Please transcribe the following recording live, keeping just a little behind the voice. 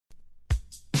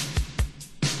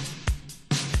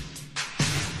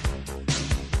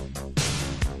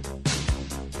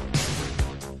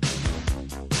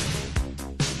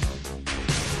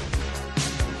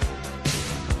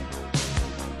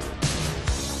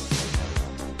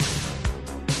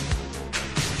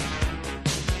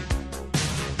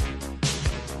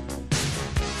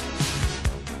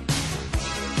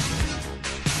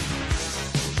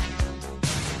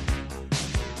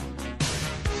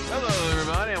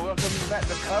welcome back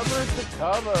to Covers to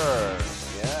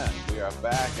Covers. Yeah, we are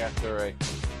back after a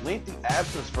lengthy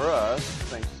absence for us,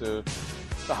 thanks to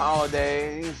the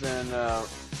holidays and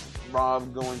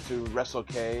Rob going to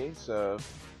WrestleCade. So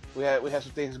we had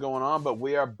some things going on, but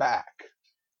we are back.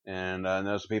 And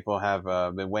those people have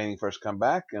been waiting for us to come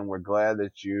back, and we're glad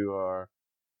that you are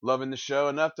loving the show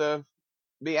enough to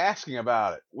be asking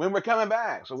about it when we're coming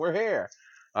back. So we're here.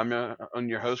 I'm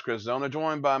your host, Chris Zona,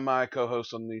 joined by my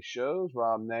co-host on these shows,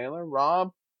 Rob Naylor.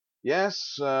 Rob,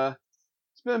 yes,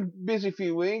 it's been a busy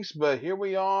few weeks, but here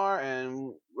we are,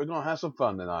 and we're going to have some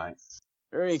fun tonight.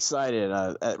 Very excited.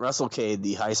 At WrestleCade,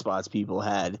 the High Spots people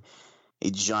had a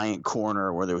giant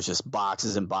corner where there was just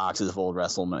boxes and boxes of old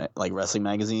wrestling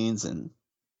magazines, and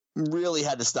really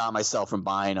had to stop myself from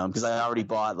buying them because I already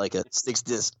bought like a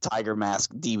 6-disc Tiger Mask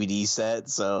DVD set,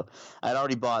 so I'd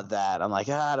already bought that. I'm like,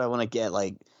 I don't want to get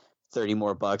like $30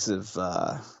 more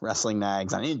of wrestling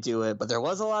mags. I didn't do it, but there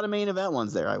was a lot of main event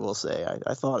ones there, I will say.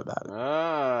 I thought about it.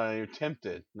 Ah, you're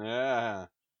tempted. Yeah.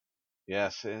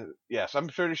 Yes. I'm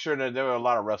pretty sure that there were a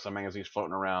lot of wrestling magazines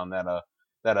floating around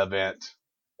that event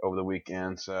over the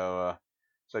weekend. So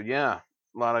yeah,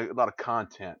 a lot of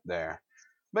content there.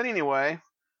 But anyway,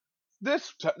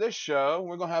 this show,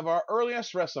 we're going to have our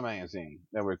earliest wrestling magazine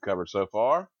that we've covered so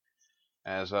far.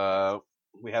 As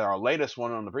we had our latest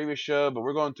one on the previous show, but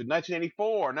we're going to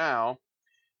 1984 now,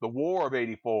 the War of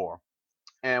 84.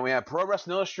 And we have Pro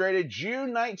Wrestling Illustrated,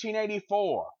 June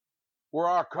 1984, where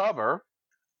our cover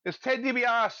is Ted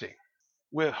DiBiase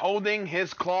with holding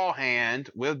his claw hand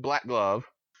with black glove,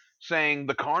 saying,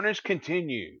 "The carnage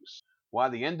continues. Why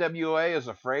the NWA is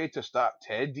afraid to stop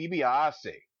Ted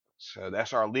DiBiase." So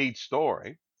that's our lead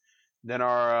story. Then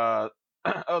our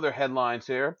other headlines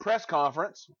here: press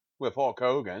conference with Hulk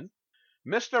Hogan,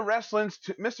 Mr. Wrestling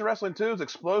 2's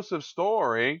explosive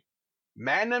story,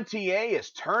 Magnum TA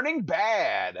is turning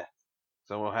bad.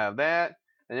 So we'll have that.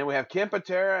 And then we have Ken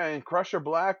Patera and Crusher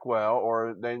Blackwell,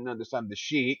 or they know this time the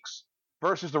Sheiks,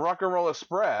 versus the Rock and Roll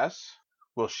Express.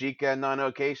 Will Sheik and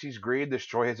Nano Casey's greed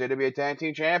destroy his AWA Tag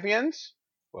Team Champions?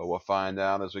 Well, we'll find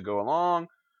out as we go along.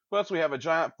 Plus, we have a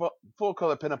giant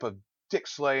full-color pinup of Dick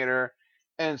Slater,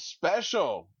 and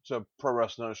special to Pro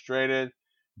Wrestling Illustrated,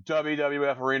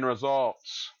 WWF Arena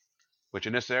Results, which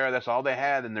in this era, that's all they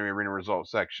had in the Arena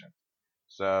Results section.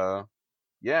 So,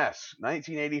 yes,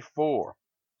 1984.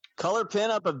 Color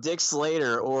pinup of Dick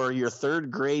Slater or your third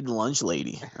grade lunch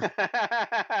lady.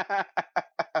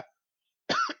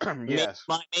 Yes.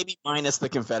 Maybe minus the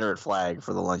Confederate flag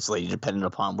for the lunch lady, depending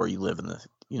upon where you live in the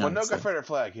United States. Confederate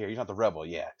flag here. He's not the rebel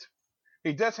yet.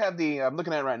 He does have I'm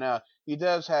looking at it right now, he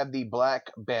does have the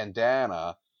black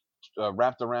bandana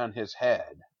wrapped around his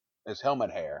head, his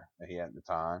helmet hair that he had at the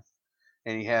time.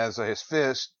 And he has his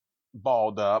fist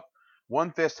balled up,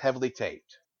 one fist heavily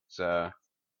taped. So,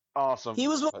 awesome. He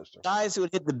was one of the guys who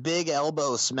would hit the big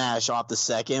elbow smash off the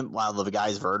second while the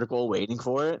guy's vertical waiting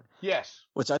for it. Yes.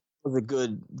 Which I think was a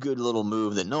good little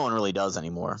move that no one really does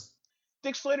anymore.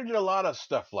 Dick Slater did a lot of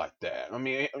stuff like that. I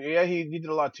mean, yeah, he did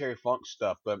a lot of Terry Funk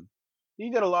stuff, but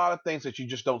he did a lot of things that you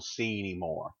just don't see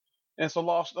anymore. And so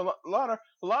lost a lot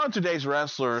of today's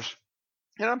wrestlers,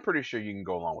 and I'm pretty sure you can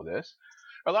go along with this.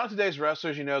 A lot of today's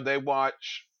wrestlers, they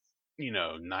watch,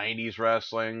 90s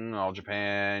wrestling, All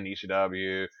Japan,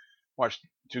 ECW, watch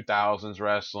 2000s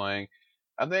wrestling.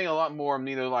 I think a lot more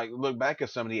need to look back at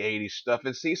some of the 80s stuff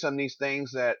and see some of these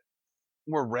things that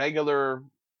were regular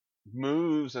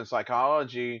moves and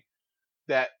psychology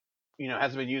that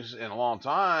hasn't been used in a long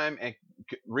time and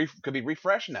could be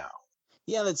refreshed now.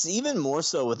 Yeah, that's even more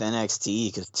so with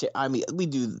NXT because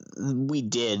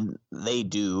they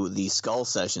do these skull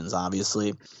sessions,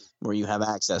 obviously, where you have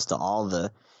access to all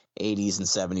the 80s and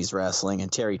 70s wrestling,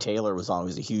 and Terry Taylor was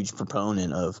always a huge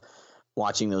proponent of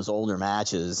watching those older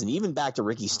matches, and even back to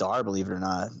Ricky Starr, believe it or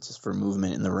not, just for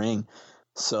movement in the ring.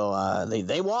 So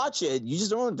they watch it. You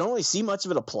just don't really see much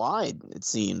of it applied, it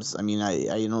seems. I mean,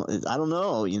 I don't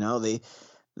know.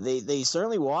 They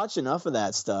certainly watch enough of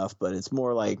that stuff, but it's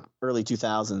more like early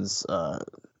 2000s,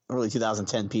 early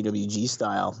 2010 PWG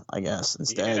style, I guess,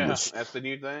 instead. Yeah, which that's the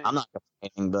new thing. I'm not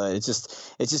complaining, but it's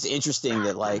just interesting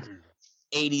that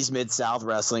 80s Mid-South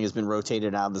wrestling has been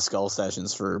rotated out of the skull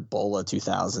sessions for BOLA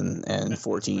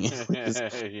 2014.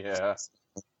 Yeah.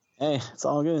 Hey, it's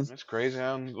all good. It's crazy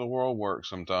how the world works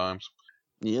sometimes.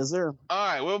 Yes, sir. All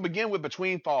right, we'll begin with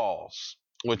Between Falls,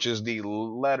 which is the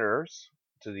letters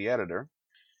to the editor.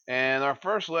 And our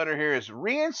first letter here is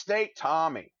Reinstate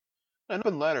Tommy. An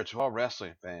open letter to all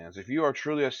wrestling fans. If you are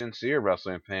truly a sincere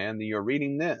wrestling fan, then you're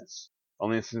reading this.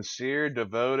 Only sincere,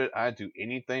 devoted, I'd do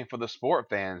anything for the sport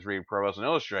fans read Pro Wrestling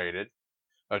Illustrated.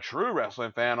 A true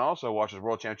wrestling fan also watches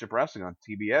World Championship Wrestling on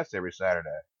TBS every Saturday.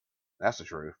 That's the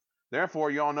truth. Therefore,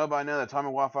 you all know by now that Tommy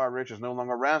Wildfire Rich is no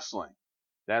longer wrestling.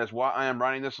 That is why I am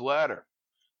writing this letter.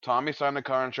 Tommy signed a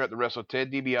contract to wrestle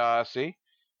Ted DiBiase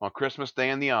on Christmas Day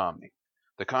in the Omni.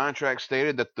 The contract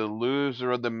stated that the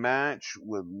loser of the match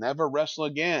would never wrestle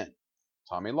again.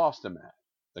 Tommy lost the match.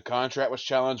 The contract was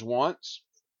challenged once,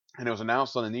 and it was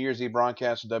announced on the New Year's Eve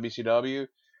broadcast of WCW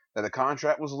that the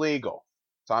contract was legal.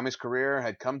 Tommy's career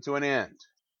had come to an end.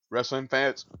 Wrestling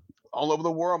fans all over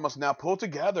the world must now pull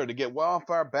together to get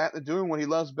Wildfire back to doing what he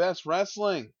loves best,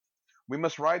 wrestling. We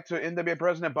must write to NWA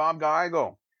President Bob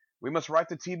Geigel. We must write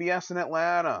to TBS in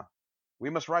Atlanta. We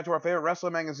must write to our favorite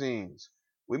wrestling magazines.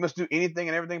 We must do anything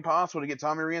and everything possible to get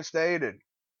Tommy reinstated.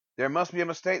 There must be a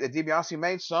mistake that DiBiase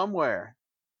made somewhere.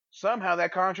 Somehow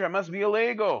that contract must be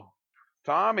illegal.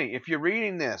 Tommy, if you're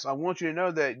reading this, I want you to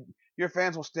know that your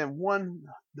fans will stand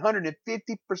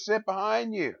 150%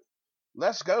 behind you.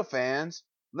 Let's go, fans.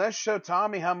 Let's show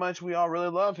Tommy how much we all really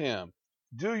love him.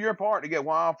 Do your part to get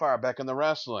Wildfire back in the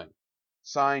wrestling.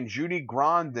 Signed, Judy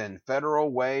Grondin,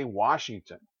 Federal Way,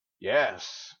 Washington.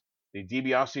 Yes, the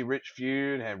DiBiase Rich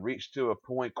feud had reached to a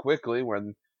point quickly where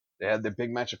they had the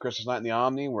big match of Christmas night in the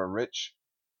Omni where Rich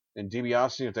and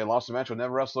DiBiase, if they lost the match, would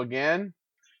never wrestle again.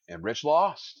 And Rich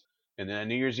lost. And then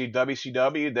New Year's Eve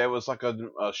WCW, there was like a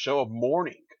show of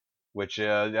mourning, which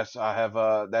I have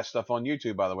that stuff on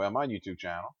YouTube, by the way, on my YouTube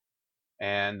channel.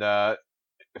 And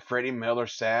Freddie Miller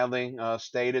sadly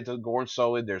stated to Gordon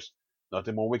Soley, there's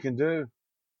nothing more we can do.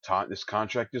 This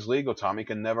contract is legal. Tommy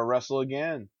can never wrestle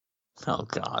again. Oh,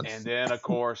 God. And then, of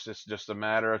course, it's just a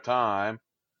matter of time,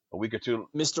 a week or two.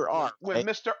 Mr. R. When right?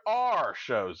 Mr. R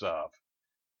shows up,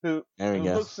 who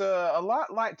looks a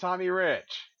lot like Tommy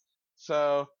Rich.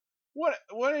 So,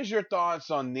 what is your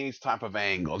thoughts on these type of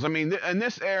angles? I mean, in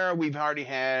this era, we've already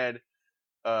had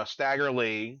Stagger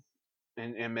Lee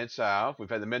in Mid-South. We've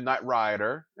had the Midnight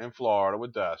Rider in Florida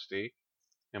with Dusty.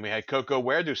 And we had Coco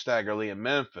Ware do Stagger Lee in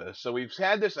Memphis. So we've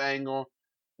had this angle.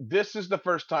 This is the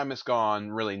first time it's gone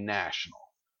really national.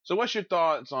 So what's your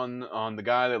thoughts on the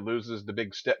guy that loses the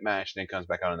big step match and then comes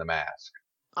back out in the mask?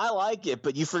 I like it,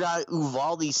 but you forgot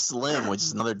Uvalde Slim, which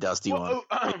is another Dusty one.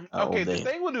 Okay, the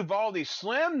thing with Uvalde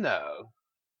Slim though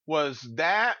was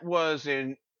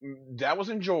in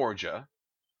Georgia.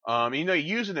 You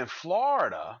use it in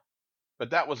Florida,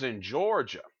 but that was in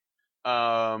Georgia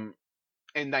in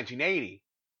 1980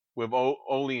 with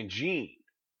Ole and Gene,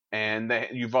 and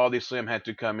Uvalde Slim had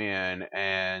to come in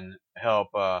and help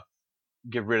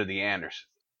get rid of the Anderson.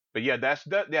 But yeah, that's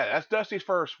Dusty's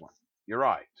first one. You're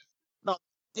right. No,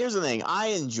 here's the thing. I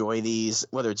enjoy these,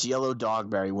 whether it's Yellow Dog,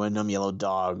 Barry Windham, Yellow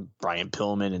Dog, Brian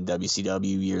Pillman, and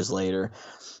WCW years later.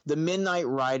 The Midnight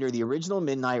Rider, the original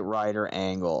Midnight Rider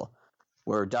angle,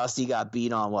 where Dusty got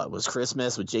beat on what was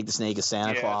Christmas with Jake the Snake as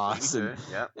Santa Claus. And,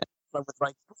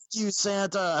 like, you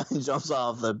Santa, and jumps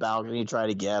off the balcony to try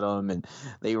to get him, and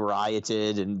they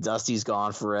rioted, and Dusty's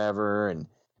gone forever, and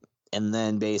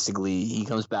then basically he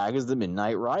comes back as the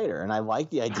Midnight Rider. And I like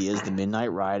the idea as the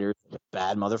Midnight Rider, a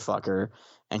bad motherfucker,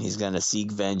 and he's gonna seek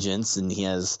vengeance, and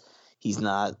he's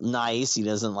not nice, he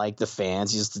doesn't like the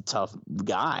fans, he's just a tough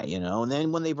guy, And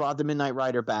then when they brought the Midnight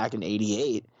Rider back in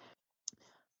 '88,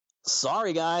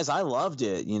 sorry guys, I loved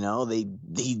it.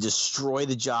 He destroyed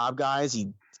the job guys.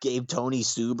 He gave Tony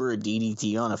Stuber a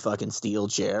DDT on a fucking steel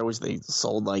chair, which they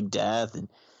sold like death, and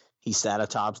he sat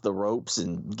atop the ropes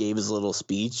and gave his little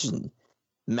speech, and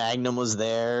Magnum was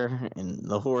there, and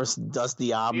the horse, Dos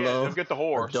Diablo. Yeah, don't get the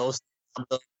horse. Dos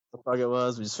Diablo, the fuck it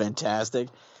was, which was fantastic.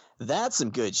 That's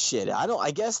some good shit. I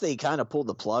guess they kind of pulled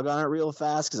the plug on it real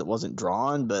fast because it wasn't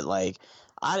drawn, but like,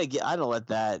 I'd let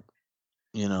that,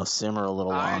 simmer a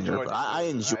little longer. I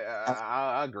enjoy.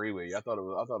 I agree with you. I thought it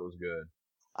was good.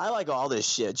 I like all this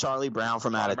shit. Charlie Brown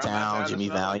from Out of Town, Jimmy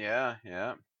Valiant.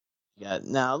 Yeah.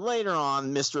 Now later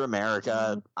on, Mr.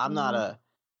 America. I'm not a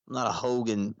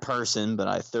Hogan person, but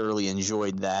I thoroughly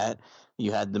enjoyed that.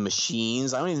 You had the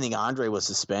Machines. I don't even think Andre was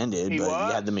suspended, you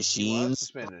had the Machines. He was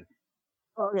suspended.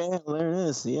 Okay, well, there it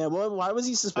is. Yeah, well, why was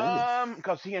he suspended?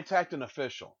 Because he attacked an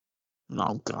official.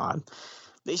 Oh God.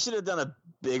 They should have done a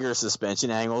bigger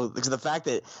suspension angle, because the fact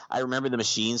that I remember the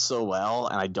Machines so well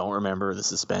and I don't remember the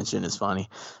suspension is funny.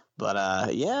 But I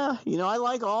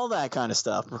like all that kind of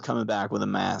stuff. We're coming back with a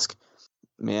mask.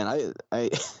 Man, I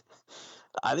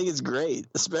think it's great,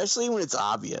 especially when it's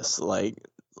obvious, like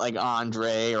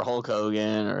Andre or Hulk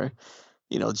Hogan or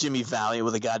Jimmy Valiant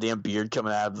with a goddamn beard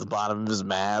coming out of the bottom of his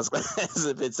mask, as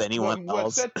if it's anyone else.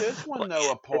 What set this one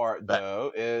though apart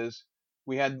though is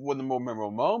we had one of the more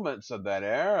memorable moments of that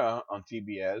era on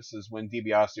TBS is when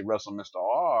DiBiase wrestled Mr.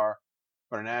 R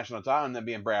for the national title, and then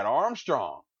being Brad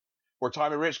Armstrong, where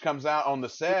Tommy Rich comes out on the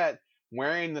set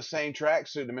wearing the same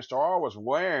tracksuit that Mr. R was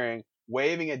wearing,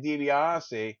 waving at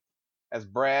DiBiase as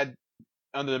Brad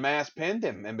under the mask pinned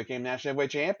him and became national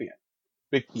heavyweight champion.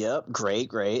 Yep, great.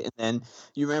 And then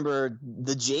you remember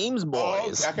the James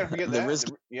Boys. Oh, I can't forget that.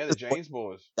 The James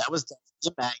Boys. That was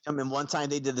Magnum, and one time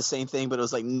they did the same thing, but it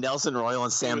was like Nelson Royal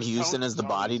and Sam Houston as the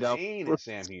body double. And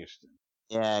Sam Houston.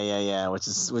 Yeah, which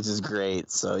is great.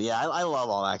 So yeah, I love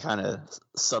all that kind of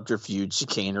subterfuge,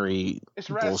 chicanery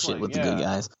bullshit with the good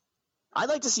guys. I'd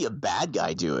like to see a bad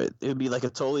guy do it. It would be like a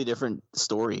totally different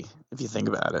story if you think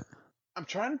about it. I'm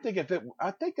trying to think if it.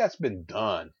 I think that's been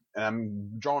done, and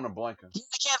I'm drawing a blank. I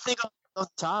can't think off the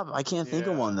top. I can't think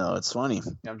of one though. It's funny.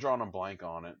 Yeah, I'm drawing a blank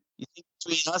on it. You think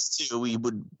between us two, we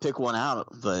would pick one out,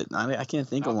 but I can't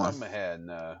think of one. Off my head,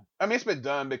 no. I mean, it's been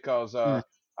done because I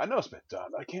know it's been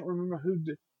done. I can't remember who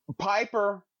did.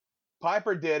 Piper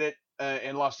did it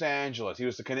in Los Angeles. He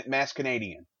was the masked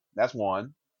Canadian. That's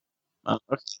one. Oh,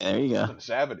 okay, there you go. In the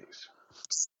 70s.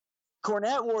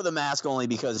 Cornette wore the mask only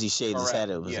because he shaved his head.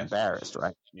 It was embarrassed,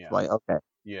 right? Yeah. Like, okay.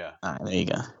 Yeah. All right, there you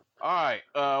go. All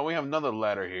right. We have another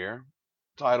letter here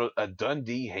titled "A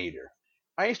Dundee Hater."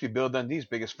 I used to be Bill Dundee's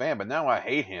biggest fan, but now I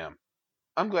hate him.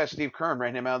 I'm glad Steve Keirn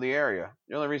ran him out of the area.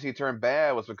 The only reason he turned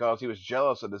bad was because he was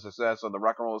jealous of the success of the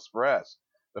Rock and Roll Express,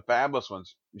 the Fabulous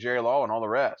Ones, Jerry Lawler, and all the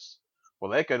rest.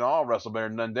 Well, they can all wrestle better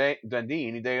than Dundee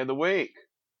any day of the week.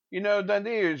 You know,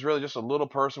 Dundee is really just a little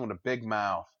person with a big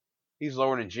mouth. He's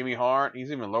lower than Jimmy Hart. He's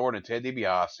even lower than Ted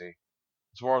DiBiase.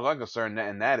 As far as I'm concerned,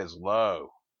 and that is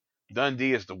low.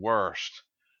 Dundee is the worst.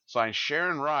 Signed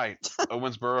Sharon Wright,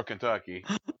 Owensboro, Kentucky.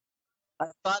 I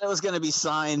thought it was going to be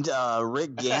signed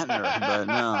Rick Gantner, but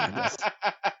no. I guess.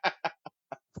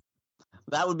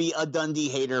 That would be a Dundee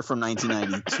hater from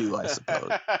 1992, I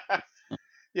suppose.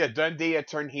 Yeah, Dundee had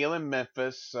turned heel in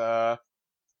Memphis in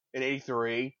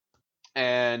 '83.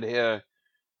 And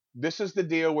this is the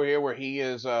deal where he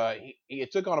is he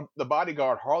took on the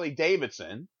bodyguard Harley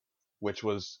Davidson, which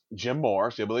was Jim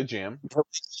Morris, Hillbilly Jim.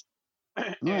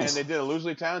 Nice. And they did a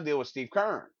Loserly Town deal with Steve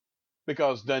Keirn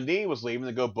because Dundee was leaving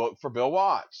to go book for Bill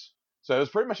Watts. So it was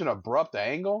pretty much an abrupt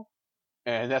angle,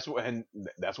 and that's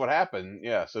what happened.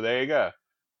 Yeah, so there you go.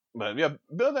 But yeah,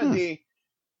 Bill Dundee.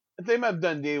 The thing about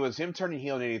Dundee was him turning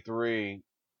heel in '83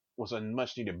 was a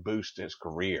much needed boost to his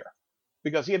career.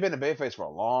 Because he had been a babyface for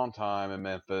a long time in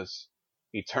Memphis.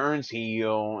 He turns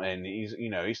heel, and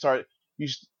you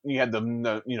had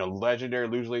the legendary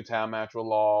Loserly Town match with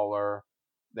Lawler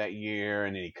that year,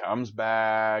 and then he comes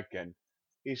back, and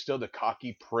he's still the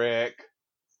cocky prick.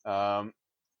 I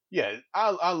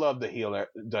love the heel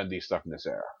Dundee stuff in this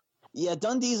era. Yeah,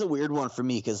 Dundee's a weird one for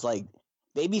me, because like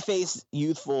babyface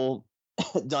youthful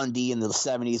Dundee in the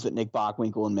 70s with Nick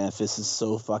Bockwinkel in Memphis is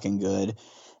so fucking good.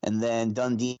 And then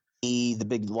Dundee, the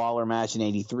big Lawler match in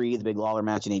 '83, the big Lawler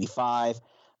match in '85.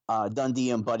 Dundee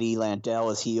and Buddy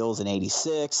Landell as heels in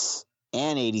 '86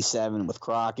 and '87 with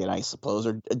Crockett, I suppose.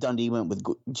 Or Dundee went with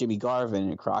Jimmy Garvin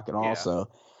and Crockett also.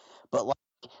 But like,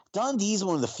 Dundee's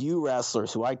one of the few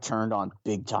wrestlers who I turned on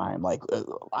big time. Like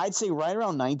I'd say right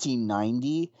around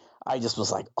 1990, I just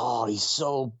was like, oh, he's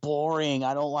so boring.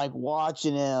 I don't like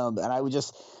watching him. And I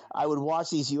would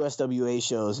watch these USWA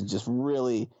shows and just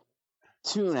really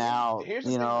tune out. Here's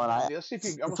the thing, let's see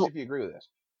if you agree with this.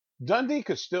 Dundee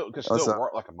could still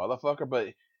work like a motherfucker, but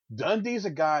Dundee's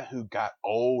a guy who got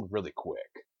old really quick.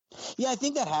 Yeah, I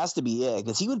think that has to be it,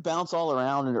 because he would bounce all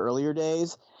around in the earlier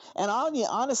days. And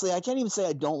honestly, I can't even say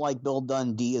I don't like Bill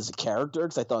Dundee as a character,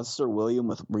 because I thought Sir William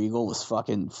with Regal was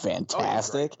fucking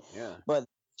fantastic. Oh, yeah. But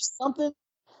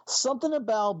something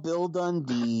about Bill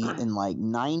Dundee in like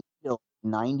 90 to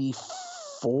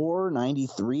 94,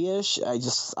 93-ish, I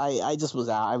just was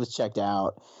out. I was checked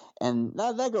out. And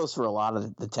that goes for a lot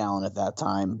of the talent at that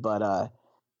time. But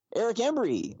Eric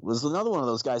Embry was another one of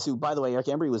those guys who, by the way, Eric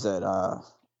Embry was at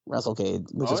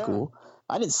WrestleCade, which is cool.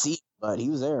 I didn't see him, but he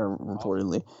was there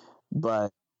reportedly. But,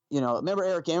 remember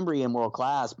Eric Embry in World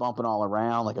Class bumping all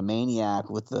around like a maniac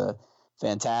with the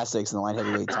Fantastics and the light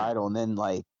heavyweight title. And then,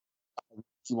 like,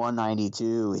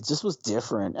 192, it just was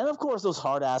different. And of course those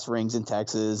hard ass rings in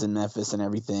Texas and Memphis and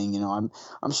everything,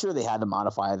 I'm sure they had to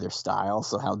modify their style,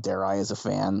 so how dare I as a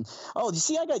fan. Oh, do you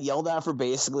see I got yelled at for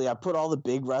basically I put all the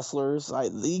big wrestlers,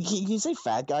 can you say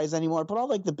fat guys anymore? I put all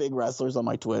like the big wrestlers on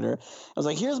my Twitter. I was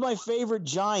like, here's my favorite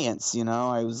giants,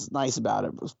 I was nice about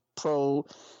it. It was pro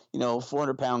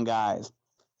 400-pound guys.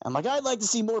 I'm like, I'd like to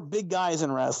see more big guys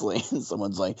in wrestling. And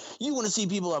someone's like, you want to see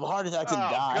people have heart attacks and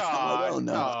die? God. I'm like,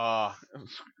 oh,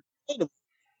 no.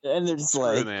 And they're just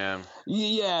like, them.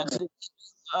 yeah,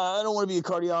 I don't want to be a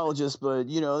cardiologist, but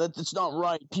that's not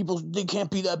right. People, they can't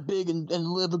be that big and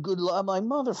live a good life. I'm like,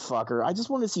 motherfucker, I just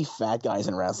want to see fat guys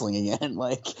in wrestling again.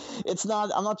 Like,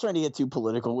 I'm not trying to get too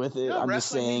political with it. I'm just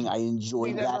saying I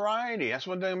enjoy that variety. That's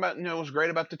one thing about what's great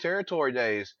about the territory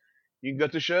days. You can go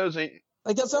to shows and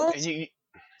like that's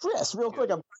Chris, real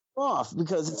quick, I'm off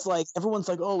because it's like everyone's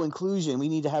like, oh, inclusion. We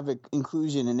need to have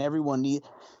inclusion, and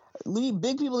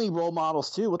big people need role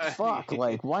models too. What the fuck?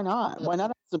 Like, why not? Why not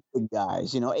have some big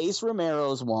guys? Ace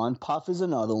Romero's one, Puff is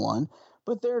another one,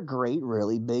 but they're great,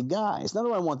 really big guys. Not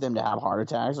that I want them to have heart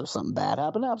attacks or something bad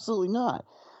happen. Absolutely not.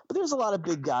 But there's a lot of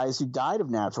big guys who died of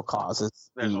natural causes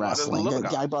in wrestling. A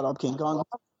guy brought up King Kong.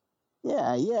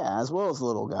 Yeah, as well as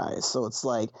little guys. So it's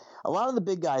like a lot of the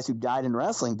big guys who died in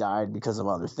wrestling died because of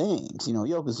other things.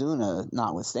 Yokozuna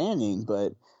notwithstanding,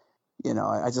 but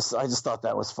I just thought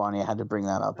that was funny. I had to bring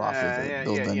that up off of the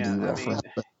Bill Dundee reference.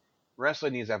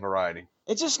 Wrestling needs that variety.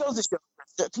 It just goes to show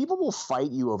that people will fight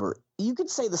you over. You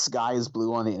could say the sky is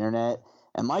blue on the internet,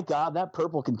 and my God, that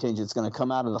purple contingent's going to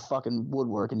come out of the fucking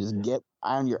woodwork and just get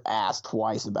on your ass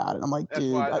twice about it. I'm like, that's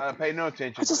dude, why I pay no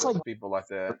attention to people like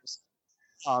that.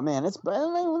 Oh man, they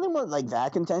weren't like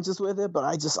that contentious with it, but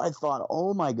I thought,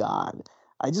 oh my God,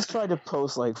 I just tried to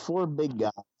post like 4 big guys.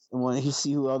 And when you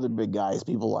see who other big guys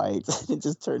people liked, it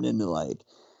just turned into like,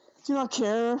 do you not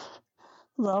care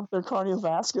about their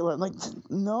cardiovascular? I'm like,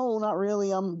 no, not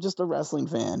really. I'm just a wrestling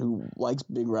fan who likes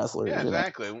big wrestlers. Yeah,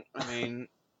 exactly. I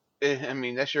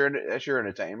mean, that's your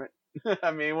entertainment. I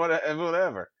mean,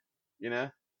 whatever,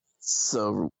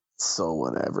 So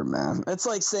whatever, man. It's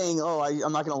like saying, oh,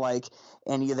 I'm not going to like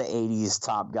any of the 80s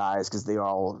top guys because they are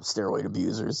all steroid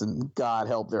abusers and God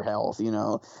help their health,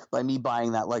 By me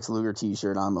buying that Lex Luger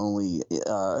t-shirt, I'm only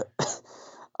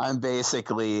I'm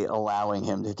basically allowing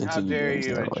him to continue. How dare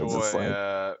you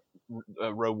enjoy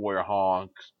Road Warrior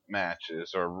Hawk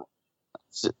matches? Or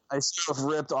I should have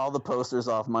ripped all the posters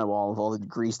off my wall of all the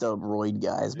greased up roid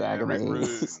guys back in the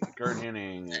 80s. Kurt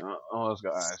Hennig, all those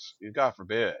guys. God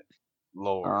forbid.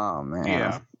 Lord. Oh, man.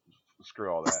 Yeah.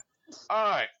 Screw all that.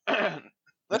 All right.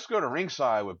 Let's go to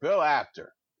ringside with Bill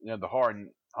Apter. The hard.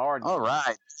 All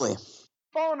right.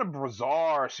 Following a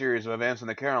bizarre series of events in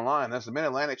the Carolinas, the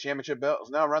Mid-Atlantic Championship belt is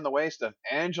now around the waist of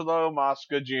Angelo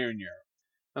Mosca Jr.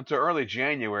 Until early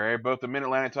January, both the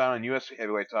Mid-Atlantic title and U.S.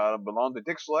 heavyweight title belonged to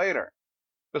Dick Slater.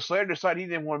 But Slater decided he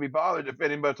didn't want to be bothered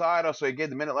defending both titles, so he gave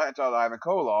the Mid-Atlantic title to Ivan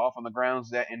Koloff on the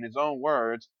grounds that, in his own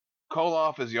words,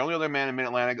 Koloff is the only other man in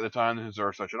Mid-Atlantic at the time that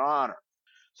deserved such an honor.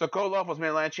 So Koloff was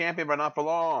Mid-Atlantic champion, but not for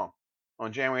long.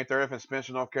 On January 30th in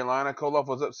Spencer, North Carolina, Koloff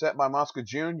was upset by Mosca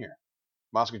Jr.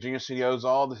 Mosca Jr. said he owes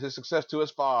all his success to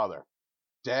his father.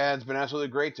 Dad's been absolutely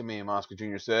great to me, Mosca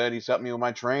Jr. said. He's helped me with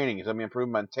my training. He's helped me improve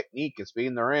my technique and speed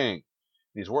in the ring. And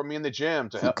he's worked me in the gym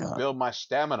to help build my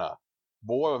stamina.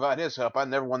 Boy, without his help, I'd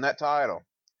never won that title.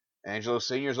 Angelo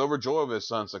Sr. is overjoyed with his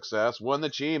son's success. What an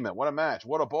achievement. What a match.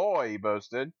 What a boy, he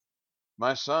boasted.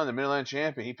 My son, the Mid-Atlantic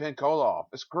champion, he pinned Koloff.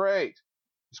 It's great.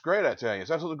 It's great, I tell you.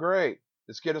 It's absolutely great.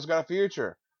 This kid has got a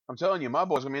future. I'm telling you, my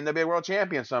boy's going to be in the big world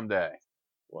champion someday.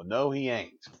 Well, no, he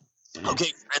ain't.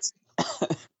 Okay.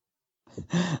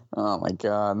 Oh, my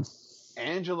God.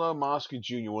 Angelo Mosca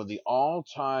Jr., one of the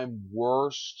all-time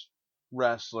worst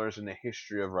wrestlers in the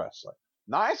history of wrestling.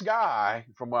 Nice guy,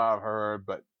 from what I've heard,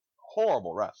 but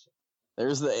horrible wrestler.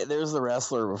 There's the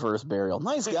wrestler reverse burial.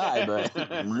 Nice guy, but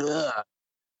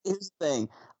here's the thing.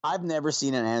 I've never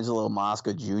seen an Angelo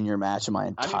Mosca Jr. match in my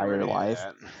entire life.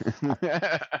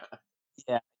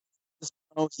 Yeah.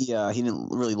 He didn't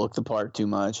really look the part too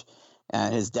much.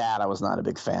 And his dad I was not a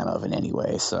big fan of in any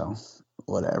way, so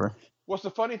whatever. What's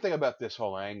the funny thing about this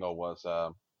whole angle was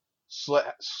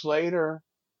Slater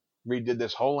redid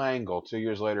this whole angle 2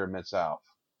 years later in Mid-South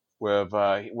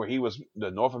where he was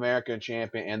the North American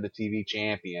champion and the TV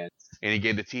champion, and he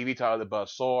gave the TV title to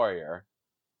Buzz Sawyer.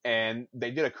 And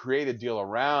they did a creative deal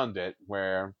around it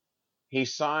where he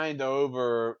signed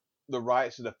over the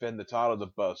rights to defend the title to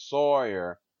Buzz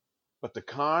Sawyer, but the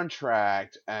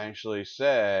contract actually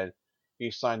said he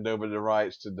signed over the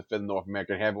rights to defend the North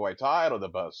American heavyweight title to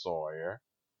Buzz Sawyer.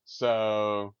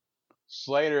 So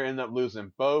Slater ended up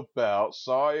losing both belts.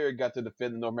 Sawyer got to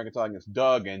defend the North American title against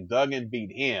Duggan. Duggan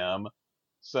beat him.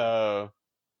 So,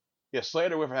 yeah,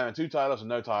 Slater went from having 2 titles and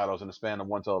no titles in the span of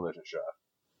one television show.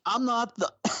 I'm not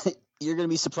you're going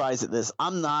to be surprised at this.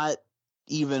 I'm not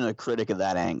even a critic of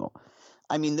that angle.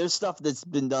 I mean, there's stuff that's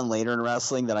been done later in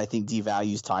wrestling that I think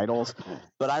devalues titles.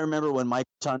 But I remember when Mike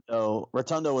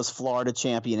Rotundo was Florida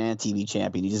champion and TV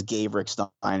champion. He just gave Rick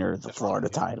Steiner the Florida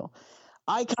title.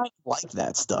 I kind of like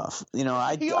that stuff.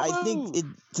 I think it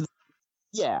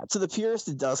to the purist,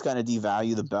 it does kind of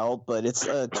devalue the belt, but it's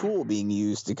a tool being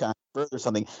used to kind further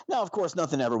something. Now, of course,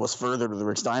 nothing ever was further to the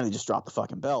Rick Steiner. They just dropped the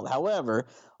fucking belt. However,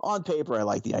 on paper, I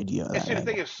like the idea of And that see, the thing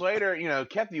angle. is, Slater,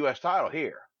 kept the U.S. title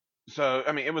here. So,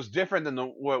 I mean, it was different than the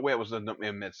way it was in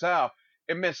Mid-South.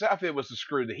 In Mid-South, it was to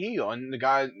screw the heel. And the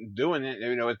guy doing it,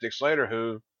 is Dick Slater,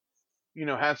 who,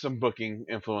 had some booking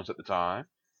influence at the time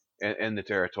in the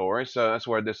territory. So that's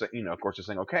where this, of course, this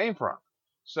thing came from.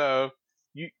 So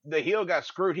the heel got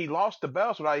screwed. He lost the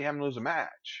belts without even having to lose a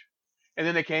match. And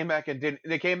then they came back and did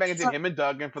him and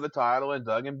Duggan for the title, and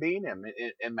Duggan beat him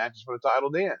in matches for the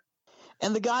title then.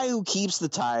 And the guy who keeps the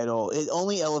title, it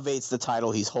only elevates the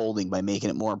title he's holding by making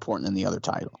it more important than the other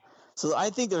title. So I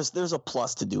think there's a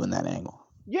plus to doing that angle.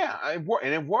 Yeah,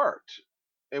 and it worked.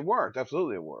 It worked.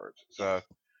 Absolutely, it worked. So,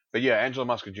 but yeah, Angelo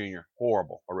Mosca Jr.,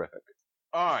 horrible, horrific.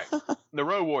 All right, the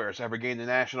Road Warriors have regained the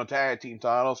national tag team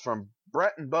titles from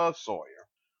Brett and Buzz Sawyer.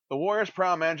 The Warriors'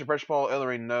 proud manager, Precious Paul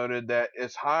Ellering, noted that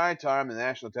it's high time the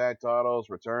national tag titles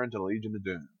return to the Legion of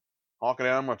Doom. Hawk and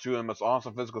Adam are two of the most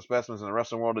awesome physical specimens in the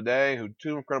wrestling world today,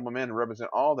 two incredible men who represent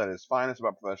all that is finest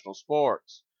about professional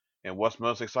sports. And what's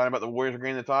most exciting about the Warriors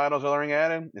regaining the titles, Ellering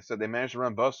added, is that they managed to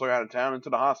run Buzz Sawyer out of town into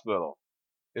the hospital.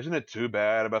 Isn't it too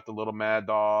bad about the little mad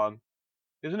dog?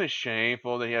 Isn't it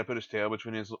shameful that he had to put his tail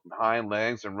between his hind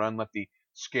legs and run like the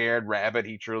scared rabbit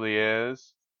he truly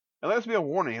is? And let us be a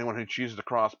warning to anyone who chooses to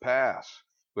cross paths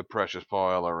with Precious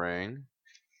Paul Ellering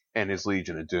and his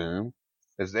Legion of Doom,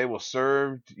 as they will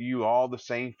serve you all the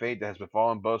same fate that has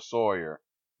befallen Buzz Sawyer.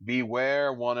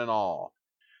 Beware one and all.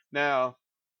 Now,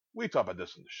 we talked about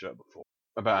this on the show before,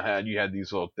 about how you had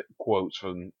these little quotes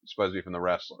supposedly from the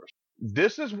wrestlers.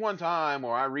 This is one time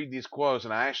where I read these quotes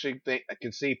and I actually think I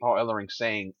can see Paul Ellering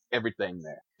saying everything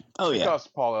there. Oh, yeah. Because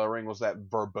Paul Ellering was that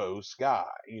verbose guy,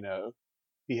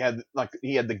 He had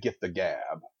the gift of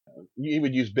gab. He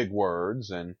would use big words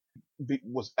and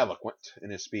was eloquent in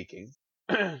his speaking.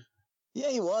 Yeah,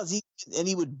 he was.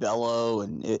 He would bellow,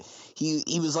 and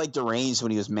he was like deranged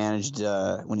when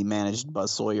he managed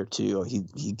Buzz Sawyer too.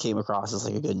 He came across as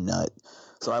like a good nut.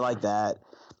 So I like that.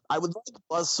 I would like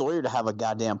Buzz Sawyer to have a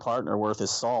goddamn partner worth his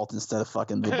salt instead of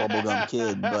fucking the bubblegum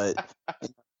kid. But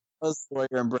Buzz Sawyer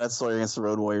and Brett Sawyer against the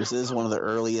Road Warriors is one of the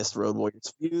earliest Road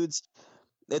Warriors feuds.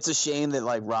 It's a shame that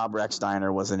like Rob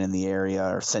Recksteiner wasn't in the area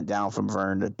or sent down from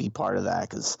Vern to be part of that,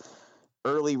 because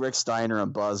early Rick Steiner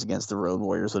and Buzz against the Road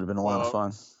Warriors would have been a lot of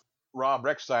fun. Rob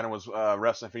Recksteiner was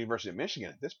wrestling for the University of Michigan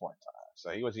at this point in time, so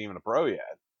he wasn't even a pro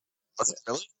yet. Was it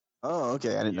really? Oh,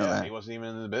 okay. I didn't know that. He wasn't even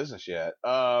in the business yet.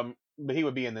 But he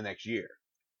would be in the next year.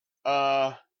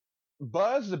 Buzz,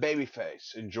 the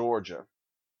babyface in Georgia,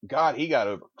 God, he got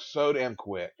over so damn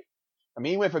quick. I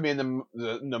mean, he went from being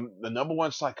the number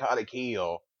one psychotic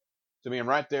heel to being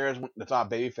right there as the top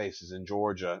babyfaces in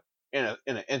Georgia in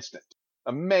an instant.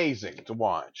 Amazing to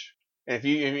watch. And if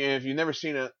you've never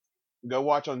seen it, go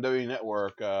watch on W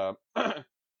Network the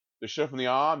show from the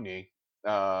Omni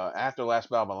after Last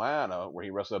Battle of Atlanta, where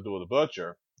he wrestled Abdullah the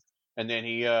Butcher, and then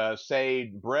he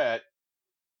saved Brett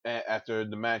after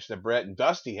the match that Brett and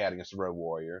Dusty had against the Road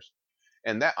Warriors,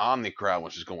 and that Omni crowd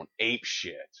was just going ape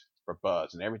shit for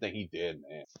Buzz and everything he did,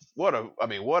 man. What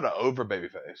a over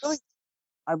babyface. Really?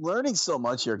 I'm learning so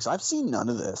much here because I've seen none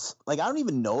of this. Like, I don't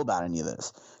even know about any of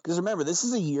this. Because remember, this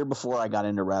is a year before I got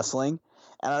into wrestling.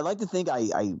 And I'd like to think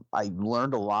I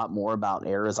learned a lot more about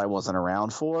eras I wasn't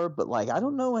around for. But, like, I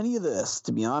don't know any of this,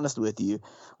 to be honest with you.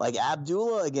 Like,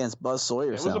 Abdullah against Buzz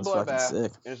Sawyer sounds fucking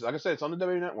sick. Like I said, it's on the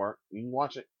W Network. You can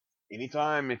watch it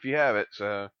anytime if you have it.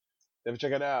 So, definitely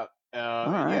check it out.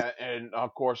 Right. Yeah, and,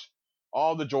 of course,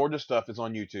 all the Georgia stuff is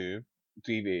on YouTube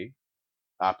TV.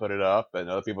 I put it up, and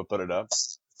other people put it up.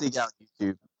 Seek out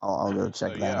YouTube. I'll go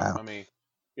check that out. I mean,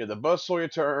 the Buzz Sawyer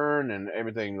turn and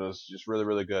everything was just really,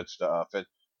 really good stuff. And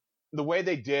the way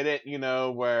they did it,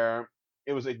 where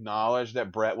it was acknowledged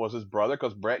that Brett was his brother,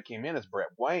 because Brett came in as Brett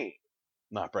Wayne,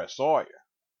 not Brett Sawyer.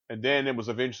 And then it was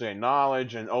eventually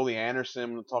acknowledged, and Ole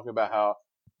Anderson was talking about how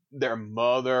their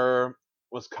mother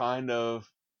was kind of,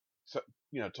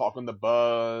 talking to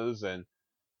Buzz and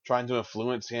trying to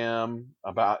influence him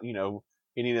about,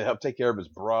 he needed to help take care of his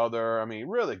brother. I mean,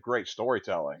 really great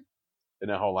storytelling in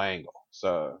that whole angle.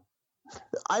 So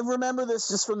I remember this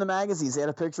just from the magazines. They had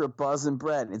a picture of Buzz and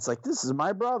Brett, and it's like, this is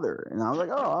my brother. And I was like,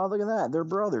 oh, look at that. They're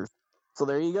brothers. So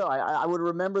there you go. I would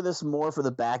remember this more for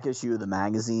the back issue of the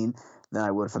magazine than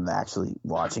I would from actually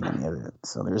watching any of it.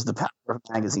 So there's the power of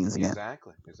magazines again.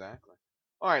 Exactly.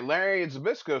 All right, Larry and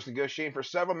Zbysko's negotiating for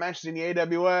several matches in the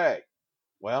AWA.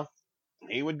 Well,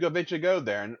 he would eventually go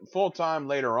there, and full time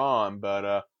later on,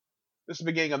 but this is the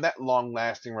beginning of that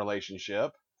long-lasting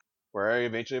relationship where he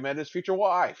eventually met his future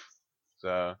wife.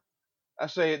 So, I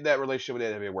say that relationship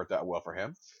with AWA worked out well for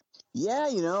him. Yeah,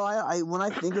 I when I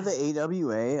think of the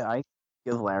AWA, I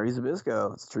think of Larry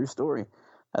Zbyszko. It's a true story.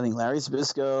 I think Larry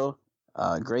Zbyszko,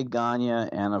 Greg Gagne,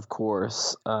 and of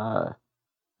course Nick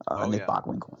Yeah.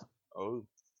 Bockwinkel. Oh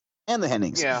And the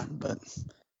Hennings. yeah. But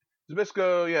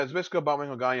Zbyszko,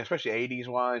 Bockwinkel, Gagne, especially 80s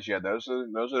wise. Yeah, those are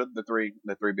the three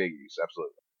biggies.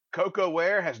 Absolutely. Coco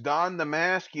Ware has donned the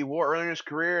mask he wore earlier in his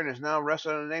career and is now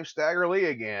wrestling under the name Stagger Lee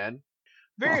again.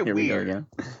 Very here we go weird again.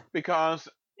 because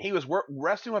he was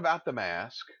wrestling without the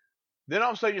mask. Then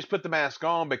all of a sudden, he just put the mask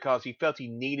on because he felt he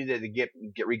needed it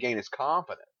to regain his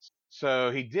confidence.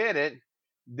 So he did it.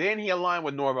 Then he aligned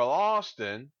with Norville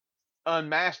Austin,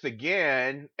 unmasked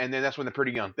again, and then that's when the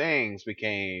Pretty Young Things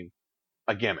became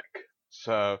a gimmick.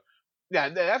 So yeah,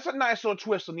 that's a nice little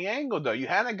twist on the angle, though. You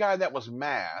had a guy that was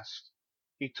masked.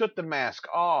 He took the mask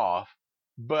off,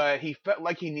 but he felt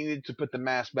like he needed to put the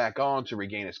mask back on to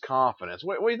regain his confidence.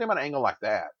 What do you think about an angle like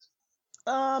that?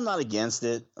 I'm not against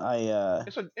it.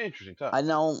 It's an interesting touch. I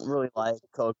don't really like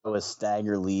Coco as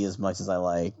Stagger Lee as much as I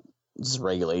like just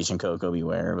regulation Coco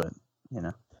Beware, but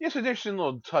It's an interesting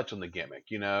little touch on the gimmick.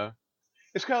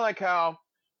 It's kind of like how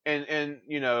in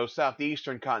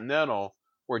Southeastern Continental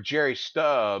where Jerry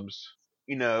Stubbs,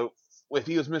 if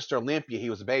he was Mr. Olympia,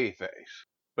 he was a babyface.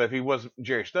 But if he was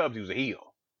Jerry Stubbs, he was a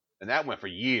heel. And that went for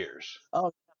years.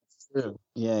 Oh, that's true.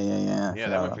 Yeah. Yeah,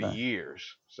 that went for years.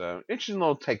 So, interesting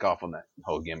little takeoff on that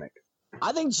whole gimmick.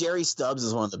 I think Jerry Stubbs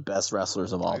is one of the best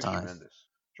wrestlers of all time.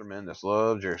 Tremendous.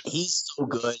 Love Jerry Stubbs. He's so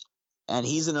good. And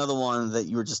he's another one that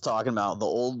you were just talking about, the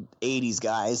old 80s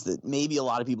guys that maybe a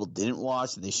lot of people didn't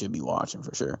watch that they should be watching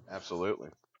for sure. Absolutely.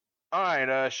 All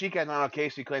right, Sheik Adnano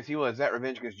Casey claims he was at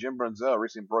revenge against Jim Brunzell.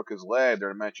 Recently broke his leg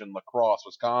during a match in La Crosse,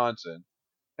 Wisconsin.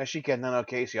 And Sheik Adnano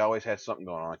Casey always had something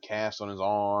going on. A cast on his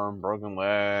arm, broken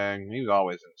leg. He was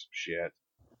always in some shit.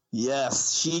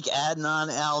 Yes, Sheik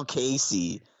Adnan Al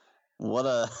Casey. What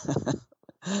a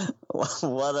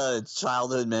what a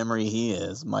childhood memory he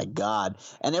is. My God.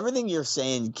 And everything you're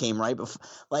saying came right before.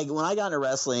 Like, when I got into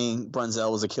wrestling,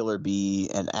 Brunzell was a killer bee,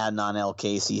 and Adnan Al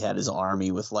Casey had his army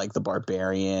with, like, the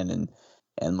Barbarian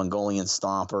and Mongolian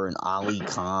Stomper and Ali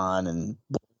Khan and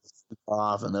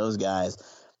Off and those guys.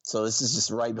 So this is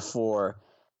just right before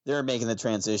they're making the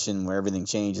transition where everything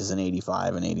changes in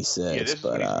 85 and 86. Yeah, this is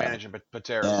when he's managing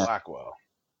Patera and Blackwell.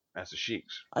 That's the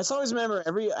Sheiks. I just always remember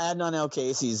every Adnan Al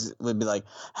Casey's would be like,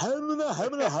 I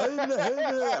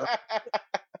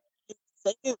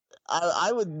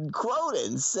would quote it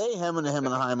and say Hemana.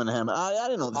 I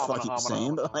didn't know what the fuck he was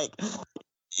saying, but like,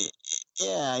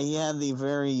 yeah, he had the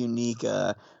very unique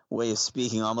way of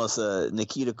speaking, almost a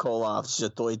Nikita Koloff,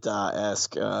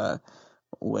 Shatoita-esque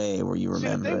way where you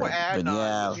remember. See, the thing with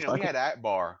Adnan, but we had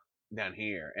Akbar down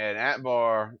here, and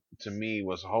Akbar to me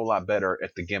was a whole lot better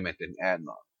at the gimmick than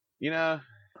Adnan. Well,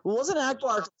 wasn't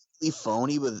Akbar completely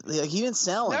phony with, like, he didn't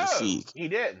sound like a Sheik? He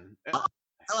didn't. I'm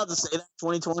allowed to say that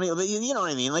 2020, but you know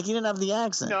what I mean? Like, he didn't have the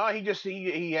accent. No,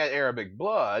 he had Arabic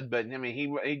blood, but I mean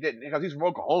he didn't, because he's from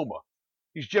Oklahoma.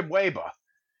 He's Jim Weba.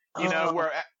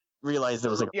 Where realized there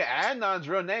was Adnan's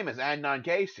real name is Adnan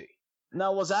Casey.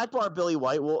 No, was Akbar Billy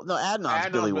White Wolf? No,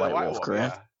 Adnan's Billy White Wolf,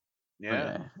 correct?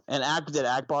 Yeah. Okay. And did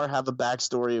Akbar have a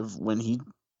backstory of when he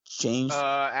changed?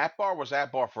 Akbar was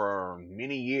Akbar for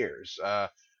many years.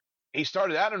 He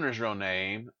started out under his real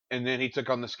name, and then he took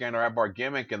on the Skandar Akbar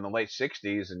gimmick in the late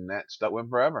 60s, and that stuck with him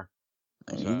forever.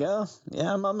 There you go.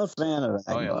 Yeah, I'm a fan of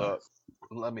Akbar. Oh, yeah, look.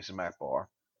 Love me some Akbar.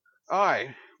 All right.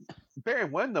 Barry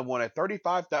Windham won a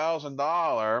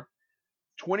 $35,000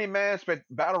 20-man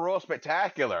Battle Royal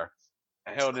Spectacular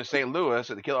held in St. Louis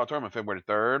at the Killer Tournament February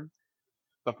 3rd.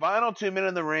 The final 2 men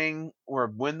in the ring were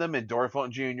Windham and Dory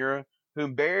Funk Jr.,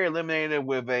 whom Barry eliminated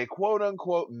with a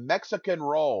quote-unquote Mexican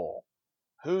roll.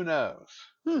 Who knows?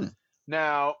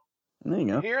 Now, there you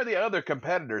go. Here are the other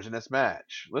competitors in this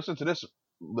match. Listen to this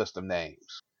list of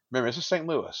names. Remember, this is St.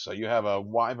 Louis, so you have a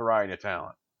wide variety of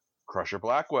talent. Crusher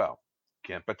Blackwell,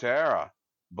 Ken Patera,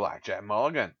 Blackjack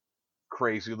Mulligan,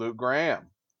 Crazy Luke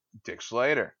Graham, Dick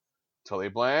Slater, Tully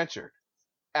Blanchard,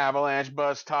 Avalanche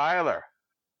Buzz Tyler,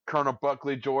 Colonel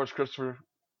Buckley George Christopher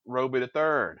Roby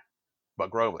III,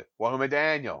 Buck Robley, Wahoo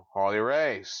McDaniel, Harley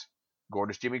Race,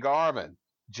 Gorgeous Jimmy Garvin,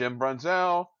 Jim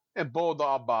Brunzell, and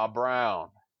Bulldog Bob Brown.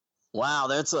 Wow,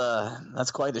 that's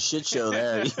quite the shit show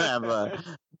there. You have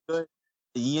the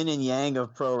yin and yang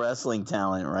of pro wrestling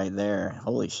talent right there.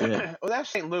 Holy shit. Well, that's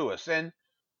St. Louis. And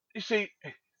you see,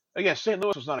 again, St.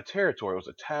 Louis was not a territory, it was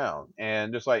a town.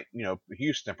 And just like,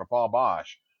 Houston for Paul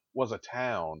Bosch was a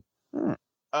town.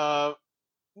 I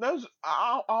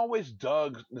always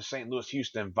dug the St. Louis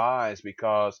Houston vibes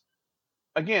because,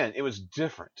 again, it was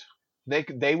different.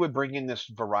 they would bring in this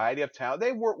variety of talent.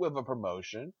 They work with a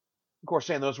promotion. Of course,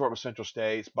 St. Louis worked with Central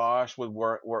States. Bosch would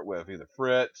work with either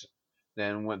Fritz,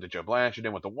 then went to Joe Blanchard,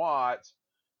 then went to Watts.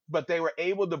 But they were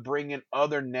able to bring in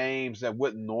other names that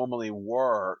wouldn't normally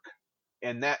work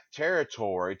in that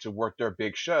territory to work their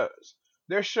big shows.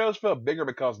 Their shows felt bigger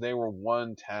because they were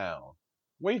one town.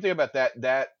 What do you think about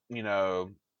that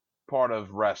part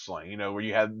of wrestling, where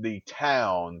you had the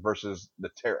town versus the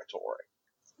territory?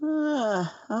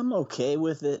 I'm okay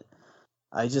with it.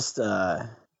 I just, I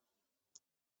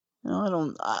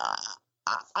don't.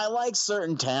 I like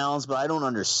certain towns, but I don't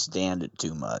understand it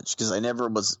too much because I never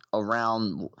was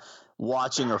around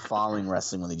watching or following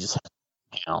wrestling when they just had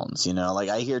towns. Like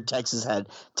I hear Texas had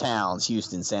towns,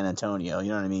 Houston, San Antonio. You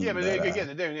know what I mean? Yeah, but again,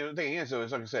 the thing is, so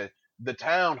it's like I said, the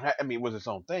town. Was its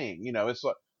own thing. It's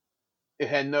like it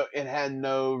had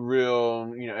no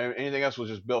real. Anything else was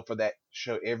just built for that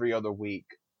show every other week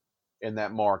in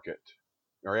that market,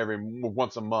 or every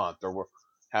once a month, or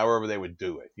however they would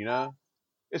do it.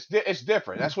 It's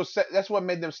different. That's what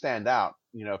made them stand out.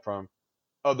 From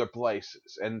other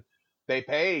places, and they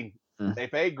paid Mm. they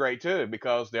paid great too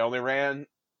because they only ran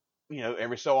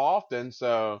every so often,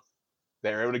 so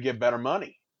they were able to give better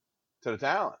money to the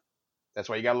talent. That's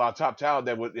why you got a lot of top talent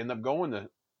that would end up going to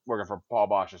working for Paul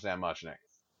Bosch and Sam Muchnick.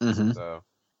 Mm-hmm. So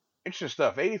interesting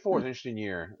stuff. '84 is an interesting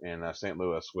year in St.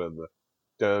 Louis with the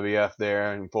WWF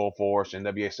there in full force,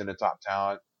 NWA sending top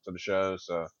talent to the show.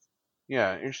 So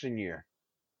yeah, interesting year.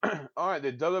 All right,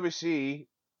 the WWC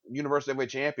Universal Heavyweight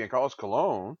Champion Carlos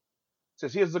Colon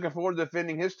says he is looking forward to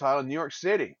defending his title in New York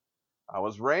City. I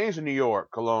was raised in New York,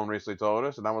 Colon recently told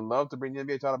us, and I would love to bring the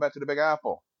NBA title back to the Big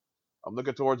Apple. I'm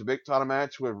looking towards a big title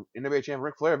match with NBA champion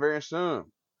Ric Flair very soon.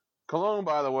 Colon,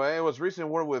 by the way, was recently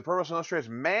awarded with Pro Wrestling Illustrated's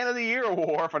Man of the Year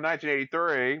award for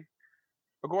 1983.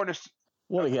 According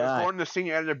to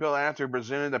senior editor Bill After,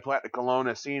 presented the plaque Colon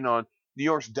as seen on New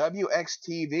York's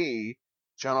WXTV,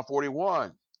 Channel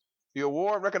 41. The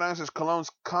award recognizes Colon's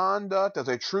conduct as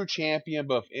a true champion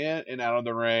both in and out of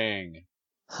the ring.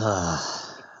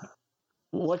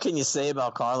 What can you say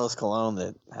about Carlos Colon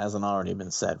that hasn't already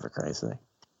been said, for Christ's sake?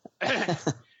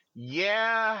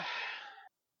 Yeah.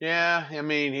 I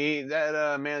mean,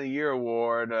 that Man of the Year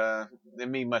award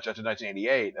didn't mean much after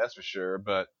 1988, that's for sure.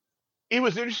 But it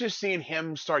was interesting seeing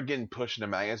him start getting pushed in the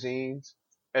magazines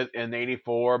in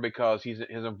 '84 because his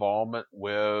involvement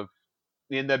with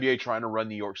the NWA trying to run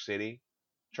New York City,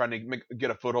 trying to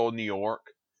get a foothold in New York,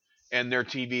 and their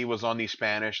TV was on the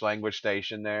Spanish language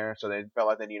station there, so they felt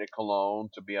like they needed Colon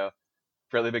to be a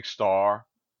fairly big star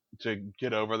to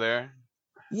get over there.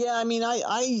 Yeah, I mean,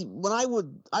 I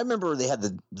remember they had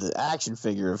the action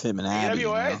figure of him and Abby.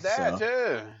 NWA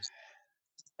too.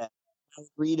 I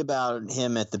read about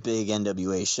him at the big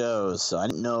NWA shows, so I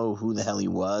didn't know who the hell he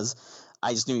was.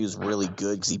 I just knew he was really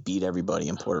good because he beat everybody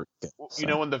in Puerto Rico. So. You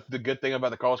know, when the good thing about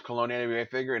the Carlos Colon NWA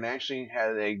figure, it actually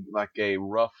had a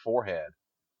rough forehead.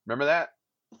 Remember that?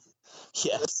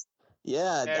 Yes.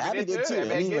 Yeah, Abby did too.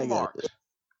 Abby had marks.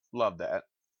 Love that.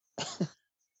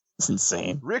 It's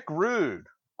insane. Rick Rude,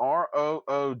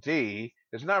 ROOD,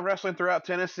 is now wrestling throughout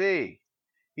Tennessee.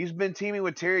 He's been teaming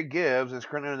with Terry Gibbs and is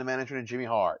currently under the management of Jimmy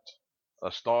Hart.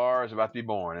 A star is about to be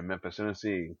born in Memphis,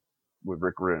 Tennessee with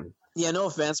Rick Rude. Yeah, no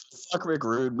offense. Fuck Rick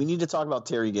Rude. We need to talk about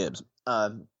Terry Gibbs.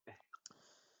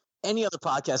 Any other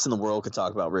podcast in the world could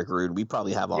talk about Rick Rude. We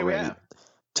probably have already. Yeah.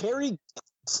 Terry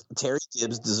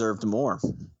Gibbs deserved more.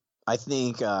 I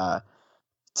think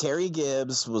Terry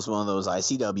Gibbs was one of those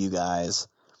ICW guys,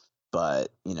 but,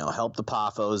 helped the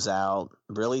Poffos out.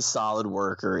 Really solid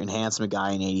worker. Enhancement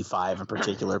guy in 85 in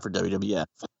particular for WWF.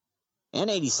 And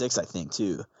 86, I think,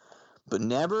 too. But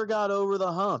never got over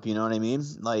the hump, you know what I mean?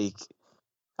 Like,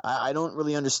 I don't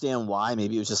really understand why.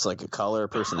 Maybe it was just like a color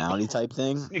personality type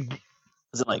thing.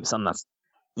 Is it like something that's,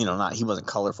 he wasn't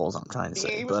colorful, is what I'm trying to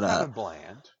say. He was kind of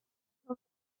bland.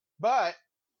 But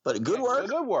a good worker. A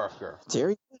good worker.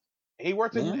 Terry? He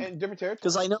worked in different territories.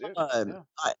 Because I know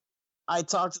I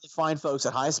talked to the fine folks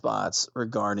at High Spots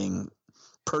regarding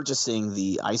purchasing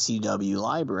the ICW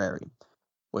library,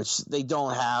 which they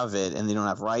don't have it and they don't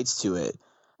have rights to it.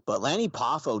 But Lanny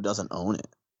Poffo doesn't own it,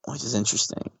 which is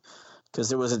interesting. Because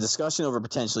there was a discussion over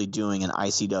potentially doing an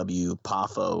ICW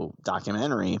Poffo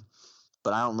documentary,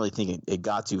 but I don't really think it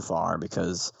got too far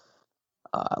because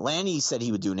Lanny said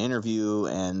he would do an interview,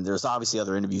 and there's obviously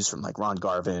other interviews from like Ron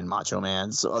Garvin, Macho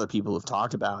Man, so other people have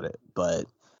talked about it. But,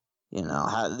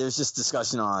 there's just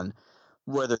discussion on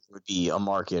whether there would be a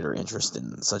market or interest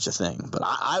in such a thing. But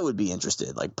I would be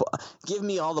interested. Like, give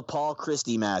me all the Paul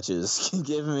Christie matches.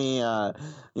 Give me,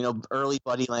 early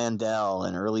Buddy Landell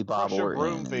and early Bob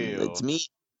Orton. To me,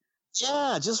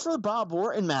 Yeah, just for the Bob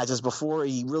Orton matches before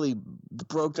he really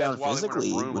broke down That's Wally with a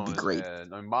physically broom would be on his great. head,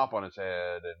 a mop on his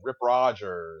head, and Rip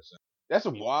Rogers. That's a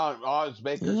wild Oz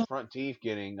Baker's Yeah. front teeth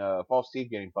getting false teeth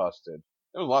getting busted.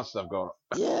 There was lots of stuff going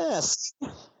on. Yes.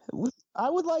 I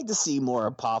would like to see more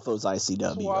of Pafos It's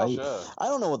a wild ICW. show. I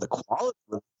don't know what the quality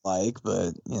would look like,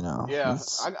 but Yeah,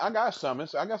 it's I got some.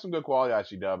 I got some good quality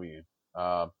ICW.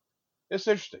 It's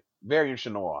interesting, very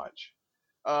interesting to watch.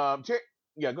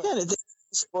 Yeah, go. yeah, it's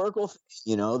historical.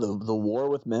 The war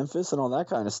with Memphis and all that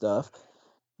kind of stuff.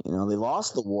 They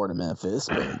lost the war to Memphis,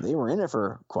 but they were in it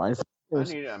for quite a few I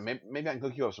years. need maybe I can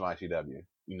hook you up some ICW.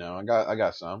 I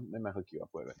got some. Maybe I can hook you up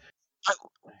with it.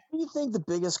 What do you think the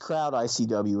biggest crowd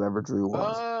ICW ever drew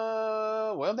was?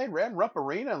 Well, they ran Rupp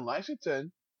Arena in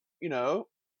Lexington,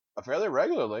 fairly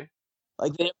regularly.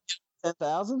 Like they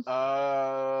 10,000?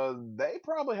 They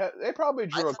probably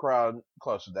drew a crowd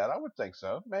close to that. I would think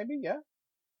so. Maybe, yeah.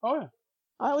 Oh yeah.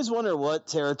 I always wonder what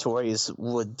territories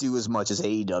would do as much as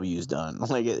AEW's done.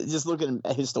 Like just looking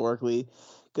historically,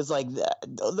 because like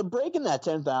the break in that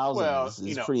 10,000 Well,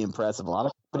 is pretty impressive. A lot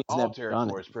of companies all never done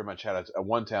territories it. pretty much had a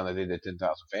one town that did 10,000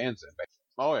 fans in.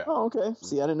 Oh yeah. Oh, okay.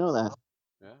 See, I didn't know that.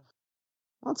 Yeah.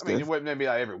 That's I mean, good. it wouldn't maybe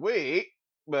not every week,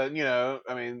 but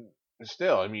I mean,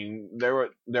 still, I mean, there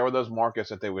were those markets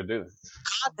that they would do.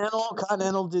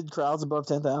 Continental did crowds above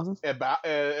 10,000. At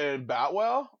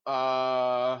Boutwell,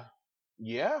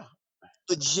 yeah.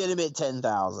 Legitimate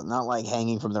 10,000, not like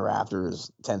hanging from the rafters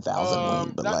 10,000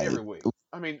 wing, but Not like every week.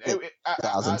 I mean,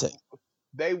 1,000.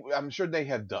 I'm sure they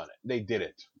have done it. They did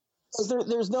it.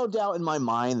 There's no doubt in my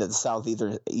mind that the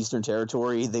Southeastern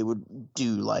Territory, they would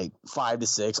do like 5 to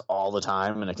 6 all the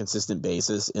time on a consistent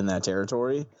basis in that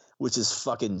territory, which is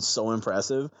fucking so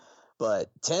impressive. But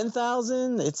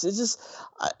 10,000, it's just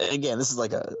again, this is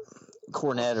like a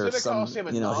Cornet or Civic some Coliseum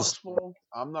in Knoxville,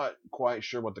 I'm not quite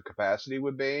sure what the capacity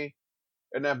would be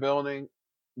in that building.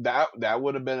 That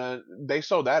would have been they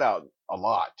sold that out a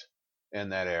lot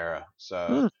in that era.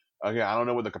 So again, I don't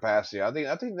know what the capacity. I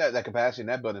think that capacity in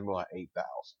that building was like 8,000.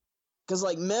 Because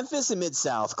like Memphis and Mid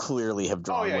South clearly have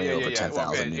drawn way over 10,000.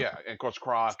 Well, yeah, and of course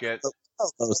Crockett,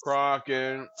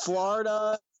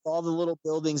 Florida, all the little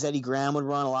buildings Eddie Graham would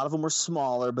run. A lot of them were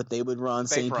smaller, but they would run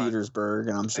St. Petersburg,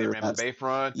 and I'm sure they ran the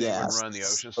Bayfront. They would run the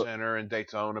Ocean so, Center in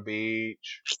Daytona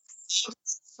Beach.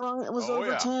 Front was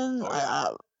over 10.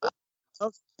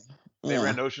 Okay. They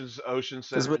ran Ocean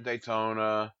Center in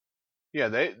Daytona. Yeah,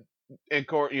 they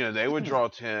would draw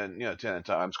 10 at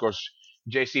times. Of course,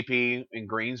 JCP in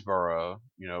Greensboro,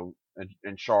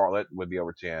 and Charlotte would be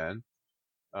over 10.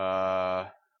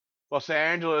 Los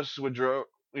Angeles would draw,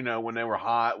 when they were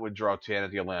hot, would draw 10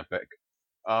 at the Olympic.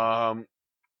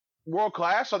 World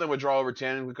Class, I think, would draw over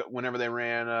 10 whenever they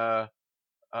ran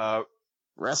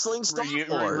Wrestling Star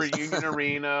Reunion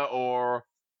Arena or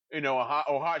a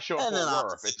hot show at Fort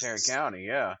Worth at Tarrant County.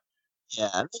 Yeah. Yeah,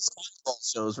 and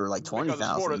those shows were like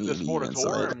 20,000. The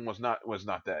Sportatorium was not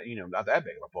that not that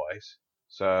big of a place.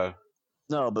 So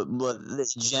no, but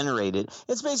it's generated.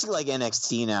 It's basically like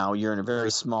NXT now. You're in a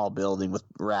very small building with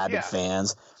rabid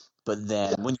fans, but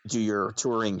then when you do your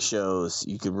touring shows,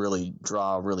 you could really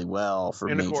draw really well for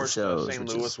major shows. St.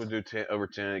 Louis would do over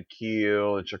 10 at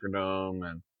Kiel and Checkerdome,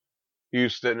 and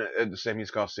Houston at the St. Louis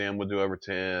Coliseum would do over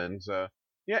 10. So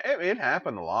yeah, it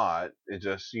happened a lot. It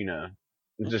just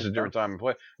it's just a different time and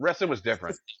place. Wrestling was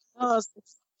different. Yeah,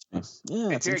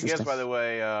 and Terry Gibbs, by the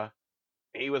way,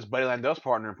 he was Buddy Landel's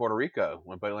partner in Puerto Rico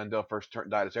when Buddy Landel first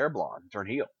dyed his hair blonde, turned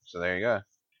heel. So there you go.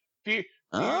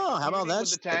 How about that?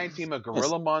 With the tag team of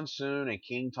Gorilla Monsoon and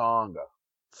King Tonga.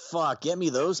 Fuck, get me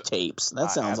those tapes.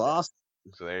 That sounds awesome.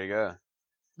 So there you go.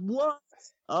 What?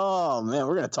 Oh man,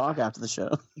 we're gonna talk after the show.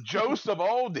 Joe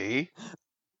Savoldi.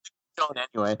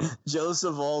 Anyway, Joe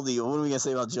Savoldi. What are we gonna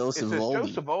say about Joe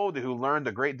Savoldi? Joe Savoldi, who learned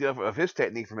a great deal of his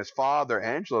technique from his father,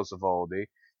 Angelo Savoldi,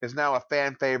 is now a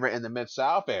fan favorite in the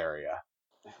Mid-South area.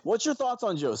 What's your thoughts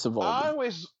on Joe Savoldi? I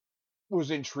always was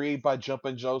intrigued by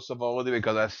Jumpin' Joe Savoldi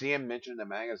because I see him mentioned in the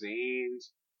magazines.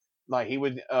 Like he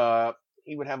would have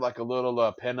like a little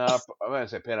pinup. I'm gonna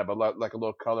say pinup, but like a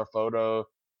little color photo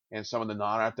in some of the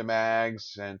non-after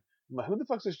mags. And I'm like, who the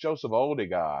fuck's this Joe Savoldi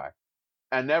guy?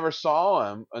 I never saw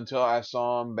him until I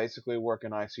saw him basically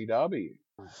working ICW.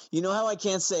 You know how I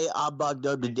can't say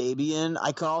Abagdadabian?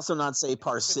 I can also not say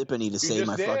Parsippany to save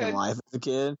my fucking life as a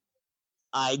kid.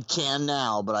 I can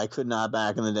now, but I could not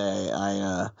back in the day.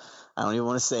 I don't even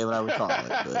want to say what I would call it,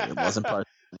 but it wasn't Parsippany.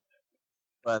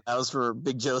 But that was for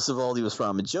Big Joe Savoldi was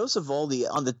from. And Joe Savoldi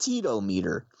on the Tito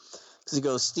meter, because he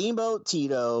goes Steamboat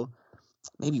Tito,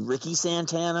 maybe Ricky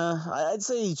Santana. I'd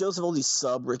say Joseph Oldie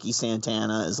sub Ricky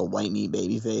Santana is a white meat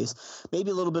babyface.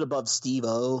 Maybe a little bit above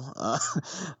Steve-O.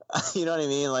 You know what I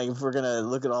mean? Like, if we're going to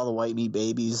look at all the white meat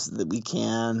babies that we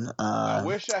can. I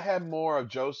wish I had more of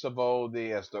Joseph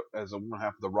Oldie as the one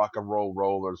half of the Rock and Roll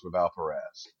Rollers with Al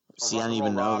Perez. See, I didn't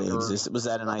even know they existed. Was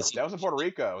that an IC? That was in Puerto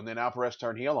Rico, and then Al Perez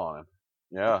turned heel on him.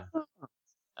 Yeah. How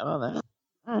about that?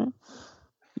 All right.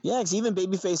 Yeah, because even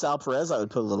babyface Al Perez, I would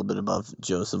put a little bit above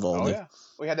Joseph Oldie. Oh, yeah.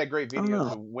 We had that great video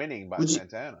of winning by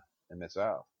Santana in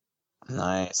Mid-South.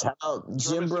 Nice. How about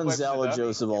Jim Brunzell or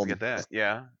Joseph Oldie? Get that.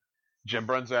 Yeah. Jim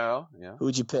Brunzell. Yeah. Who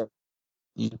would you pick?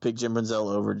 You'd pick Jim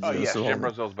Brunzell over Joseph Oldie? Oh, yeah. Jim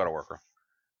Brunzell's a better worker.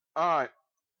 All right.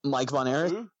 Mike Von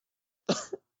Erich? Who?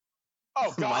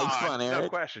 Oh, God. Mike Von Erich? No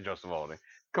question, Joseph Oldie.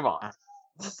 Come on. All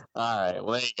right.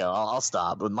 Well, there you go. I'll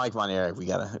stop. With Mike Von Erich, I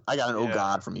got an oh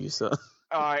God from you, so.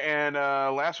 All right, and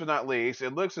last but not least,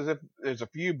 it looks as if there's a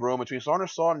feud brewing between Slaughter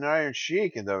and Iron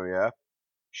Sheik in WWF.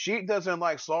 Sheik doesn't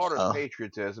like Slaughter's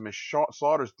patriotism, and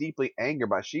Slaughter's deeply angered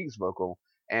by Sheik's vocal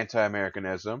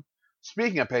anti-Americanism.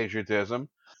 Speaking of patriotism,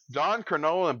 Don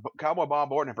Cornell and Cowboy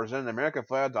Bob Orton have presented an American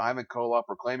flag to Ivan Koloff,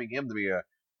 proclaiming him to be an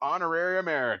honorary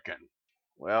American.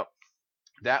 Well,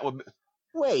 that would be...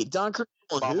 Wait, Don Cornell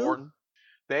and Bob who? Orton.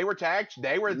 They were tag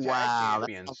champions.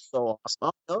 That's so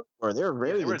awesome. Oh, no, they were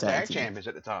very good tag champions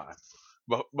at the time.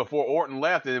 But before Orton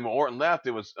left, and then when Orton left,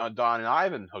 it was Don and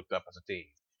Ivan hooked up as a team.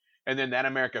 And then that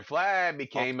American flag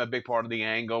became a big part of the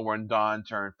angle when Don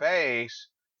turned face,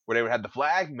 where they would have the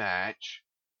flag match,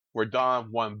 where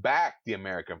Don won back the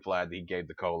American flag that he gave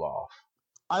to Koloff.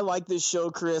 I like this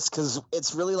show, Chris, because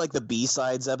it's really like the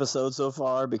B-Sides episode so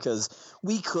far, because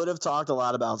we could have talked a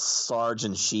lot about Sarge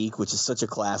and Sheik, which is such a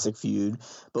classic feud,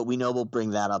 but we know we'll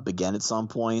bring that up again at some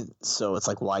point, so it's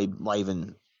like, why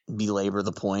even belabor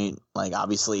the point? Like,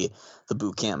 obviously, the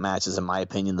boot camp match is, in my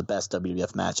opinion, the best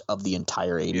WWF match of the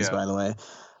entire 80s, by the way.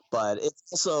 But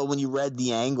it's also, when you read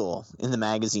the angle in the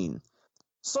magazine,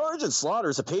 Sergeant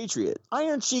Slaughter's a patriot.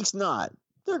 Iron Sheik's not.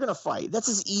 They're going to fight. That's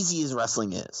as easy as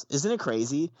wrestling is. Isn't it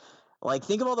crazy? Like,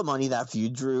 think of all the money that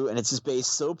feud drew, and it's just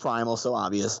based so primal, so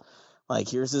obvious. Like,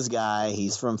 here's this guy.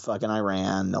 He's from fucking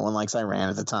Iran. No one likes Iran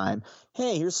at the time.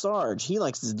 Hey, here's Sarge. He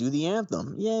likes to do the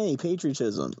anthem. Yay,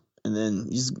 patriotism. And then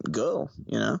you just go,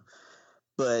 you know?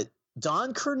 But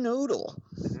Don Kernoodle,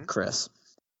 Chris.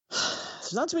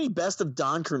 There's not too many best of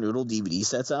Don Kernoodle DVD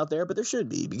sets out there, but there should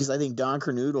be, because I think Don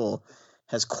Kernoodle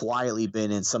has quietly been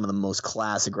in some of the most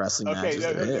classic wrestling matches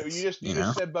there is. You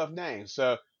just said both names.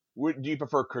 So, do you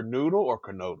prefer Kernoodle or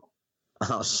Kernodle?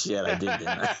 Oh, shit, I did,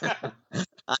 didn't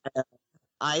I?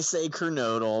 I say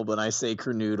Kernoodle, but I say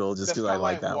Kernoodle just because I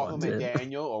like that one, too.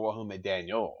 Daniel or Wahume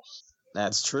Daniels.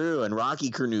 That's true, and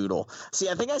Rocky Kernoodle. See,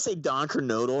 I think I say Don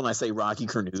Kernoodle, and I say Rocky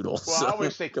Kernoodle. Well, so I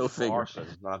always say go figure. Larson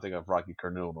when I think of Rocky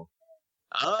Kernoodle.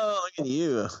 Oh, look at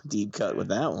you. Deep cut with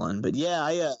that one. But yeah,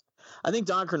 I think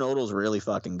Don Kernoodle is really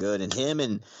fucking good,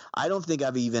 and I don't think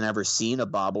I've even ever seen a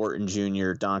Bob Orton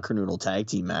Jr. Don Kernoodle tag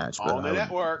team match. But on the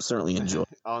network, certainly enjoy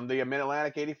on the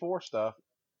Mid-Atlantic '84 stuff.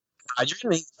 You're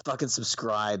gonna make me fucking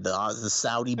subscribe the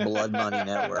Saudi Blood Money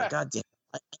Network. God damn,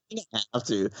 I think I have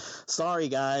to. Sorry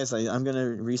guys, I'm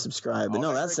gonna resubscribe. But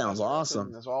no, that sounds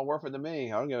awesome. That's all worth it to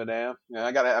me. I don't give a damn. Yeah,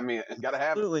 I gotta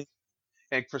have it.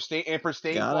 And pristine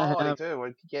quality too.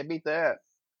 You can't beat that.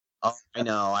 Oh, I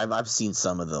know. I've seen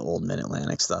some of the old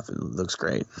Mid-Atlantic stuff. It looks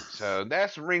great. So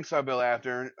that's Ringside Bill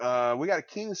after. We got a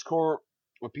King's Court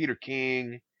with Peter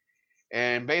King.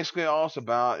 And basically all it's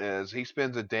about is he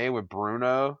spends a day with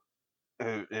Bruno.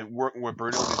 And working with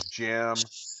Bruno in his gym.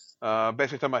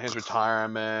 Basically talking about his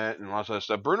retirement and all that other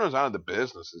stuff. Bruno's out of the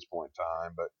business at this point in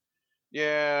time. But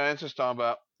yeah, it's just talking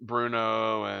about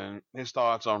Bruno and his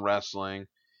thoughts on wrestling.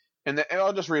 And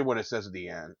I'll just read what it says at the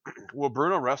end. Will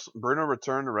Bruno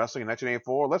return to wrestling in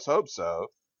 1984? Let's hope so.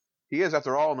 He is,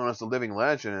 after all, known as the living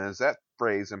legend, and as that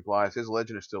phrase implies, his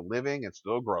legend is still living and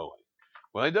still growing.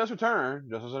 Well, he does return,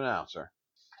 just as an announcer.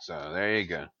 So, there you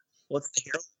go. What's the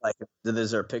hair like? Is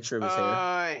there a picture of his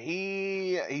hair?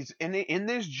 He's in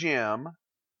this gym,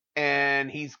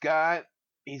 and he's got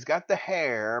the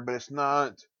hair, but it's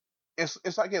not...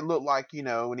 It's like it looked like,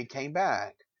 when he came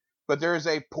back. But there's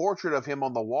a portrait of him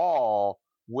on the wall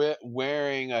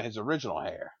wearing his original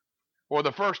hair. Or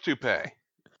the first toupee.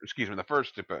 Excuse me, the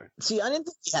first toupee. See, I didn't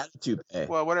think he had a toupee.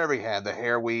 Well, whatever he had, the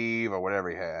hair weave or whatever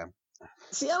he had.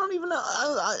 See, I don't even know.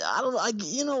 I don't.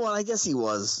 You know what? I guess he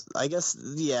was. I guess,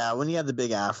 yeah. When he had the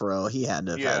big afro, he had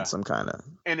to have had some kind of.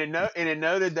 And it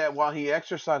noted that while he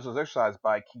exercised his exercise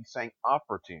bike, he sang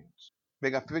opera tunes.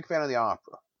 Big fan of the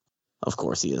opera. Of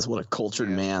course he is. What a cultured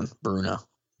man, Bruno.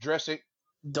 Dressing.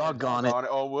 Doggone it.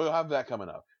 Oh, we'll have that coming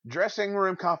up. Dressing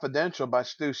Room Confidential by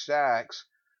Stu Sachs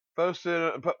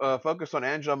focused on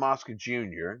Angela Mosca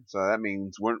Jr. So that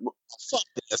means Fuck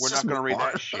this. we're Just not going to move read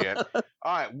on. that shit. All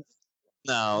right,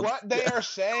 No. what they are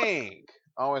saying.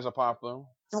 Always a popular.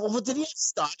 Well, but did he have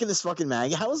stock in this fucking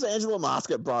mag? How was Angela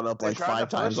Mosca brought up They're like trying to 5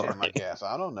 times push him, I already? guess.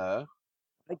 I don't know.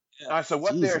 Yeah. All right, so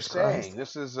what they're Jesus saying, Christ.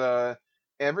 this is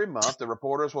every month the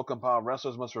reporters will compile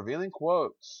wrestlers' most revealing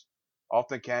quotes,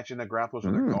 often catching the grapplers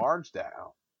with their guards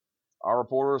down. Our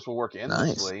reporters will work Nice.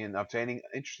 endlessly in obtaining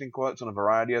interesting quotes on a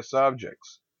variety of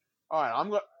subjects. All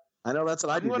right, I know that's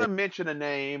what I I'm do. going to mention a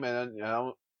name, and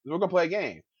we're going to play a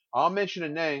game. I'll mention a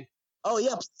name. Oh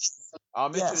yeah. I'll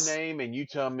mention Yes. a name, and you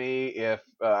tell me if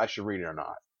I should read it or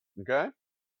not. Okay?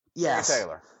 Yes. Terry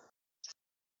Taylor.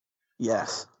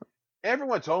 Yes.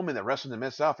 Everyone told me that wrestling in the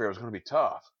Mid-South area was going to be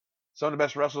tough. Some of the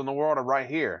best wrestlers in the world are right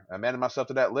here. I added myself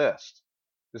to that list.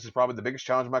 This is probably the biggest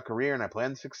challenge of my career, and I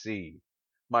plan to succeed.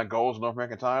 My goal is North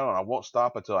American title, and I won't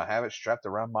stop until I have it strapped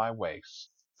around my waist.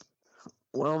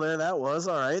 Well, there that was.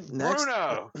 All right. Next.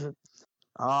 Bruno!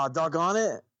 Doggone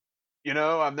it. You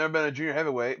know, I've never been a junior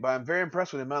heavyweight, but I'm very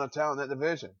impressed with the amount of talent in that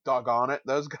division. Doggone it.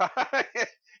 Those guys.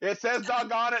 It says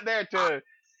doggone it there, too.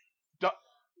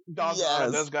 Doggone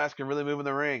it. Those guys can really move in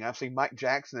the ring. I've seen Mike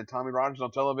Jackson and Tommy Rogers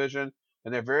on television,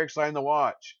 and they're very exciting to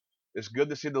watch. It's good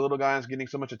to see the little guys getting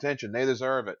so much attention. They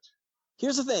deserve it.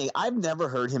 Here's the thing. I've never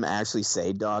heard him actually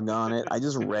say doggone it. I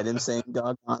just read him saying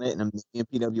doggone it in a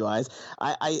million PWIs.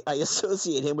 I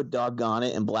associate him with doggone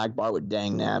it and Black Bart with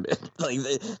dang nabbit. Like,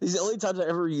 these are the only times I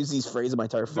ever use these phrases in my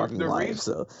entire fucking life.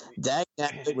 So, dang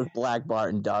nabbit with Black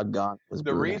Bart and doggone was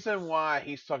The Bruno. reason why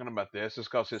he's talking about this is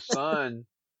because his son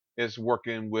is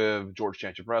working with George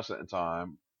Championship Wrestling at the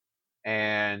time.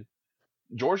 And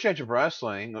George Championship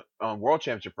Wrestling, World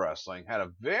Championship Wrestling, had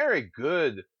a very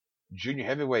good junior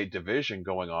heavyweight division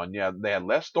going on. Yeah, they had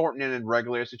Les Thornton in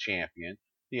regularly as the champion.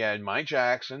 He had Mike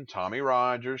Jackson, Tommy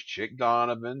Rogers, Chick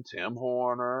Donovan, Tim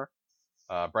Horner,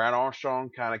 Brad Armstrong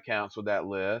kind of counts with that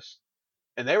list.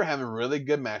 And they were having really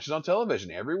good matches on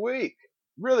television every week.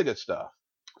 Really good stuff.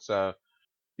 So,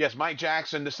 yes, Mike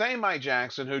Jackson, the same Mike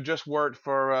Jackson who just worked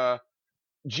for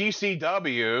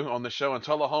GCW on the show in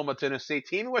Tullahoma, Tennessee,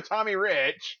 teaming with Tommy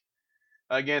Rich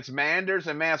against Manders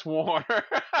and Mance Warner.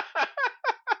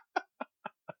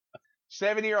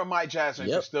 70-year-old Mike Jackson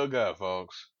can still go,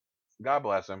 folks. God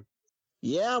bless him.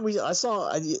 Yeah, I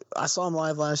saw him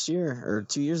live last year or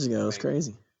 2 years ago. It was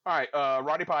crazy. All right,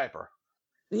 Roddy Piper.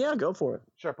 Yeah, go for it.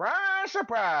 Surprise,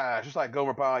 surprise, just like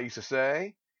Gomer Pyle used to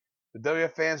say. The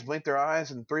WF fans blink their eyes,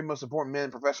 and the 3 most important men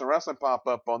in professional wrestling pop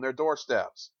up on their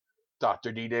doorsteps.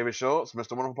 Dr. D. David Schultz,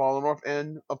 Mr. Wonderful Paul North,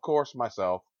 and, of course,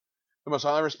 myself. The most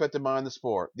highly respected mind in the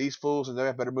sport. These fools and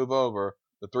they better move over.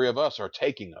 The 3 of us are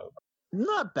taking over.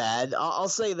 Not bad. I'll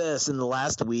say this. In the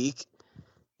last week,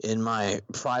 in my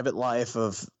private life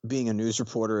of being a news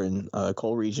reporter in a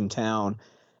coal region town,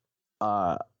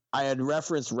 I had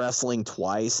referenced wrestling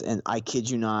twice, and I kid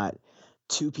you not,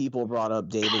 2 people brought up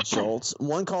David Schultz.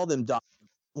 One called him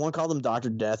Dr.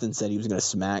 Death and said he was going to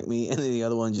smack me, and then the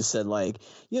other one just said, like,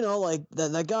 like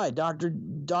that guy,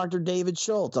 Dr. David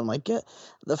Schultz. I'm like,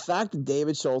 the fact that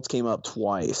David Schultz came up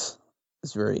twice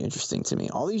is very interesting to me.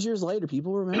 All these years later,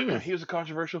 people remember. He was a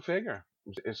controversial figure.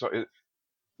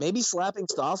 Maybe slapping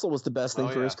Stossel was the best thing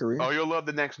for his career. Oh, you'll love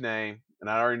the next name, and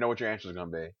I already know what your answer is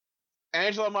going to be.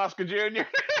 Angela Mosca Jr.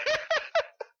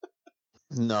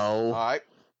 No. All right.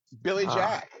 Billy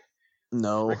Jack.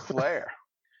 No. Ric Flair.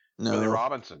 No. Billy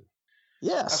Robinson.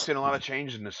 Yes. I've seen a lot of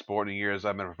changes in this sport in the years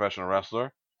I've been a professional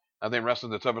wrestler. I think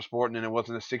wrestling's a tougher sport than it was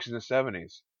in the 60s and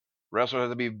 70s. Wrestlers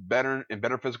have to be in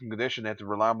better physical condition. They have to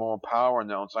rely more on power and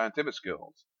their own scientific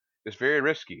skills. It's very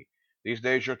risky. These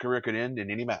days, your career could end in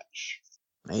any match.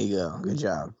 There you go. Good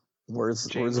job. Words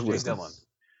of wisdom. Dillon.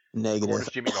 Negative.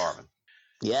 Jimmy Garvin.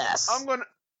 Yes.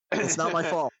 It's not my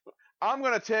fault. I'm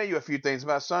gonna tell you a few things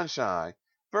about Sunshine.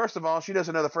 First of all, she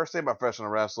doesn't know the first thing about professional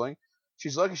wrestling.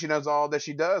 She's lucky she knows all that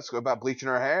she does about bleaching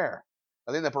her hair.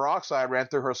 I think the peroxide ran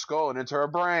through her skull and into her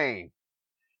brain.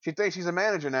 She thinks she's a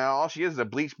manager now. All she is a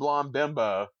bleached blonde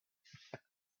bimbo.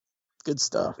 Good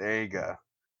stuff. There you go.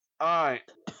 All right.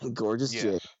 Gorgeous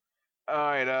chick. All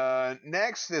right.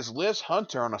 Next is Liz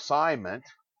Hunter on assignment.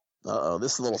 Uh-oh,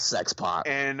 this little sex pot.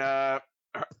 And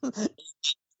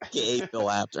get Bill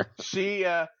after.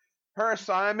 Her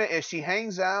assignment is she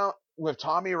hangs out with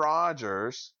Tommy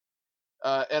Rogers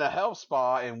in a health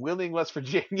spa in Wheeling, West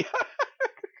Virginia.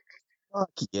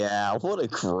 Fuck yeah, what a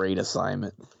great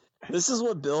assignment. This is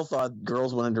what Bill thought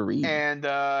girls wanted to read.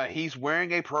 And he's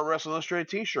wearing a Pro Wrestling Illustrated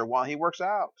t-shirt while he works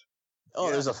out. Oh,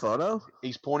 yeah. There's a photo?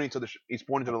 He's pointing to the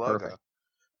logo.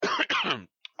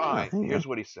 All right, here's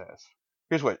what he says.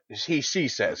 Here's what she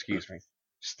says, excuse me.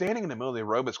 Standing in the middle of the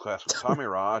aerobics class with Tommy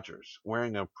Rogers,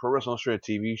 wearing a Pro Wrestling Illustrated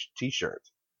TV t-shirt,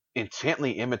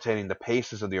 intently imitating the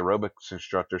paces of the aerobics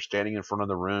instructor standing in front of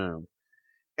the room.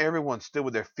 Everyone stood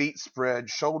with their feet spread,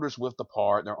 shoulders width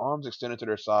apart, their arms extended to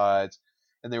their sides,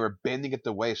 and they were bending at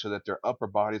the waist so that their upper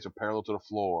bodies were parallel to the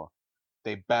floor.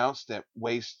 They bounced at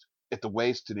the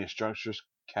waist to the instructor's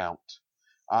count.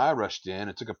 I rushed in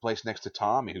and took a place next to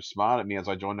Tommy, who smiled at me as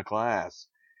I joined the class.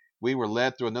 We were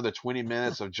led through another 20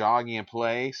 minutes of jogging in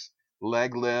place,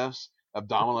 leg lifts,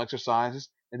 abdominal exercises,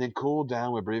 and then cooled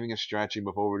down with breathing and stretching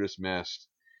before we were dismissed.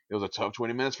 It was a tough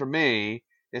 20 minutes for me.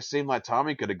 It seemed like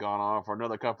Tommy could have gone on for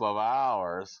another couple of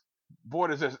hours. Boy,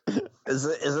 does this... Is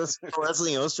this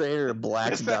Wrestling Illustrated or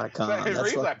Blacks.com? It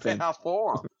reads like Penthouse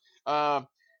Forum.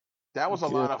 That was a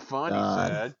lot of fun, he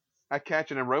said. I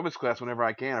catch an aerobics class whenever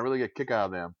I can. I really get a kick out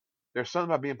of them. There's something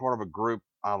about being part of a group.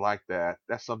 I like that.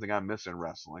 That's something I miss in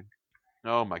wrestling.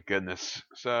 Oh, my goodness.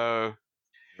 So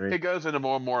it goes into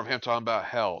more and more of him talking about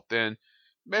health. And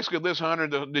basically, Liz Hunter,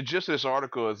 the gist of this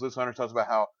article is Liz Hunter talks about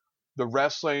how the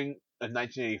wrestling in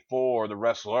 1984, the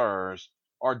wrestlers,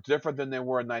 are different than they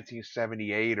were in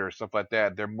 1978 or stuff like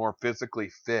that. They're more physically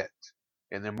fit.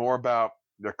 And they're more about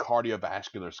their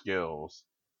cardiovascular skills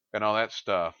and all that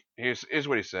stuff. Here's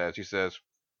what he says. He says,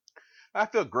 I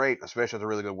feel great, especially after a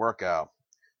really good workout.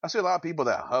 I see a lot of people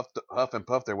that huff and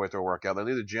puff their way through a workout. They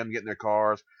leave the gym, get in their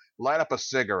cars, light up a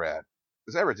cigarette.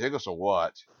 Is that ridiculous or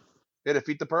what? They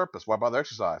defeat the purpose. Why bother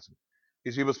exercising?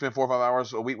 These people spend 4 or 5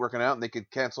 hours a week working out, and they could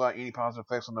cancel out any positive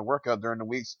effects on their workout during the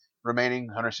week's remaining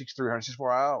 163,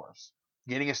 164 hours.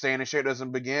 Getting and staying in shape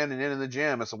doesn't begin and end in the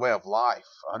gym. It's a way of life,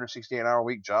 a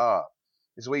 168-hour-a-week job.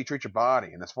 It's the way you treat your body,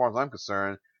 and as far as I'm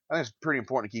concerned, I think it's pretty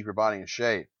important to keep your body in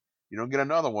shape. You don't get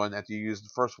another one after you use the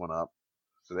first one up.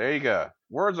 So there you go.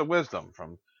 Words of wisdom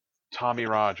from Tommy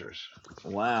Rogers.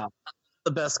 Wow.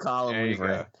 The best column we've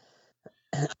read.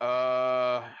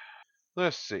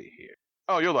 Let's see here.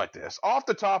 Oh, you'll like this. Off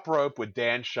the Top Rope with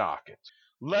Dan Shockett.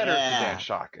 Letters to Dan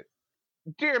Shockett.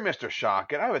 Dear Mr.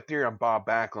 Shockett, I have a theory on Bob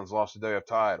Backlund's loss of the WF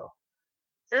title.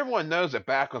 Everyone knows that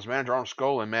Backlund's manager Arnold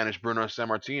Skolin managed Bruno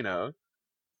Sammartino.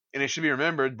 And it should be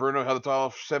remembered, Bruno held the title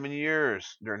for 7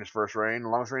 years during his first reign, the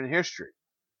longest reign in history.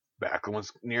 Backlund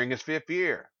was nearing his 5th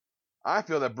year. I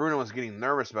feel that Bruno was getting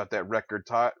nervous about that record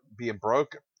being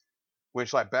broken,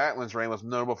 which, like Backlund's reign, was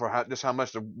notable for just how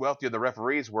much the wealthier the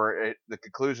referees were at the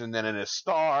conclusion than in his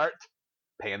start,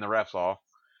 paying the refs off.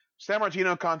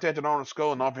 Sammartino contacted Arnold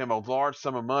Skolin and offered him a large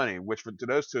sum of money, which to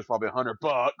those two is probably $100,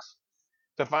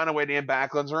 to find a way to end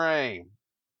Backlund's reign.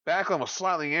 Backlund was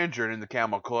slightly injured in the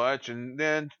camel clutch, and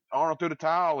then Arnold threw the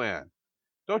towel in.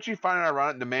 Don't you find it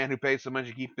ironic the man who paid so much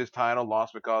to keep his title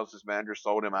lost because his manager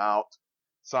sold him out?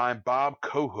 Signed, Bob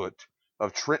Kohut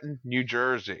of Trenton, New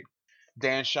Jersey.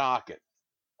 Dan Shockett.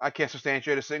 I can't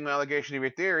substantiate a single allegation of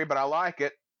your theory, but I like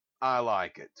it. I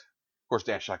like it. Of course,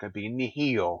 Dan Shockett being the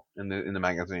heel in the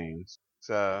magazines.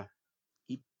 So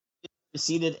he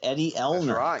preceded Eddie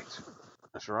Elner.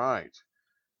 That's right.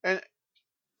 And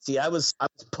see, I was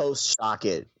post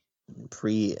Shockett.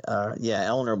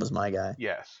 Elner was my guy.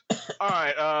 Yes. All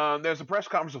right. There's a press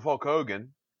conference with Hulk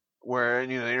Hogan where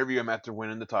they interview him after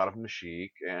winning the title from the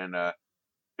Sheik, and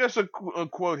just a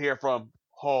quote here from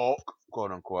Hulk,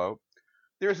 quote unquote.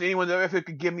 There isn't anyone there who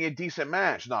could give me a decent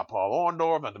match. Not Paul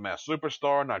Orndorff, not the Masked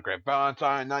Superstar, not Greg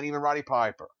Valentine, not even Roddy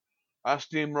Piper. I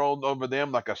steamrolled over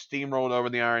them like I steamrolled over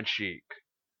the Iron Sheik.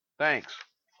 Thanks,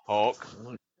 Hulk.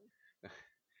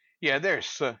 Yeah,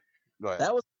 there's. Go ahead.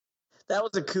 That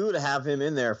was a coup to have him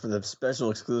in there for the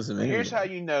special exclusive interview. Here's how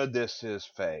you know this is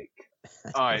fake.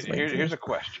 All right, here's a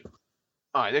question.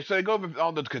 All right, so they go over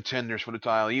all the contenders for the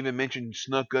title. They even mentioned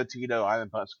Snuka, Tito, Ivan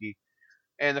Putski.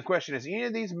 And the question is, any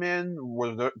of these men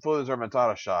were fully deserving a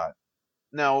title shot?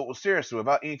 Now, seriously,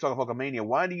 without any talk of Hulkamania,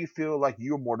 why do you feel like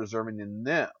you're more deserving than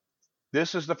them?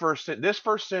 This first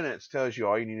sentence tells you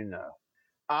all you need to know.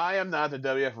 I am not the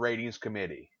WF ratings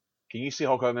committee. Can you see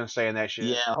Hulk Hogan saying that shit?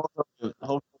 Yeah,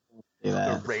 Hulk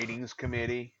the ratings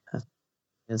committee.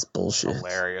 It's bullshit.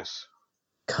 Hilarious.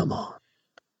 Come on.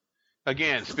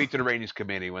 Again, speak to the ratings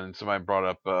committee when somebody brought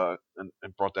up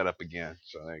and brought that up again.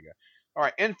 So there you go. All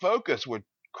right, In Focus with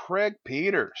Craig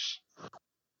Peters.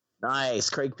 Nice.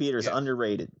 Craig Peters,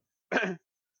 underrated. The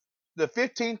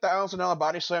 $15,000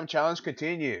 Body Slam Challenge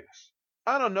continues.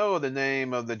 I don't know the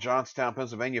name of the Johnstown,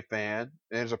 Pennsylvania fan.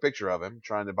 There's a picture of him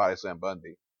trying to body slam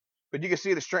Bundy. But you can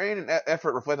see the strain and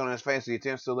effort reflected on his face as he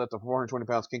attempts to lift the 420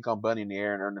 pounds King Kong Bundy in the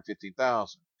air and earn the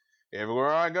 $15,000. Everywhere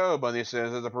I go, Bundy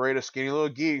says, there's a parade of skinny little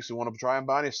geeks who want to try and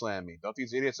body slam me. Don't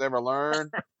these idiots ever learn?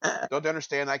 Don't they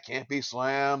understand I can't be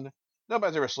slammed?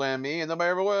 Nobody's ever slammed me, and nobody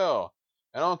ever will.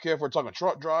 I don't care if we're talking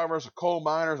truck drivers, or coal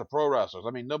miners, or pro wrestlers.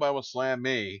 I mean, nobody will slam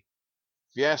me.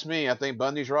 If you ask me, I think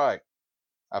Bundy's right.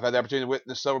 I've had the opportunity to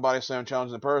witness several body slam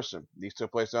challenges in person. These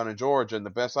took place down in Georgia, and the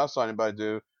best I saw anybody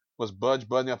do was budge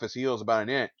Bundy off his heels about an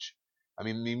inch. I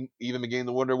mean, even beginning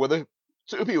to wonder whether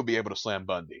two people would be able to slam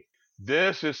Bundy.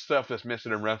 This is stuff that's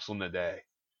missing in wrestling today.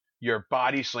 Your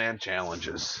body slam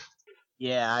challenges.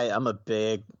 Yeah, I'm a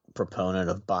big proponent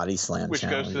of body slam which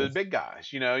challenges. goes to the big guys.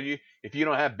 If you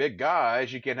don't have big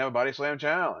guys, you can't have a body slam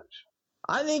challenge.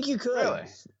 I think you could. Really?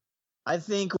 I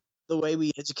think the way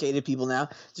we educated people now.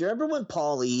 Do you remember when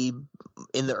Paul Lee,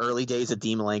 in the early days of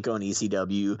Dean Malenko and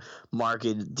ECW,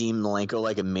 marketed Dean Malenko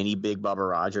like a mini Big Bubba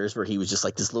Rogers, where he was just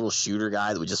like this little shooter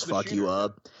guy that would just fuck you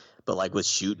up, but like with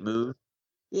shoot moves?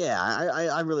 Yeah,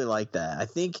 I really like that. I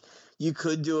think you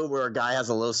could do it where a guy has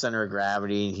a low center of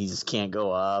gravity and he just can't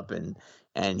go up, and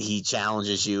he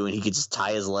challenges you and he could just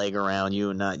tie his leg around you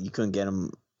and you couldn't get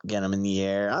him in the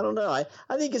air. I don't know.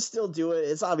 I think it's still do it.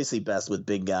 It's obviously best with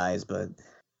big guys, but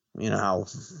you know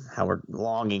how we're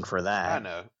longing for that. I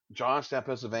know. Johnstown,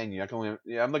 Pennsylvania.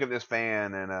 I'm looking at this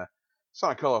fan and it's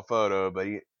not a color photo, but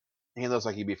he looks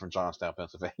like he'd be from Johnstown,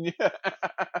 Pennsylvania.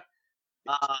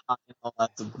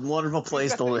 That's a wonderful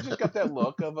place to live. He's just got that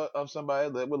look of somebody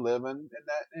that would live in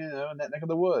that neck of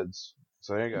the woods.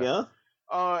 So there you go. Yeah.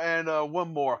 And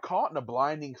one more. Caught in a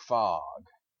blinding fog.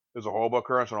 There's a horrible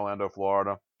occurrence in Orlando,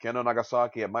 Florida. Kendo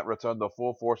Nagasaki at Mike Rotundo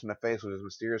full force in the face with his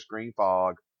mysterious green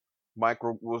fog. Mike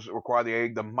was required the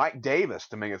aid of Mike Davis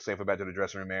to make it safe back to the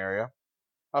dressing room area.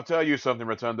 I'll tell you something,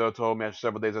 Rotundo told me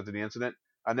several days after the incident.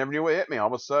 I never knew what hit me. All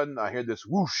of a sudden, I hear this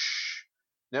whoosh.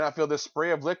 Then I feel this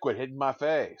spray of liquid hitting my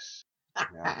face.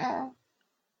 Yeah,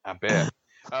 I bet.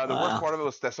 The worst part of it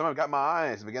was that someone got my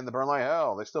eyes and began to burn like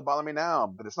hell. They still bother me now,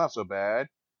 but it's not so bad.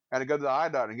 I had to go to the eye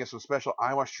doctor and get some special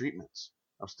eye wash treatments.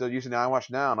 I'm still using the eye wash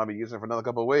now, and I'll be using it for another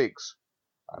couple of weeks.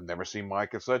 I've never seen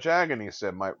Mike in such agony,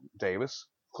 said Mike Davis,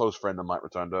 close friend of Mike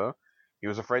Rotundo. He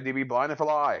was afraid to be blinded for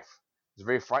life. It's a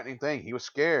very frightening thing. He was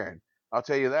scared. I'll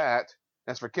tell you that.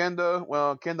 As for Kendo,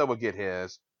 well, Kendo will get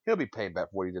his. He'll be paid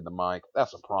back for what he did to Mike.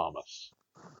 That's a promise.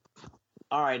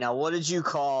 All right, now what did you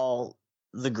call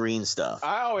the green stuff?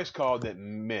 I always called it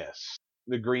mist,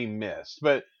 the green mist,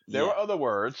 but there were other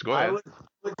words. Go ahead. I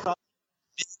would call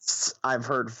it mist. I've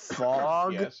heard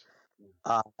fog. Yes.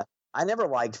 I never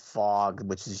liked fog,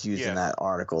 which is used in that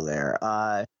article there.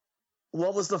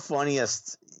 What was the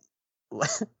funniest?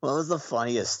 What was the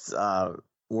funniest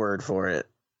word for it?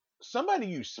 Somebody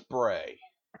used spray.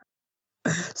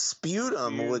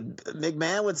 Sputum.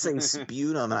 McMahon would say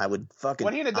sputum, and I would fucking.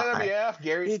 When he had the WWF,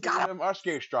 Gary Sputum, or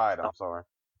Gary Stride, I'm sorry.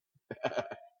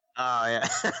 Oh yeah,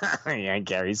 yeah,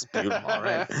 Gary Sputum, all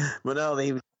right. But no,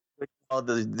 they would call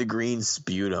the green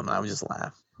sputum, and I would just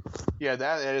laugh. Yeah,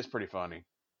 that is pretty funny.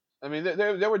 I mean,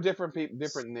 there were different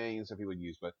names that people would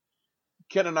use, but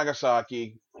Kendo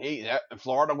Nagasaki,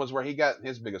 Florida was where he got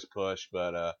his biggest push,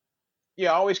 but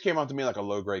always came off to me like a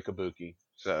low grade kabuki.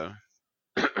 So.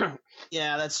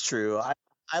 Yeah, that's true.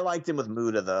 I liked him with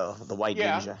Muda though, the White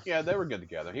Ninja. Yeah, they were good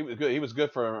together. He was good. He was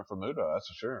good for Muda, that's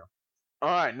for sure. All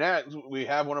right, next we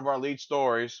have one of our lead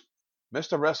stories.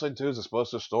 Mr. Wrestling 2 is a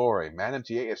explosive story. Madam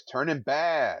TA is turning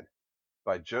bad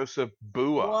by Joseph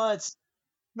Bua. What?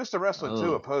 Mr. Wrestling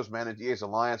 2 opposed Madam TA's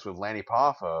alliance with Lanny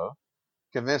Poffo,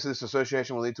 convinced this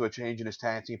association will lead to a change in his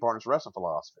tag team partner's wrestling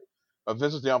philosophy. A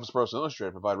visit to the Office Pro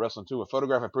Illustrated provided Wrestling 2 a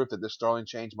photographic proof that this startling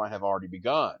change might have already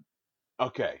begun.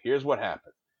 Okay, here's what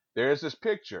happened. There's this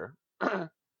picture.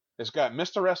 It's got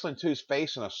Mr. Wrestling 2's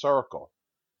face in a circle,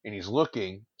 and he's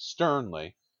looking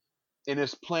sternly, and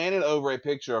it's planted over a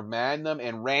picture of Magnum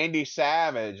and Randy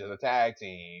Savage as a tag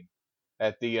team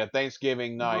at the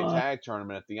Thanksgiving night tag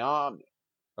tournament at the Omni.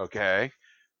 Okay,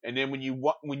 and then when you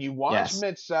watch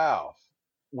Mid-South,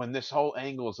 when this whole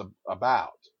angle is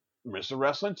about, Mr.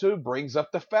 Wrestling 2 brings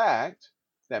up the fact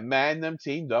that Magnum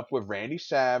teamed up with Randy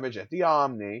Savage at the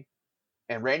Omni.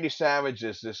 And Randy Savage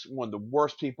is one of the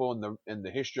worst people in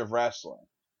the history of wrestling.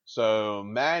 So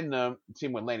Magnum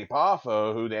teamed with Lanny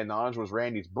Poffo, who they acknowledged was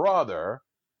Randy's brother.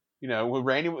 When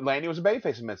Lanny was a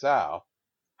babyface in Mid-South.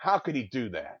 How could he do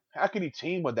that? How could he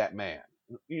team with that man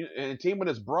and team with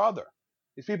his brother?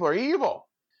 These people are evil,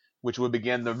 which would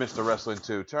begin the Mr. Wrestling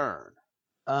 2 turn.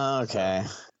 Okay.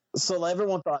 So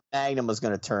everyone thought Magnum was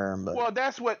going to turn, but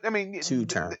that's what I mean. 2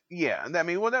 turn. Yeah, I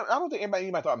mean, I don't think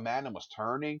anybody thought Magnum was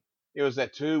turning. It was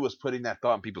that 2 was putting that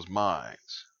thought in people's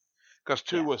minds. Because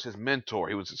 2 was his mentor.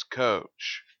 He was his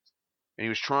coach. And he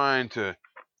was trying to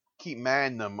keep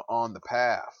Magnum on the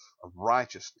path of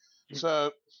righteousness.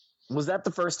 So. Was that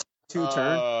the first 2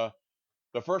 turn?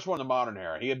 The first one in the modern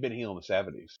era. He had been heel in the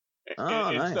 70s. Oh,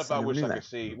 and nice. stuff I wish I could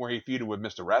see where he feuded with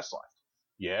Mr. Wrestling.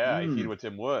 Yeah, he feuded with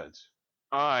Tim Woods.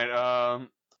 All right.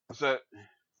 So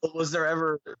Was there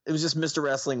ever? It was just Mr.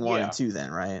 Wrestling 1 and yeah. 2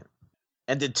 then, right?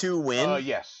 And did 2 win?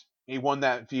 Yes, he won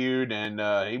that feud, and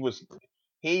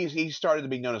he started to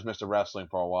be known as Mr. Wrestling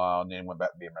for a while, and then went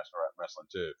back to being Mr. Wrestling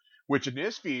too. Which in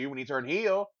this feud, when he turned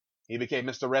heel, he became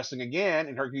Mr. Wrestling again,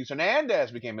 and Hercules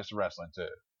Hernandez became Mr. Wrestling too.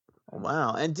 Oh,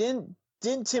 wow. And didn't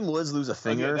Tim Woods lose a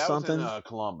finger or that something? was in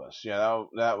Columbus. Yeah,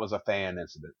 that was a fan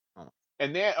incident. Oh.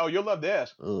 And then, you'll love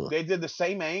this. Ugh. They did the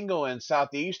same angle in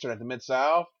Southeastern at the Mid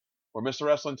South, where Mr.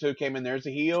 Wrestling 2 came in there as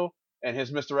a heel, and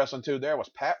his Mr. Wrestling 2 there was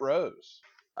Pat Rose.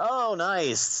 Oh,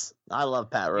 nice. I love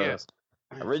Pat Rose.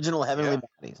 Yeah. Original Heavenly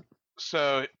Bodies.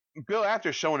 So Bill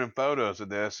Apter's showing him photos of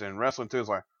this, and Wrestling 2 is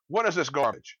like, what is this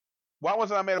garbage? Why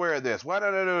wasn't I made aware of this? Why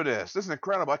did I do this? This is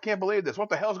incredible. I can't believe this. What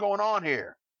the hell's going on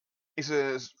here? He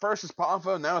says, first it's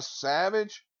Poffo, now it's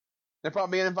Savage. They're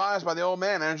probably being advised by the old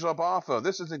man, Angelo Poffo.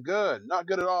 This isn't good. Not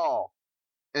good at all.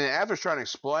 And Apter's trying to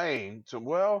explain to,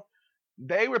 well,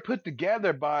 they were put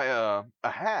together by a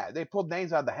hat. They pulled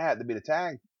names out of the hat to be the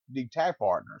tag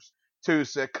partners. Two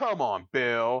said, come on,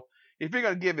 Bill. If you're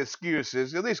going to give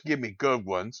excuses, at least give me good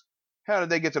ones. How did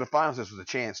they get to the finals? This was a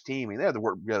chance teaming. They had to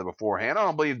work together beforehand. I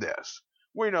don't believe this.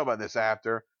 What do you know about this,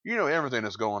 Apter? You know everything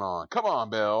that's going on. Come on,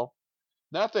 Bill.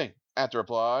 Nothing, Apter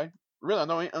replied. Really, I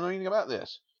don't know anything about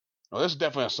this. Well, this is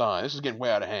definitely a sign. This is getting way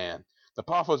out of hand. The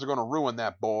Poffos are going to ruin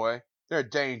that boy. They're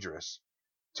dangerous.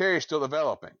 Terry's still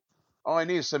developing. All he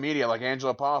needs is some idiot like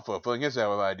Angelo Poffo filling his head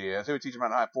with ideas. He would teach him how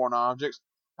to hide foreign objects,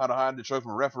 how to hide the trophy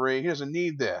from a referee. He doesn't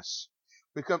need this.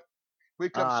 We've come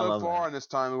so far in this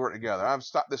time we work together. I've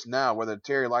stopped this now, whether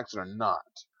Terry likes it or not.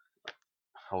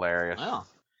 Hilarious. Wow.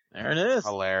 There it is.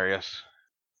 Hilarious.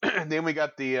 And then we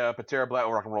got the Patera Black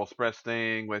Rock and Roll Express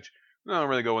thing, which I don't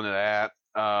really go into that.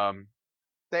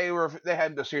 They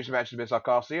had a series of matches at Mid-South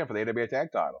Coliseum for the AWA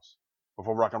tag titles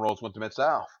before Rock and Rolls went to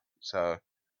Mid-South. So,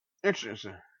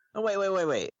 interesting. Oh,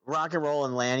 wait. Rock and Roll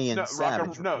and Lanny and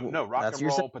Savage. Rock and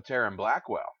Roll, Patera, and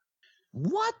Blackwell.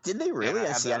 What? Did they really?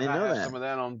 I didn't know that. Some of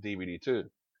that on DVD, too.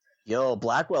 Yo,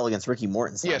 Blackwell against Ricky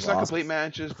Morton. Yeah, it's not complete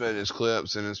matches, but it's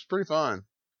clips, and it's pretty fun.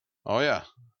 Oh, yeah.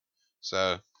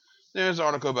 So, there's an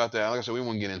article about that. Like I said, we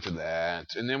won't get into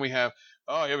that. And then we have,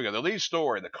 here we go. The lead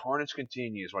story, the carnage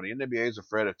continues while the NWA is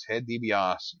afraid of Ted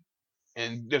DiBiase.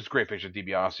 And there's a great picture of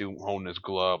DiBiase holding his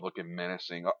glove, looking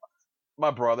menacing.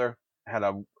 My brother had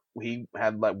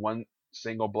like one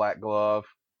single black glove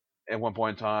at one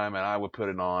point in time, and I would put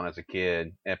it on as a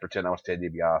kid and pretend I was Ted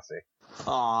DiBiase.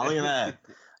 Oh, look at that.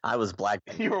 I was Black.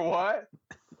 You were what?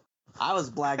 I was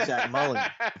Black Jack Mulligan.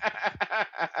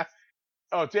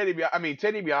 Oh, Ted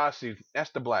DiBiase,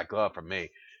 that's the black glove for me.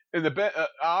 And I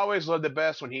always loved the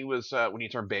best when he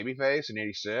turned babyface in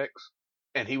 '86,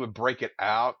 and he would break it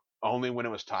out only when it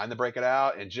was time to break it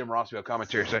out. And Jim Ross would be a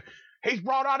commentary say, "He's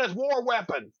brought out his war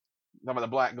weapon." Talking about the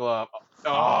black glove.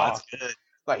 Oh, that's good.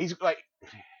 Like he's like.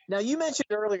 Now you mentioned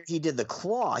earlier he did the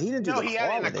claw. He didn't do the claw. No, he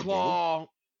had the claw.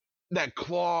 That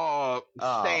claw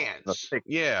stance.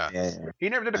 Yeah. He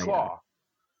never did the claw.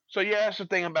 So yeah, that's the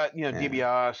thing about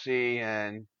DiBiase,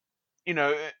 and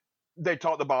they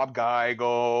talked to Bob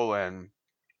Geigel, and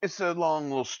it's a long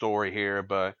little story here,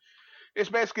 but it's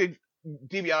basically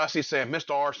DiBiase saying,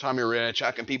 "Mr. R's Tommy Rich,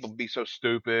 how can people be so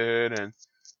stupid?" And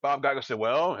Bob Geigel said,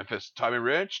 "Well, if it's Tommy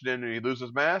Rich, then he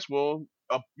loses mask, we'll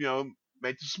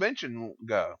make the suspension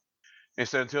go. And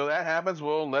so until that happens,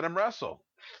 we'll let him wrestle."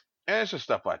 And it's just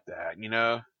stuff like that,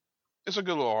 It's a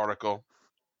good little article.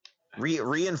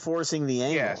 Reinforcing the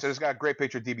angle. Yeah, so it's got a great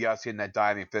picture of DiBiase in that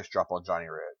diving fist drop on Johnny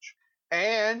Rich.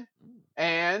 And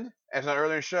as an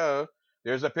earlier show,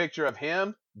 there's a picture of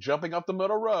him jumping up the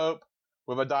middle rope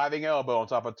with a diving elbow on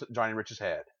top of Johnny Rich's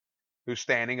head, who's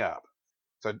standing up.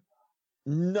 So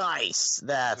nice.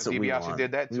 That's what we want.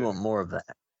 Did that too. We want more of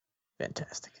that.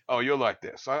 Fantastic. Oh, you'll like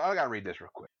this. I got to read this real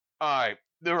quick. All right.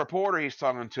 The reporter he's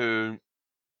talking to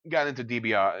got into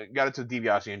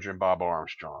DiBiase injuring Bob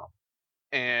Armstrong.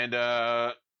 And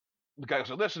the guy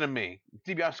said, "Listen to me.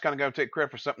 DiBiase's kind of got to take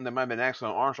credit for something that might have been an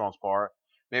accident on Armstrong's part.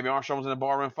 Maybe Armstrong was in a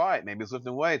barroom fight. Maybe he's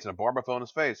lifting weights and a barber fell in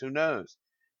his face. Who knows?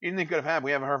 Anything could have happened.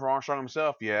 We haven't heard from Armstrong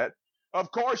himself yet."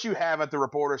 Of course you haven't, the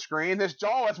reporter screamed. His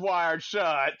jaw is wired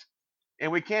shut.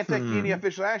 And we can't take any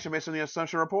official action based on the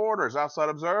assumption of reporters, outside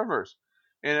observers.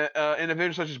 And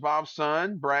individuals such as Bob's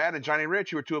son, Brad, and Johnny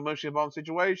Rich, who were too emotionally involved in the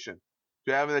situation.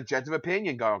 To have an objective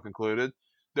opinion, Geigel concluded.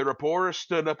 The reporter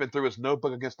stood up and threw his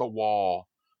notebook against the wall.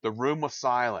 The room was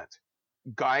silent.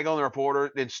 Geigel and the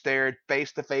reporter then stared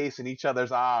face to face in each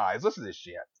other's eyes. Listen to this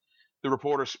shit. The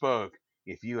reporter spoke.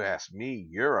 "If you ask me,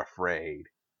 you're afraid.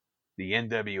 The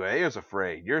NWA is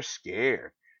afraid. You're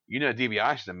scared. You know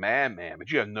DiBiase is a madman,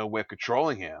 but you have no way of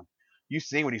controlling him. You've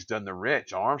seen what he's done to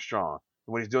Rich Armstrong,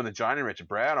 and what he's doing to Johnny Rich and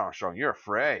Brad Armstrong. You're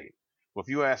afraid. Well, if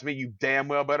you ask me, you damn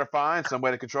well better find some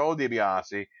way to control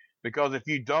DiBiase, because if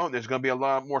you don't, there's going to be a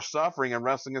lot more suffering, and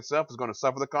wrestling itself is going to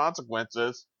suffer the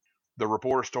consequences. The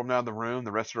reporter stormed out of the room.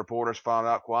 The rest of the reporters filed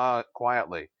out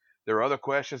quietly. There are other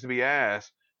questions to be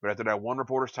asked, but after that one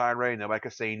reporter's tirade, nobody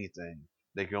could say anything.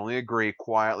 They could only agree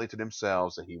quietly to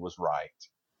themselves that he was right.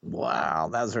 Wow,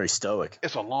 that was very stoic.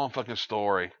 It's a long fucking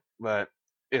story, but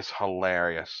it's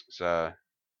hilarious. It's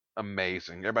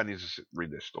amazing. Everybody needs to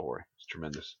read this story. It's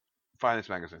tremendous. Find this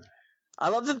magazine. I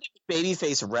love the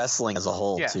babyface wrestling as a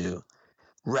whole, too.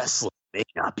 Wrestling may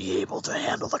not be able to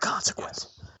handle the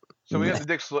consequence. Yes. So we got the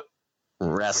Dick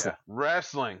Wrestling. Yeah,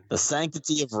 wrestling. The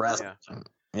sanctity of wrestling. Yeah.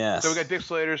 Yes. So we got Dick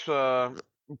Slater's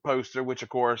poster, which, of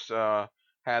course,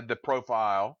 had the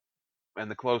profile and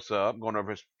the close-up going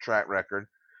over his track record.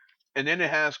 And then it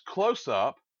has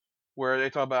close-up where they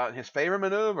talk about his favorite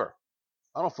maneuver.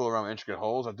 I don't fool around with intricate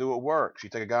holes. I do what works. You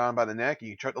take a guy on by the neck and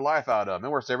you choke the life out of him.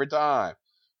 It works every time.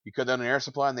 You cut down an air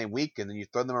supply and they weaken, and you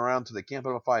throw them around until they can't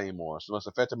put up a fight anymore. It's the most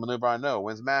effective maneuver I know.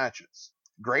 Wins matches.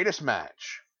 Greatest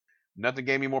match. Nothing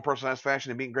gave me more personal satisfaction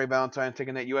than beating Greg Valentine and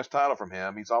taking that U.S. title from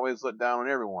him. He's always looked down on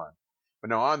everyone. But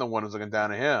no, I'm the one who's looking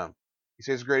down at him. He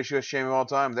says he's the greatest U.S. champion of all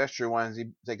time. If that's true. Why hasn't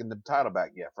he taken the title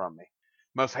back yet from me?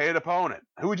 Most hated opponent.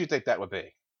 Who would you think that would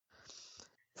be?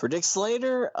 For Dick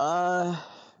Slater, God,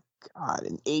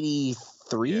 in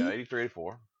 83? Yeah, 83,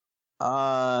 84.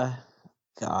 God.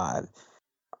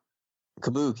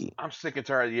 Kabuki. I'm sick and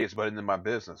tired of the idiots butting into my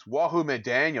business. Wahoo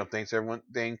McDaniel thinks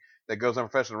everything that goes on in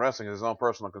professional wrestling is his own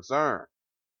personal concern.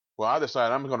 Well, I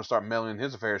decided I'm going to start meddling in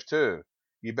his affairs too.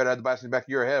 You better have the bites in the back of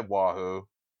your head, Wahoo.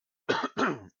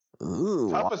 Ooh.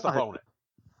 Toughest opponent.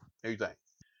 Who do you think?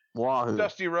 Wahoo.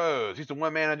 Dusty Rhodes. He's the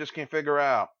one man I just can't figure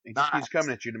out. He's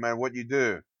coming at you no matter what you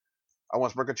do. I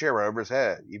once broke a chair right over his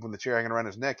head. Even with the chair hanging around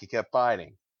his neck, he kept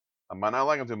fighting. I might not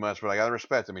like him too much, but I got to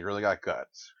respect him. He really got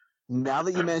guts. Now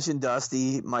that you mentioned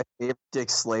Dusty, my favorite Dick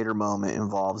Slater moment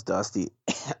involves Dusty.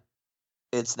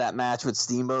 It's that match with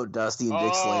Steamboat, Dusty, and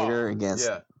Dick Slater against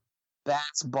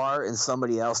Bats, Bart, and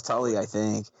somebody else, Tully, I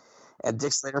think. And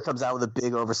Dick Slater comes out with a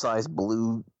big, oversized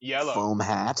blue foam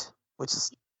hat, which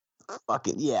is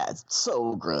fucking, it's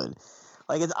so good.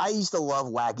 Like, I used to love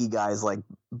wacky guys like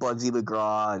Bugsy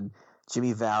McGraw and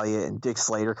Jimmy Valiant and Dick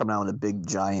Slater coming out with a big,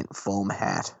 giant foam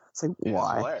hat. It's like,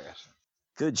 why? It's hilarious.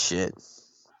 Good shit.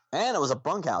 And it was a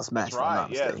bunkhouse match. That's right.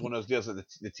 Yeah, it's one of those deals that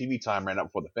the TV time ran up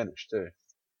before the finish, too.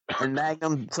 And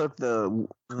Magnum took the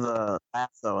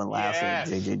lasso and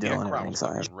lassoed J.J. Dillon at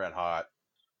ringside. Red hot.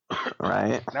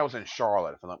 Right. That was in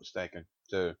Charlotte, if I'm not mistaken,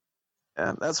 too.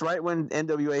 Yeah, that's right when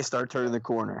NWA started turning the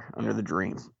corner under the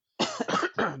Dream.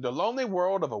 The lonely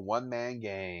world of a one-man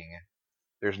gang.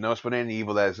 There's no splitting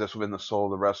evil that exists within the soul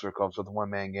of the wrestler comes with a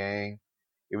one-man gang.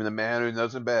 Even the man who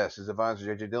knows him best, his advisor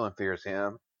J.J. Dillon, fears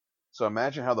him. So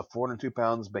imagine how the 402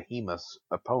 pounds behemoth's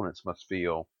opponents must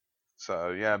feel. So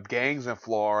yeah, gangs in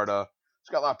Florida. It's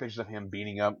got a lot of pictures of him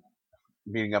beating up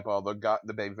all the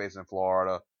babyface in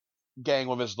Florida. Gang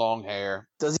with his long hair.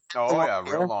 Does he?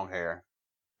 Real long hair.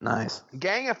 Nice.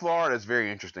 Gang in Florida is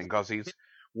very interesting because he's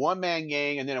one man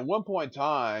gang, and then at one point in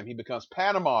time he becomes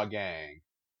Panama gang,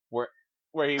 where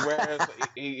he wears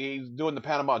he's doing the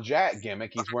Panama Jack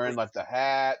gimmick. He's wearing like the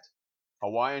hat,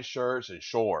 Hawaiian shirts, and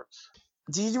shorts.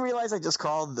 Did you realize I just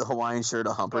called the Hawaiian shirt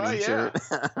a Humperdinck shirt?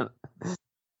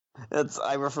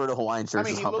 I refer to Hawaiian shirts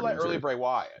as Humperdinck. He looked like early Bray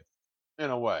Wyatt in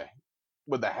a way,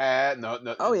 with the hat and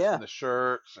the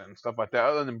shirts and stuff like that.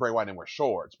 Other than Bray Wyatt didn't wear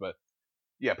shorts, but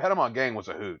yeah, Panama Gang was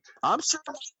a hoot. I'm sure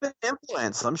it's been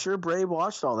influenced. I'm sure Bray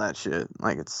watched all that shit.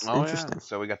 Like, it's interesting. Yeah.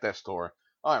 So we got that story.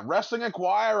 All right, Wrestling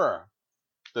Inquirer.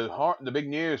 The big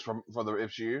news for the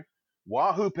issue: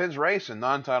 Wahoo pins Racing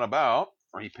non-title bout,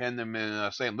 or he pinned him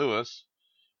in St. Louis.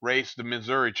 Race, the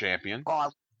Missouri champion. Oh,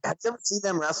 have you ever seen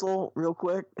them wrestle real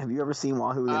quick? Have you ever seen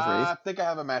Wahoo against Race? I think I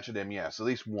have a match of them, yes. At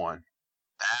least one.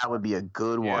 That would be a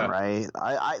good one, right?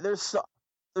 There's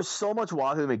so much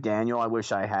Wahoo McDaniel I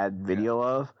wish I had video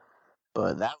of,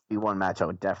 but that would be one match I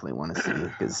would definitely want to see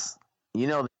because, they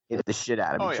hit the shit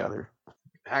out of each other.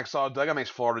 Hacksaw Duggan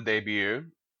makes Florida debut.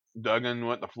 Duggan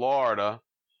went to Florida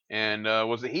and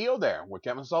was the heel there with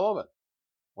Kevin Sullivan,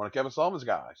 one of Kevin Sullivan's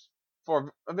guys.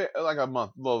 For a little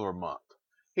over a month.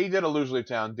 He did a Lose-Leave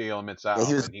Town deal in Mid-South,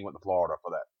 and he went to Florida for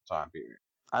that time period.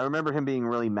 I remember him being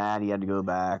really mad he had to go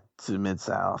back to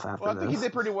Mid-South after I think he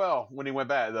did pretty well when he went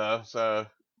back, though. So.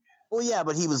 Well, yeah,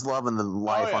 but he was loving the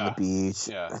life on the beach.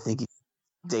 Yeah. I think he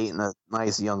was dating a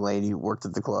nice young lady who worked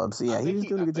at the club. So, yeah, he was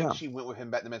doing a good job. She went with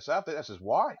him back to Mid-South. That's his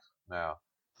wife now.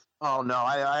 Oh no,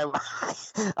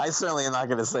 I certainly am not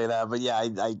going to say that, but yeah,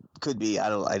 I could be. I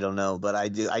don't know, but I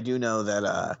do know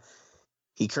that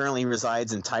he currently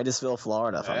resides in Titusville,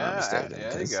 Florida, if I'm not Yeah, mistaken.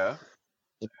 there you Because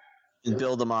go.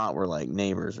 Bill DeMott were like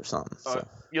neighbors or something. So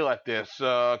You like this?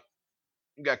 You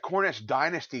got Cornette's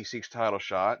Dynasty seeks title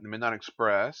shot. The Midnight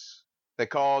Express. They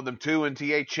called them 2 and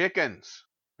TA Chickens.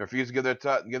 They refused to give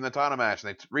them the title match.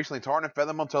 And they recently tarred and feathered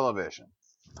them on television.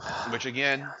 Which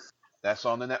again, that's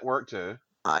on the network too.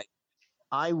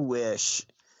 I wish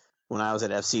when I was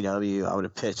at FCW, I would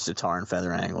have pitched a tar and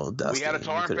feather angle of Dusty. We had a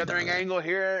tar and feathering angle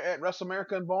here at Wrestle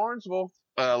America in Barnesville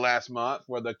last month,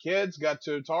 where the kids got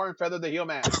to tar and feather the heel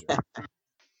manager.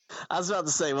 I was about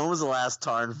to say, when was the last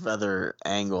tar and feather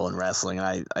angle in wrestling?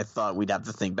 And I thought we'd have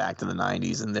to think back to the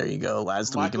 90s, and there you go.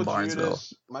 Last week in Barnesville.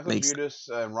 Michael Judas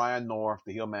and Ryan North,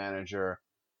 the heel manager,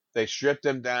 they stripped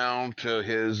him down to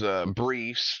his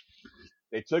briefs.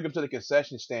 They took him to the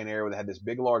concession stand area where they had this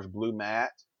big, large blue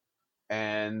mat.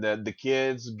 And the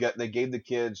kids they gave the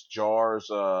kids jars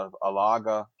of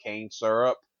Alaga cane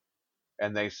syrup,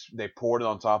 and they poured it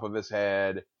on top of his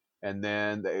head, and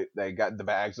then they got the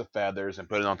bags of feathers and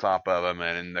put it on top of him,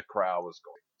 and the crowd was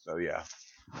going. So yeah,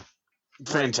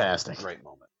 fantastic, great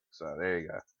moment. So there you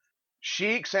go.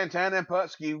 Sheik, Santana, and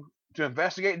Putski to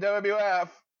investigate WWF.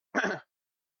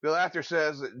 Bill After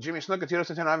says that Jimmy Snuka, Tito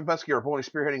Santana, and Ivan Putski are reportedly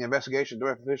spearheading investigation of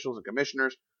WWF officials and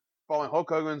commissioners following Hulk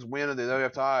Hogan's win of the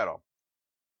WWF title.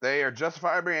 They are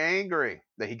justifiably angry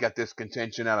that he got this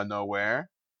contention out of nowhere.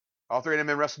 All three of them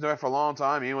have been wrestling WWF for a long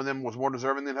time. Any one of them was more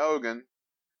deserving than Hogan.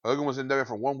 Hogan was in WWF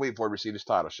for 1 week before he received his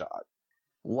title shot.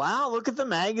 Wow, look at the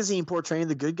magazine portraying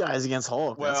the good guys against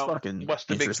Hulk. Well, that's fucking what's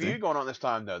the big feud going on this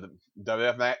time, though?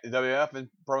 The WWF and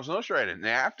Pro Wrestling Illustrated and the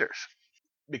Afters.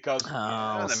 Because,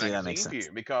 that makes sense.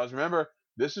 Feud. Because remember,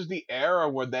 this is the era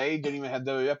where they didn't even have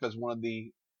WWF as one of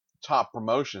the top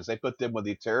promotions. They put them with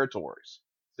the territories.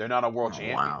 They're not a world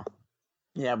champion. Wow.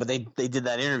 Yeah, but they did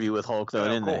that interview with Hulk, though,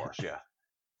 didn't they? Of course, yeah.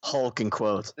 Hulk in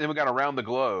quotes. Then we got Around the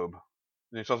Globe.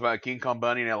 And it talks about King Kong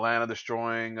Bundy in Atlanta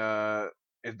destroying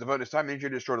his time injury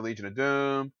destroyed the Legion of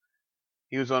Doom.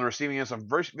 He was on receiving end some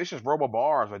vicious verbal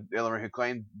bars with Dillon, who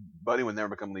claimed Buddy would never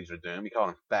become Legion of Doom. He called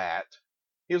him fat.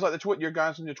 He was like your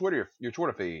guys on your Twitter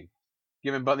feed,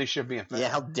 giving Bundy shit being fat. Yeah,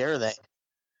 how dare they?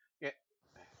 Yeah.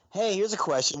 Hey, here's a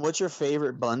question. What's your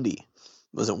favorite Bundy?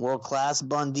 Was it World Class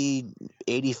Bundy,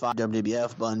 85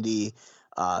 WWF Bundy,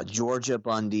 Georgia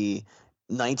Bundy,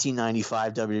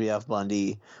 1995 WWF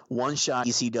Bundy, One Shot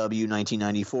ECW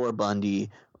 1994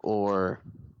 Bundy, or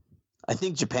I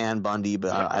think Japan Bundy,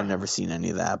 but I've never seen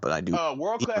any of that. But I do.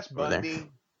 World Class Bundy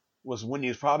was when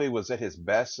he probably was at his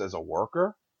best as a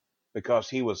worker, because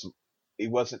he wasn't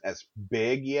as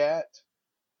big yet.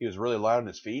 He was really light on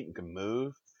his feet and could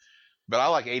move. But I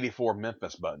like 84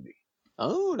 Memphis Bundy.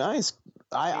 Oh, nice.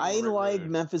 I like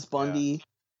Memphis Bundy,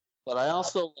 but I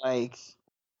also like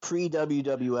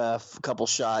pre-WWF couple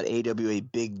shot AWA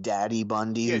Big Daddy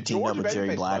Bundy, who teamed up with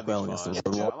Jerry Blackwell against the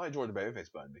Road Warriors. I like Georgia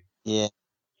Babyface Bundy. Yeah,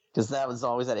 because that was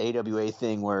always that AWA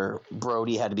thing where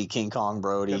Brody had to be King Kong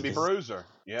Brody. Could be Bruiser.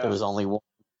 Yeah. There was only one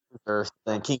Bruiser.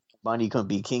 Then King Bundy couldn't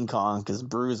be King Kong because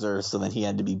Bruiser, so then he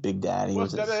had to be Big Daddy. Well,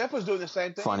 WWF was doing the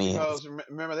same thing because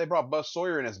remember they brought Buzz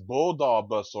Sawyer in as Bulldog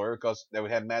Buzz Sawyer because they would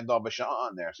have Mad Dog Vachon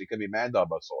on there, so he could be Mad Dog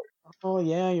Buzz Sawyer. Oh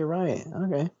yeah, you're right.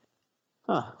 Okay.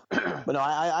 Huh. But no,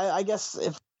 I guess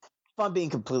if I'm being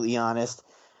completely honest,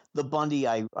 the Bundy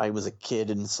I was a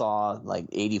kid and saw, like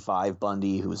 85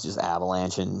 Bundy, who was just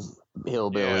Avalanche and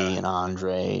Hillbilly and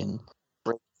Andre and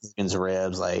Breaking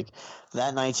ribs, like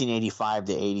that 1985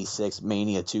 to 86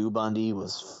 Mania 2 Bundy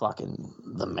was fucking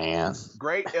the man.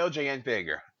 Great LJN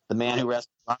figure. The man who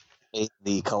wrestled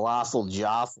the Colossal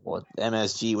Jostle at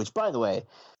MSG, which, by the way,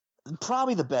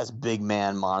 probably the best big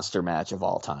man monster match of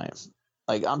all time.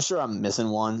 Like, I'm sure I'm missing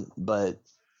one, but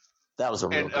that was a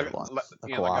real good one.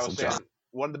 Like I was saying,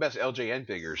 one of the best LJN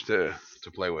figures to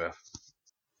play with.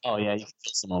 Oh yeah, you can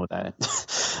kill someone with that.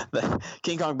 The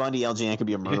King Kong Bundy LJN could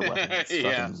be a murder weapon.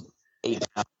 Yeah. 8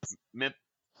 pounds.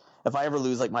 If I ever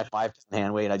lose like my 5 pound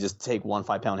hand weight, I just take 1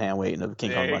 5 pound hand weight and a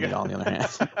King Kong Bundy on the other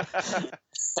hand.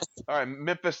 All right,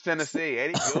 Memphis, Tennessee.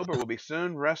 Eddie Gilbert will be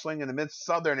soon wrestling in the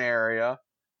mid-southern area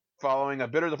following a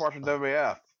bitter departure from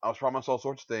WWF. I was promised all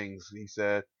sorts of things, he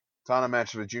said. Title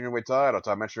match for the junior weight title,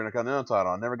 title match for the Intercontinental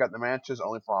title. I never got the matches,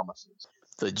 only promises.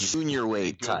 The junior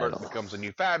weight Gilbert title becomes a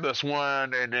new fabulous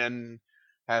one, and then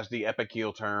has the epic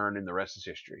heel turn, and the rest is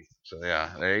history. So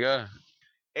yeah, there you go.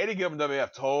 Eddie Gilbert,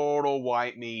 WWF, total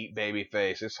white meat baby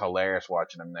face. It's hilarious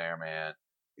watching him there, man.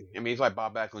 I mean, he's like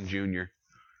Bob Backlund Jr.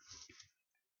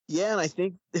 Yeah, and I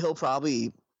think he'll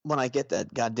probably, when I get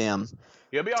that goddamn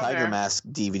he'll be on Tiger there. Mask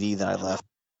DVD that I left,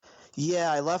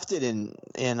 Yeah, I left it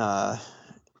in a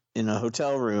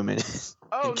hotel room in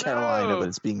Oh Carolina, but no.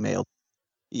 it's being mailed.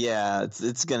 Yeah,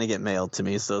 it's gonna get mailed to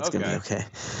me, so it's gonna be okay.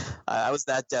 I was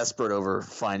that desperate over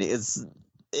finding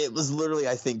it was literally,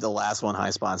 I think, the last one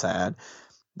High Spots had,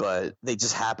 but they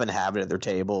just happened to have it at their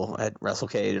table at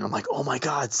WrestleCade, and I'm like, oh my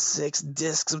god, 6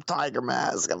 discs of Tiger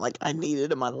Mask. I'm like, I need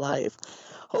it in my life.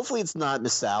 Hopefully, it's not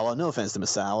Misawa. No offense to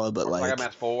Misawa, but Or Tiger like,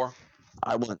 Mask 4.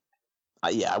 I want,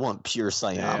 I want pure Yeah,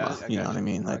 Sayama. I You know got what I you.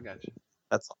 mean? I Like, got you.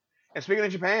 that's And speaking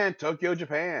of Japan, Tokyo,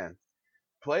 Japan.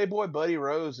 Playboy Buddy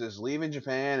Rose is leaving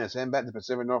Japan and is heading back to the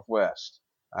Pacific Northwest.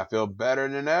 I feel better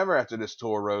than ever after this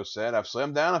tour, Rose said. I've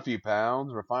slimmed down a few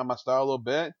pounds, refined my style a little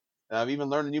bit, and I've even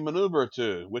learned a new maneuver or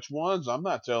two. Which ones? I'm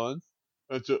not telling.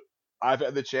 Until I've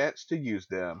had the chance to use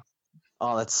them.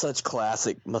 Oh, that's such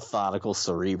classic methodical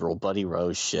cerebral Buddy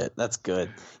Rose shit. That's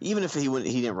good. Even if he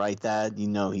didn't write that, you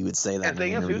know, he would say that And the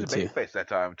in an thing is, he was interview a too. babyface that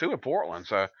time, too, in Portland.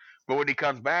 So, but when he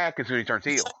comes back, it's when he turns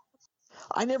heel.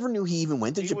 I never knew he even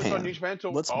went to He was on New Japan. Japan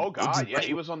tour. What's Oh does God, yeah,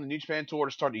 he was on the New Japan tour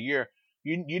to start the year.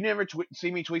 You never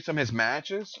see me tweet some of his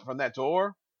matches from that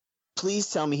tour. Please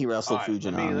tell me he All wrestled right, let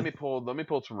Fujinami. me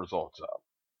pull some results up.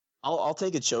 I'll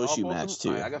take a I'll Choshu pull some. match All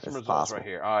too, right, I got some if results right possible.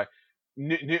 here. All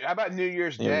right, how about New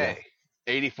Year's There we go. Day,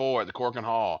 '84 at the Corkin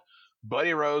Hall?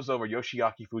 Buddy Rose over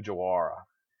Yoshiaki Fujiwara.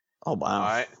 Oh All wow,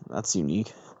 right, that's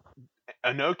unique.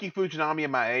 Inoki Fujinami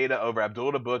and Maeda over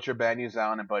Abdul the Butcher, Bad News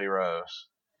Allen, and Buddy Rose.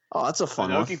 Oh, that's a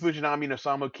fun one. Inoki Fujinami and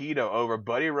Osamu Kido over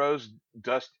Buddy Rose,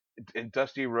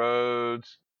 Dusty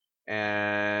Rhodes,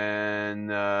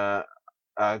 and I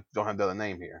don't have the other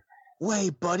name here.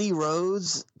 Wait, Buddy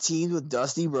Rhodes teamed with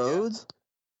Dusty Rhodes? Yeah.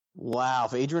 Wow,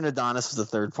 if Adrian Adonis was the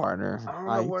third partner, I don't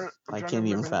know what I'm I trying to can't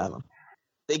even remember. fathom.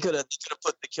 They could have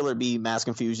put the Killer Bee Mass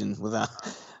Confusion without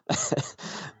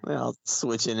well,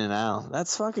 switch in and out.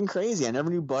 That's fucking crazy. I never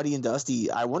knew Buddy and Dusty.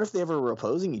 I wonder if they ever were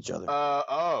opposing each other.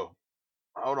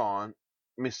 Hold on.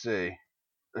 Let me see.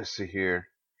 Let's see here.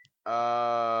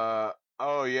 Oh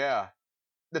yeah,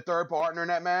 the third partner in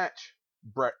that match,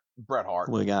 Bret Hart.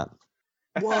 What we got?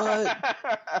 What?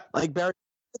 Like Barry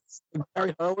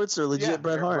Horowitz or legit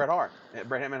Bret Hart? Bret Hart.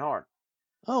 Bret Hitman Hart.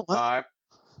 Oh, wow.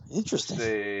 Interesting. Let's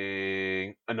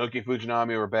see. Inoki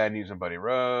Fujinami over Bad News and Buddy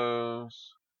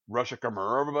Rose. Russia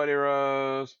Kimura over Buddy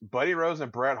Rose. Buddy Rose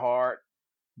and Bret Hart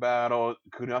battled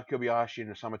Kunaki Kobayashi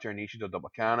and Osamu Teranishi to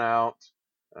double count out.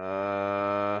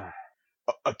 Aikido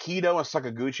and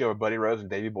Sakaguchi over Buddy Rose and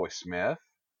Davey Boy Smith.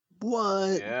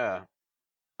 What? Yeah.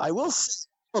 I will say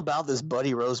about this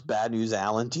Buddy Rose Bad News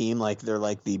Allen team, like they're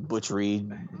like the Butch Reed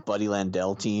Buddy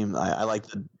Landell team. I like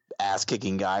the ass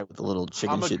kicking guy with the little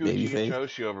chicken shit baby face.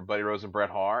 Joshi over Buddy Rose and Bret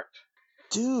Hart.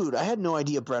 Dude, I had no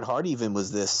idea Bret Hart even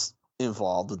was this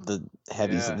involved with the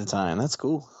heavies at the time. That's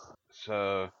cool.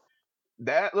 So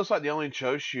that looks like the only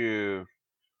Choshu.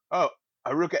 Oh,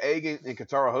 Haruka Age and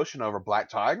Katara Hoshin over Black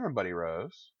Tiger and Buddy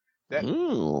Rose.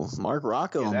 Ooh, Mark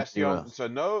Rocco. Yeah, that's the only, so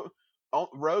no.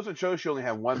 Rose and Choshu only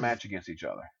have one match against each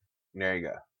other. There you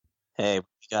go. Hey, we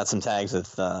got some tags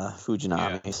with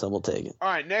Fujinami, so we'll take it. All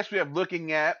right, next we have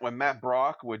Looking At with Matt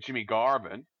Brock with Jimmy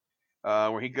Garvin,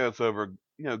 where he goes over,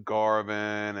 Garvin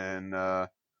and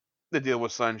the deal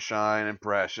with Sunshine and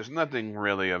Precious. Nothing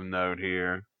really of note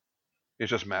here. It's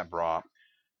just Matt Brock.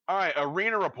 All right,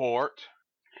 Arena Report.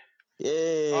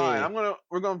 Yay! All right,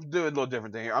 we're gonna do a little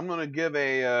different thing here. I'm gonna give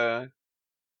a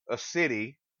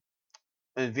city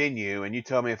and venue, and you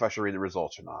tell me if I should read the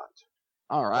results or not.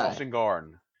 All right. Boston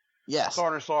Garden. Yes.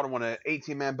 Slaughter won an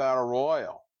 18-man battle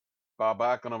royal. Bob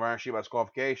Backlund of Iron Sheik by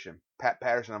disqualification. Pat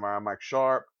Patterson of Iron Mike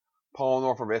Sharp. Paul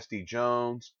North of SD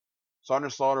Jones.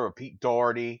 Slaughter over Pete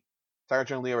Doherty. Tiger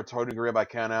Chung Lee over Tony Gurria by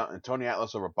countout. And Tony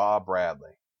Atlas over Bob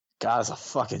Bradley. God, it's a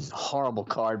fucking horrible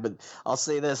card, but I'll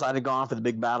say this. I'd have gone for the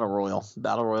big battle royal.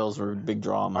 Battle royals were a big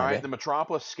draw in my day. All right, the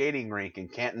Metropolis Skating Rink in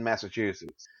Canton,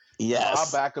 Massachusetts.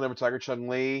 Yes. Bob Backlund over Tiger Chung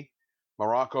Lee.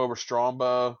 Morocco over Jay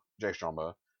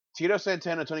Strombo. Tito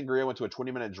Santana and Tony Gurria went to a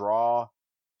 20-minute draw.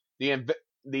 The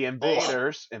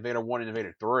Invaders, Invader 1 and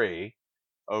Invader 3,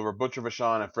 over Butcher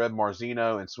Vachon and Fred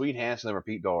Marzino, and Sweet Hansen over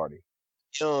Pete Doherty.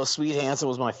 Oh, Sweet Hansen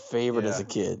was my favorite as a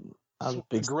kid. I was a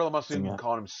big Gorilla must have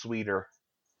called him Sweeter.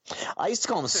 I used to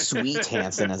call him Sweet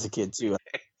Hansen as a kid, too.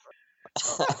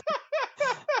 I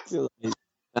was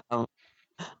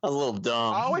a little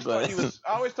dumb. I always thought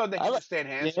that he and Stan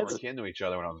Hansen were kin to each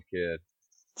other when I was a kid.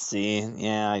 See,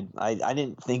 yeah, I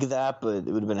didn't think of that, but it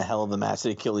would have been a hell of a match.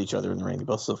 They killed each other in the ring. They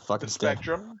both so fucking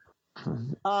Spectrum.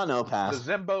 Oh no, pass.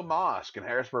 The Zembo Mosque in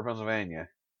Harrisburg, Pennsylvania.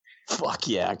 Fuck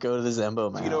yeah, go to the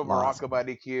Zembo, man. Tito Morocco by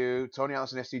DQ. Tony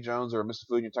Allison and SD Jones or Mr.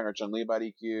 Fuji and Tiger Chun Lee by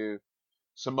DQ.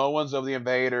 Samoans of the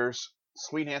Invaders.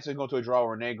 Sweet Hansen going to a draw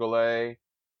with Rene Goulet.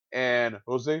 and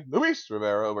Jose Luis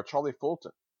Rivera over Charlie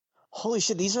Fulton. Holy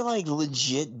shit, these are like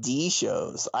legit D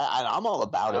shows. I'm all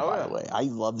about it, Oh, by yeah. the way. I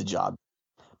love the job.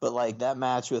 But like that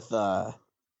match with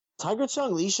Tiger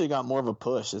Chung Lee should have got more of a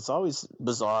push. It's always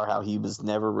bizarre how he was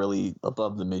never really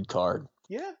above the mid card.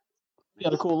 Yeah. He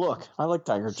had a cool look. I like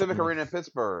Tiger Civic Chung Lee. Arena in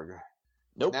Pittsburgh.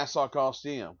 Nope. Nassau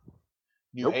Coliseum.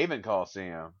 New Nope. Haven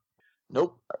Coliseum.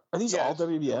 Nope. Are these all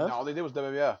WWF? No, all they did was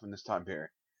WWF in this time period.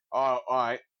 All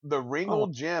right. The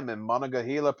Ringgold Gym in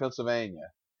Monongahela, Pennsylvania.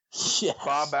 Yes.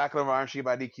 Bob Backlund Iron Sheet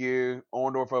by DQ.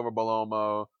 Orndorff over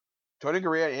Balomo. Tony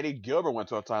Gurria and Eddie Gilbert went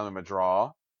to a time limit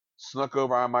draw. Snuck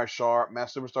over Iron Mike Sharp.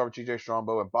 Mass Superstar with TJ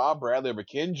Strongbow. And Bob Bradley over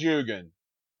Ken Jugan.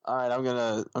 All right, I'm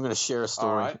gonna share a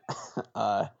story.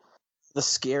 All right. The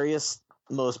scariest,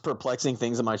 most perplexing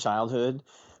things in my childhood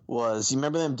was, you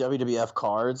remember them WWF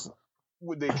cards?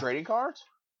 With the trading cards?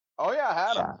 Oh, yeah, I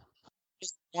had them.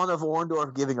 One of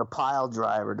Orndorff giving a pile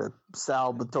driver to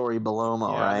Salvatore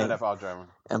Balomo, Yeah, right? I know that pile driver.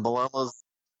 And Balomo's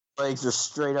legs are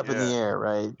straight up in the air,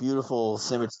 right? Beautiful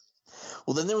symmetry.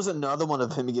 Well, then there was another one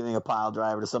of him giving a pile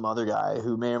driver to some other guy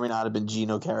who may or may not have been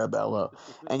Gino Carabello.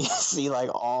 And you see, like,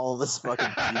 all this fucking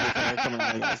pubic hair coming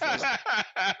out of his face.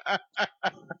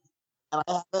 And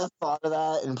I haven't thought of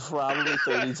that in probably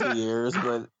 32 years,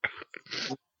 but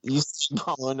you see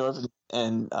Paul Orndorff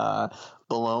and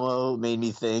Balomo made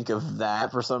me think of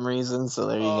that for some reason. So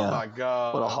there you go. Oh, my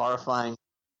God. What a horrifying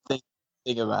thing to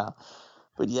think about.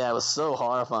 But yeah, it was so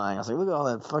horrifying. I was like, look at all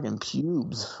that fucking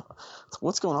pubes.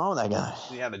 What's going on with that guy?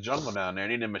 He had a jungle down there.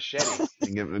 He needed a machete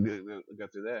to go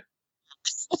through there.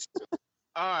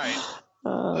 All right.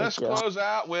 Let's close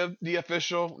out with the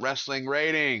official wrestling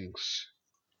ratings.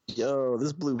 Yo,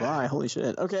 this blew by. Holy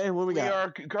shit. Okay, what we got? We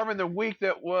are covering the week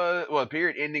that was,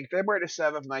 period ending February the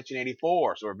 7th,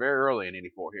 1984. So we're very early in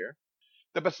 84 here.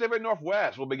 The Pacific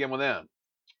Northwest, we'll begin with them.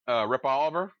 Rip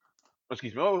Oliver.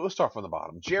 Excuse me. Let's start from the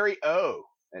bottom. Jerry O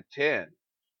at 10.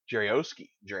 Jerry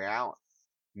Oski. Jerry Allen.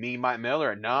 Me, Mike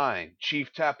Miller at 9.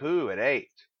 Chief Tapu at 8.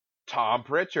 Tom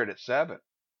Pritchard at 7.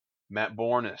 Matt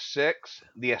Bourne at 6.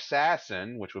 The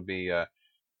Assassin, which would be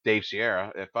Dave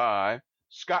Sierra, at 5.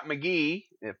 Scott McGee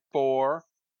at 4.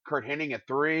 Kurt Hennig at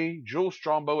 3. Jules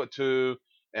Strongbow at 2.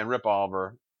 And Rip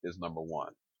Oliver is number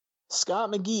 1. Scott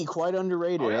McGee, quite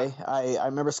underrated, eh? I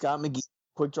remember Scott McGee,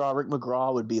 Quick Draw Rick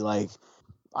McGraw would be like,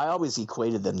 I always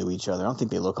equated them to each other. I don't think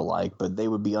they look alike, but they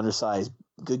would be undersized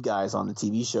good guys on the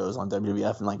TV shows on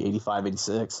WWF in like 85,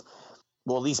 86.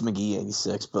 Well, at least McGee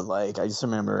 86, but like I just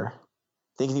remember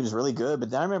thinking he was really good.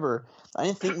 But then I remember I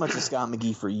didn't think much of Scott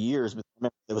McGee for years, but I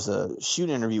remember there was a shoot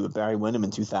interview with Barry Windham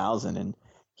in 2000, and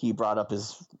he brought up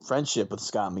his friendship with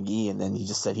Scott McGee, and then he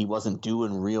just said he wasn't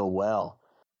doing real well.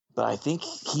 But I think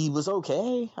he was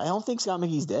okay. I don't think Scott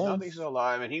McGee's dead. I don't think he's still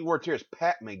alive. And he worked here as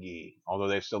Pat McGee, although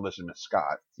they still listen to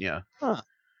Scott. Yeah. Huh.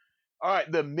 All right,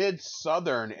 the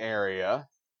Mid-Southern area.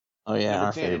 Oh, yeah, Number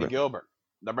our 10, favorite. Eddie Gilbert.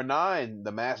 Number 9,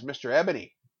 the Masked Mr.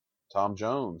 Ebony. Tom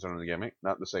Jones under the gimmick,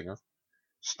 not the singer.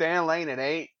 Stan Lane at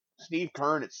 8. Steve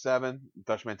Kern at 7.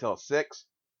 Dutch Mantel at 6.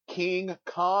 King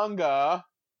Konga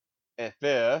at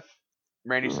 5th.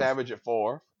 Randy Savage at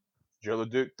 4th. Joe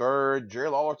LeDuc 3rd. Jerry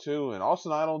Lawler 2. And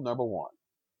Austin Idol number 1.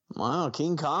 Wow,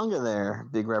 King Konga there.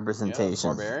 Big representation.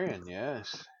 Yeah, Barbarian,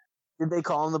 yes. Did they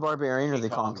call him the Barbarian, or did they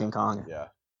call him King Konga? Yeah.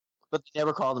 But they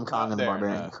never called him Konga the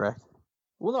Barbarian, correct?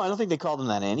 Well, no, I don't think they called him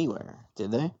that anywhere,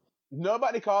 did they?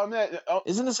 Nobody called him that. Oh.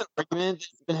 Isn't this an argument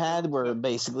that's been had where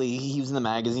basically he was in the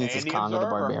magazine, it says Konga the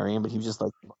Barbarian, but he was just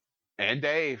like... And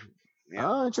Dave. Yeah.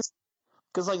 Oh, interesting.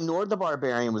 Because like Nord the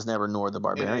Barbarian was never Nord the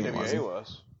Barbarian, and was he?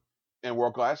 was. And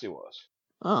World Class he was.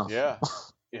 Oh. Yeah.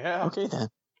 Yeah. Okay, then.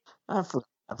 I forgot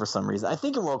for some reason. I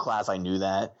think in World Class I knew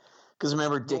that. Because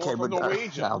remember Dickhead would...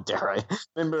 Norwegian. How dare I?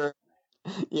 Remember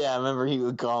he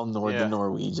would call Nord the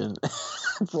Norwegian.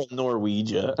 From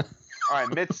Norwegia. All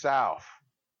right, Mid-South.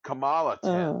 Kamala 10th.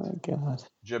 Oh, God.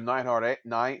 Jim Neidhart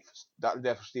 9th. Dr.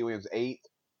 Death Steve Williams 8th.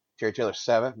 Terry Taylor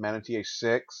 7th. Manu T.A.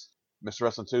 6th. Mr.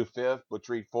 Wrestling 2 5th. Butch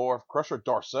Reed 4th. Crusher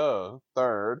Darceau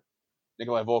 3rd.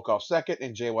 Nikolai Volkov 2nd.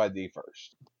 And JYD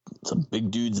 1st. Some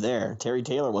big dudes there. Terry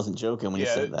Taylor wasn't joking when he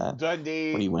said that.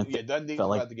 Dundee. When he went there, Dundee's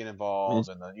about to get involved.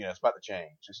 And, it's about to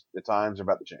change. The times are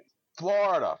about to change.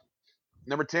 Florida.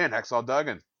 Number 10, Hacksaw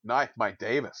Duggan. 9th, Mike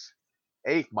Davis.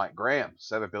 8th, Mike Graham.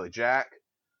 7th, Billy Jack.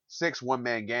 6th, One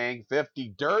Man Gang. 5th,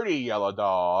 The Dirty Yellow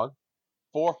Dog.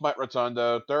 4th, Mike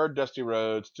Rotundo. 3rd, Dusty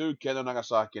Rhodes. 2, Kendo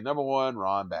Nagasaki. Number 1,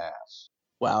 Ron Bass.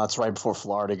 Wow, that's right before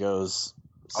Florida goes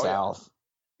south.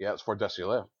 Yeah, it's before Dusty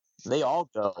left. They all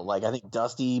go. Like, I think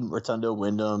Dusty, Rotundo,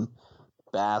 Wyndham,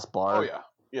 Bass, Bart. Oh, yeah.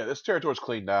 Yeah, this territory's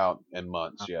cleaned out in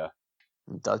months, yeah.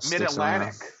 Dutch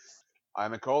Mid-Atlantic.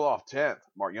 Ivan Koloff, 10th.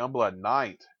 Mark Youngblood,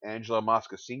 9th. Angelo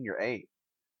Mosca Sr., 8th.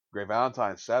 Gray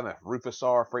Valentine, 7th. Rufus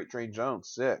R. Freight Train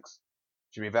Jones, 6th.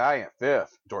 Jimmy Valiant,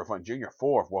 5th. Dory Funk Jr.,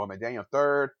 4th. Wilhelm Daniel,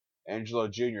 3rd. Angelo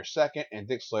Jr., 2nd. And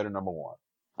Dick Slater, number 1.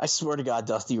 I swear to God,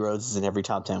 Dusty Rhodes is in every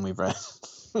top 10 we've read.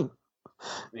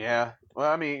 Yeah.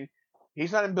 Well, I mean,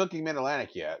 he's not in Booking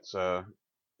Mid-Atlantic yet, so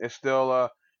it's still,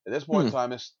 at this point in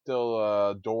time, it's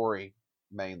still Dory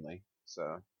mainly.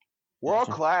 So, World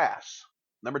Class.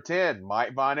 Number 10,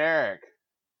 Mike Von Erich.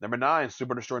 Number 9,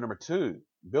 Super Destroyer number 2,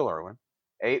 Bill Irwin.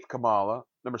 8th, Kamala.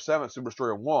 Number 7, Super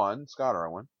Destroyer 1, Scott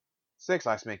Irwin. 6th,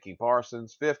 Iceman King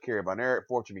Parsons. 5th, Kerry Von Erich.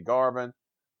 4th, Jimmy Garvin.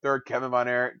 3rd, Kevin Von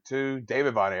Erich. 2,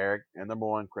 David Von Erich. And number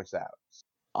 1, Chris Adams.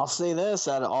 I'll say this,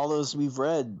 out of all those we've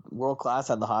read, World Class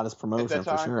had the hottest promotion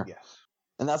for sure. Yes.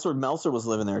 And that's where Meltzer was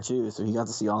living there too, so he got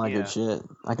to see all that good shit.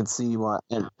 I could see why.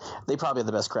 And they probably had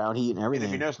the best crowd heat and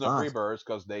everything. And if you notice, no Freebirds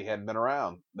because they hadn't been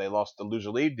around. They lost the Loser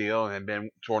League deal and had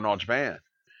been touring all Japan.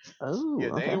 Oh, yeah,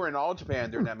 they were in all Japan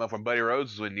during that month when Buddy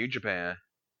Rhodes was with New Japan.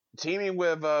 Teaming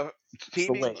with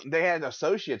they had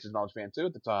associates in all Japan too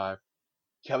at the time.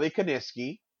 Kelly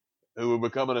Kaniski, who would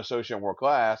become an associate in World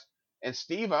Class, and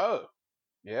Steve O.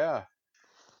 Yeah.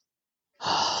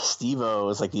 Steve O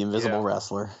is like the invisible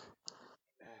wrestler.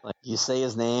 Like you say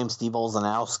his name, Steve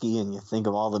Olzanowski, and you think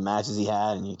of all the matches he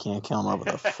had, and you can't come up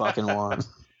with a fucking one.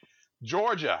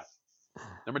 Georgia.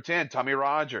 Number 10, Tommy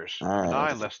Rogers. Number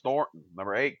 9, Les Thornton.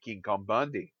 Number 8, King Kong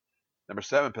Bundy. Number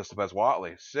 7, Pistol Pez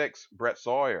Watley. 6, Brett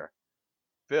Sawyer.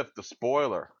 5th, The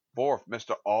Spoiler. 4th,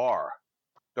 Mr. R.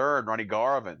 3rd, Ronnie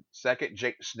Garvin. 2nd,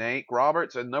 Jake Snake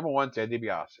Roberts. And number 1, Ted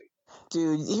DiBiase.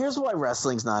 Dude, here's why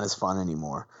wrestling's not as fun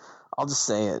anymore. I'll just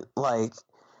say it. Like,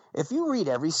 if you read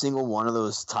every single one of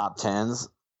those top 10s,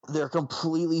 they're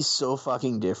completely so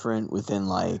fucking different within,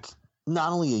 like,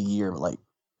 not only a year, but, like,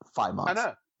 5 months. I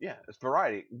know. Yeah, it's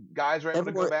variety. Guys are able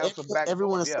to go back.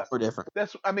 Everyone is super different.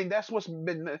 That's what's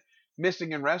been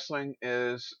missing in wrestling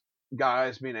is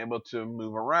guys being able to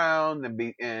move around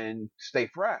and stay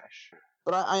fresh.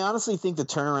 But I honestly think the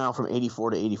turnaround from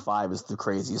 84 to 85 is the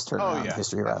craziest turnaround in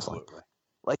history of wrestling. Absolutely.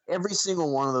 Like, every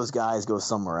single one of those guys goes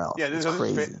somewhere else. Yeah, this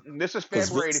is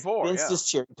February 84. Vince just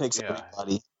cherry picks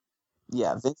everybody.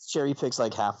 Yeah, Vince cherry picks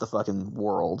like half the fucking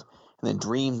world. And then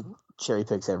Dream cherry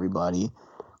picks everybody.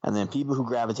 And then people who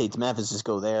gravitate to Memphis just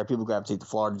go there. People who gravitate to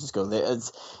Florida just go there.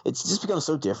 It's just become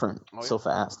so different so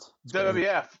fast.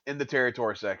 WWF in the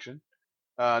territory section.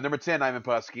 Number 10, Ivan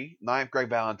Putski. 9th, Greg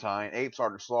Valentine. 8th,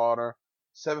 Sergeant Slaughter.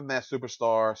 7th, Mass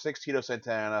Superstar. 6th, Tito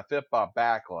Santana. 5th, Bob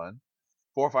Backlund.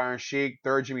 4th, Iron Sheik.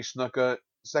 3rd, Jimmy Snuka.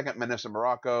 2nd, Menace in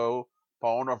Morocco.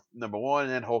 Paul Orndorff, number 1.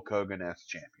 And then Hulk Hogan as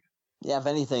champion. Yeah, if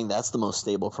anything, that's the most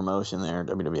stable promotion there in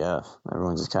WWF.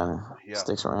 Everyone just kind of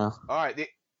sticks around. All right, the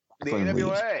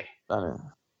AWA.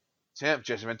 10th,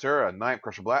 Jesse Ventura. 9th,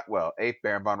 Crusher Blackwell. 8th,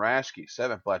 Baron Von Raschke.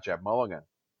 7th, Blackjack Mulligan.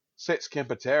 6th, Ken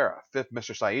Patera. 5th,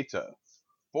 Mr. Saito.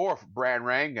 4th, Brad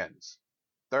Rangans.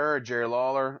 3rd, Jerry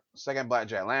Lawler. 2nd,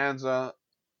 Blackjack Lanza.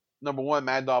 Number 1,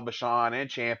 Mad Dog Bashan. And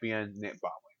champion, Nick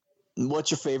Botwicker. What's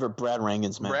your favorite Brad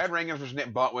Rangans match? Brad Rangans versus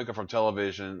Nick Botwicker from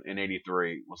television in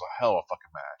 83 was a hell of a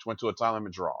fucking match. Went to a time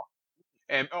limit draw.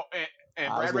 And Brad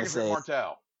Rangans versus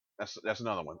Martel. That's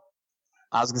another one.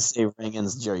 I was going to say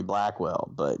Rangans, Jerry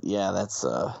Blackwell, but yeah, that's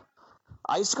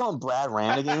I used to call him Brad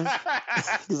Rannigan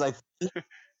because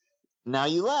now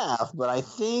you laugh, but I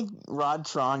think Rod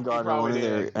Trongardner, one of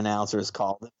their announcers,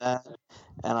 called it that,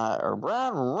 or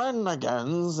Brad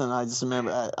Rannigans, and I just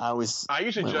remember I used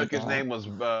to joke his name was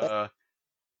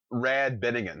Rad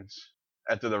Bennigans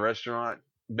after the restaurant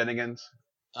Bennigans.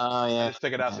 Oh yeah, I just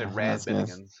took it out and said Rad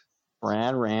Bennigans.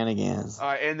 Brad Rannigans. All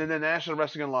right, and then the National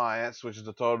Wrestling Alliance, which is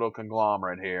the total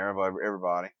conglomerate here of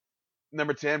everybody.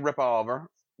 Number 10, Rip Oliver.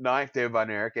 9th, David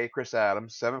Von Erich. 8th, Chris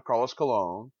Adams. 7th, Carlos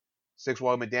Colon. 6th,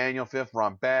 Wally McDaniel. 5th,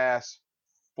 Ron Bass.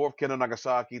 4th, Kendo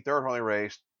Nagasaki. 3rd, Harley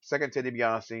Race. 2nd, Ted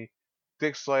DiBiase.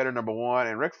 Dick Slater, number 1.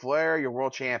 And Ric Flair, your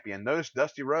world champion. Notice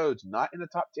Dusty Rhodes not in the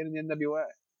top 10 in the NWA.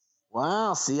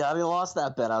 Wow, see, I lost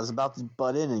that bet. I was about to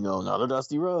butt in and go, another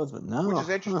Dusty Rhodes, but no. Which is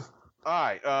interesting. All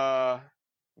right,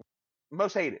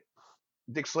 most hated.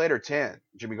 Dick Slater, 10.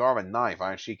 Jimmy Garvin, 9th.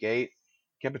 Iron Sheik, 8th.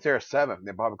 Ken Patera, 7th.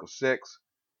 Nick Botwicker, 6th.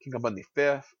 King Kong Bundy,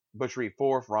 5th. Butch Reed,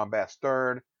 4th. Ron Bass,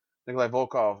 3rd. Nikolai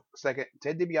Volkov, 2nd.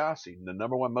 Ted DiBiase, the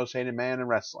number 1 most hated man in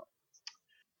wrestling.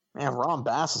 Man, Ron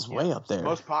Bass is way up there.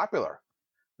 Most popular.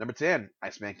 Number 10,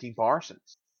 Iceman King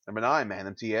Parsons. Number 9,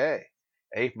 Man MTA.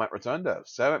 8th, Mike Rotundo.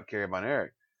 7th, Kerry Von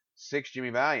Erich. 6th,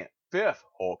 Jimmy Valiant. 5th,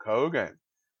 Hulk Hogan.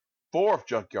 4th,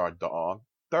 Junkyard Dog.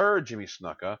 3rd, Jimmy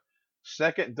Snuka.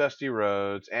 2nd, Dusty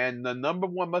Rhodes. And the number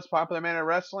 1 most popular man in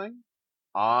wrestling,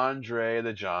 Andre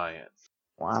the Giant.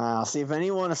 Wow. See, if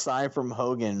anyone aside from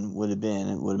Hogan would have been,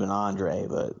 it would have been Andre,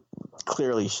 but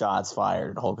clearly shots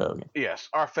fired at Hulk Hogan. Yes,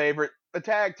 our favorite, the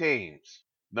tag teams.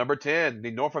 Number 10,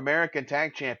 the North American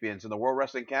Tag Champions in the World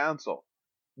Wrestling Council.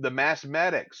 The Mass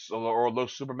Medics, or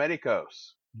Los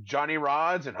Supermedicos. Johnny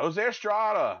Rods and Jose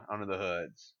Estrada under the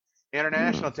hoods.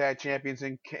 International Tag Champions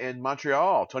in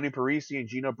Montreal, Tony Parisi and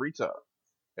Gino Brito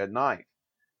at 9th.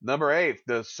 Number 8,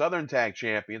 the Southern Tag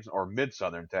Champions, or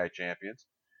Mid-Southern Tag Champions.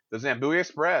 The Zambui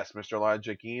Express, Mr.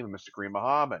 Elijah Akeem and Mr. Kareem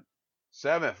Muhammad.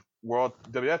 7th, World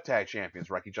WWF Tag Champions,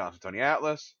 Rocky Johnson, Tony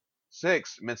Atlas.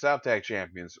 6th, Mid-South Tag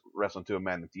Champions, Wrestling 2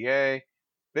 Amanda TA.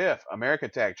 5th, American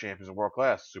Tag Champions in World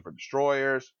Class, Super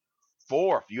Destroyers.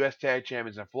 4th, U.S. Tag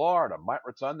Champions in Florida, Mike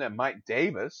Rotunda and Mike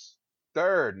Davis.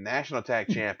 3rd, National Tag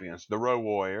Champions, the Road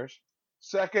Warriors.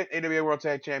 2nd, AWA World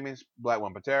Tag Champions, Black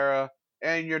One Patera.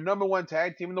 And your number 1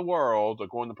 tag team in the world,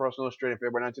 according to Pro Illustrated in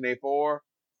February 1984,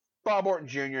 Bob Orton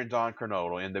Jr. and Don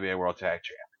Carnolo, NWA World Tag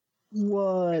Champions.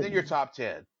 What? And then your top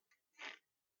 10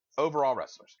 overall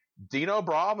wrestlers. Dino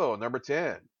Bravo, number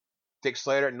 10. Dick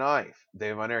Slater at 9th.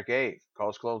 David Von Erich 8th.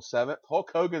 Carlos Colon 7th.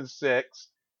 Hulk Hogan 6th.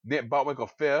 Nick Botwinkle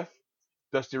 5th.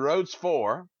 Dusty Rhodes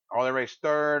 4th. Harley Race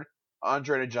 3rd.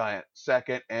 Andre the Giant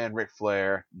 2nd. And Ric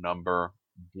Flair number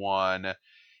 1.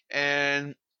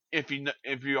 And if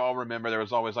you all remember, there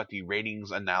was always like the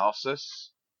ratings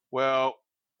analysis. Well,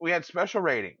 we had special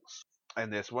ratings in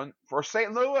this one for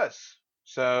St. Louis.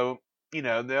 So, they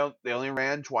only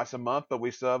ran twice a month, but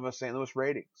we still have a St. Louis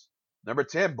ratings. Number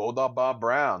 10, Bulldog Bob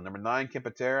Brown. Number 9, Ken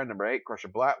Patera. Number 8, Crusher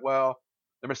Blackwell.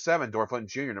 Number 7, Dory Fenton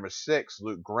Jr. Number 6,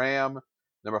 Luke Graham.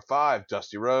 Number 5,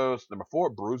 Dusty Rhodes. Number 4,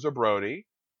 Bruiser Brody.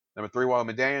 Number 3,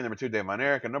 Wally McDaniel. Number 2, Dave Von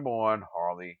Erich. And number 1,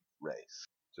 Harley Race.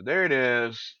 So there it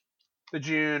is. The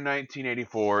June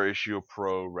 1984 issue of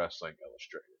Pro Wrestling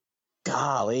Illustrated.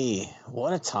 Golly,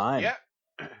 what a time. Yeah.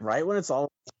 Right when it's all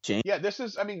changed. Yeah, this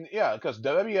is, because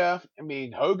WWF,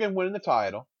 Hogan winning the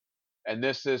title, and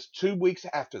this is 2 weeks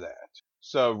after that.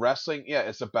 So wrestling,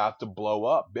 it's about to blow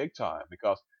up big time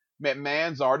because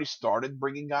McMahon's already started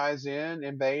bringing guys in,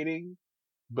 invading,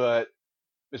 but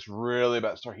it's really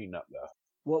about to start heating up though.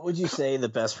 What would you say the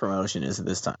best promotion is at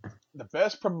this time? The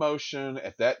best promotion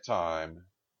at that time,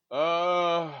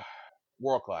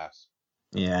 World Class.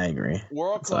 Yeah, I agree.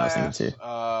 World Class. Too.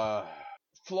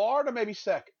 Florida maybe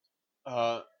second.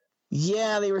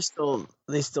 Yeah, they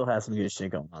still had some good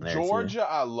shit going on there. Georgia, too.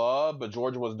 I love, but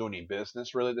Georgia wasn't doing any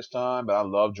business really this time. But I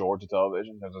love Georgia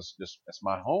television because it's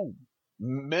my home.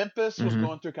 Memphis was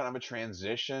going through kind of a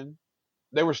transition.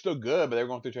 They were still good, but they were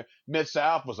going through.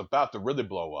 Mid-South was about to really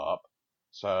blow up.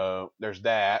 So there's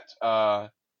that. I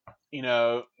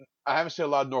haven't seen a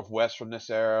lot of Northwest from this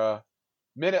era.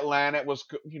 Mid-Atlantic was,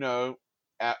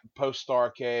 at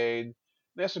post-Starrcade.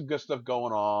 There's some good stuff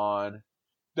going on.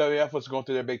 WF was going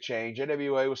through their big change.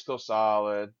 NWA was still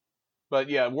solid. But,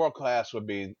 yeah, World Class would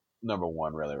be number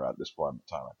 1, really, right at this point in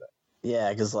time, I think. Yeah,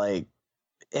 because,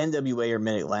 NWA or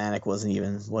Mid-Atlantic wasn't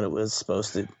even what it was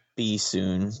supposed to be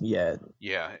soon yet.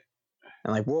 Yeah.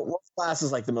 And, World Class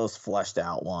is, the most fleshed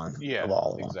out one of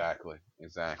all of them.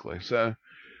 Exactly. So,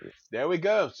 there we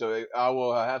go. So, I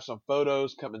will have some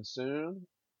photos coming soon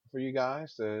for you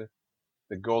guys to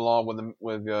go along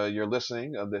with your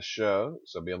listening of this show.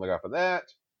 So, be on the lookout for that.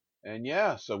 And,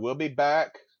 so we'll be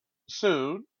back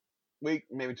soon,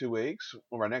 maybe 2 weeks,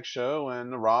 with our next show,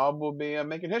 and Rob will be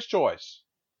making his choice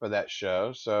for that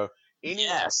show. So,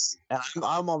 yes,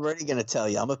 I'm already going to tell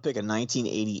you. I'm going to pick a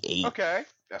 1988. Okay,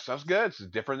 that sounds good. It's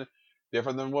different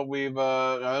than what we've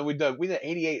we did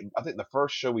 88. I think the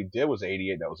first show we did was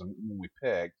 88. That was when we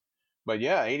picked. But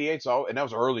 88's all, and that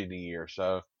was early in the year.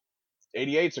 So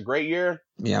 88's a great year.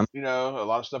 Yeah, a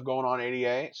lot of stuff going on in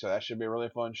 88. So that should be a really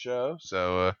fun show.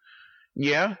 So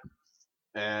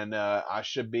and I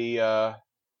should be. I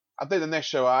think the next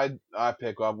show I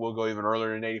pick up will go even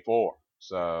earlier than 84.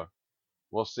 So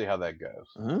we'll see how that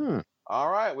goes. All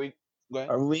right, go ahead.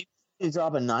 Are we to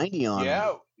drop a 90 on?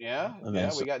 Yeah.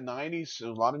 We got 90s, a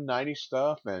lot of 90s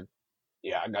stuff, and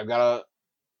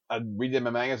I redid my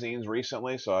magazines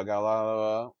recently, so I got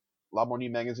a lot more new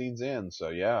magazines in. So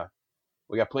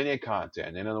we got plenty of content.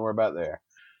 Ain't nothing to worry about there.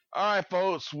 All right,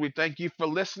 folks, we thank you for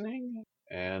listening,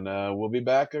 and we'll be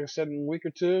back, like I said, in a week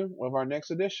or two with our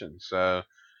next edition. So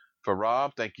for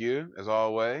Rob, thank you as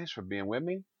always for being with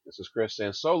me. This is Chris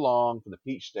saying so long from the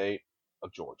Peach State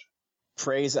of Georgia.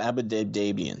 Praise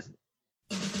Abba-Dib-Dabian.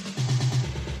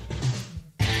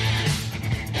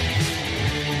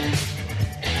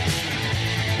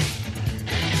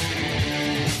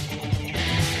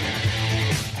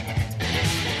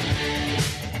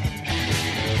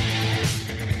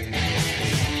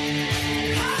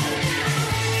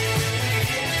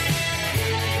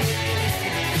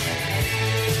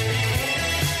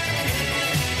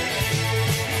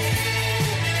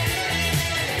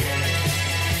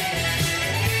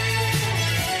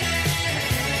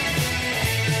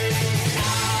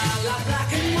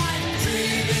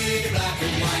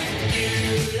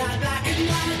 like black and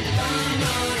white.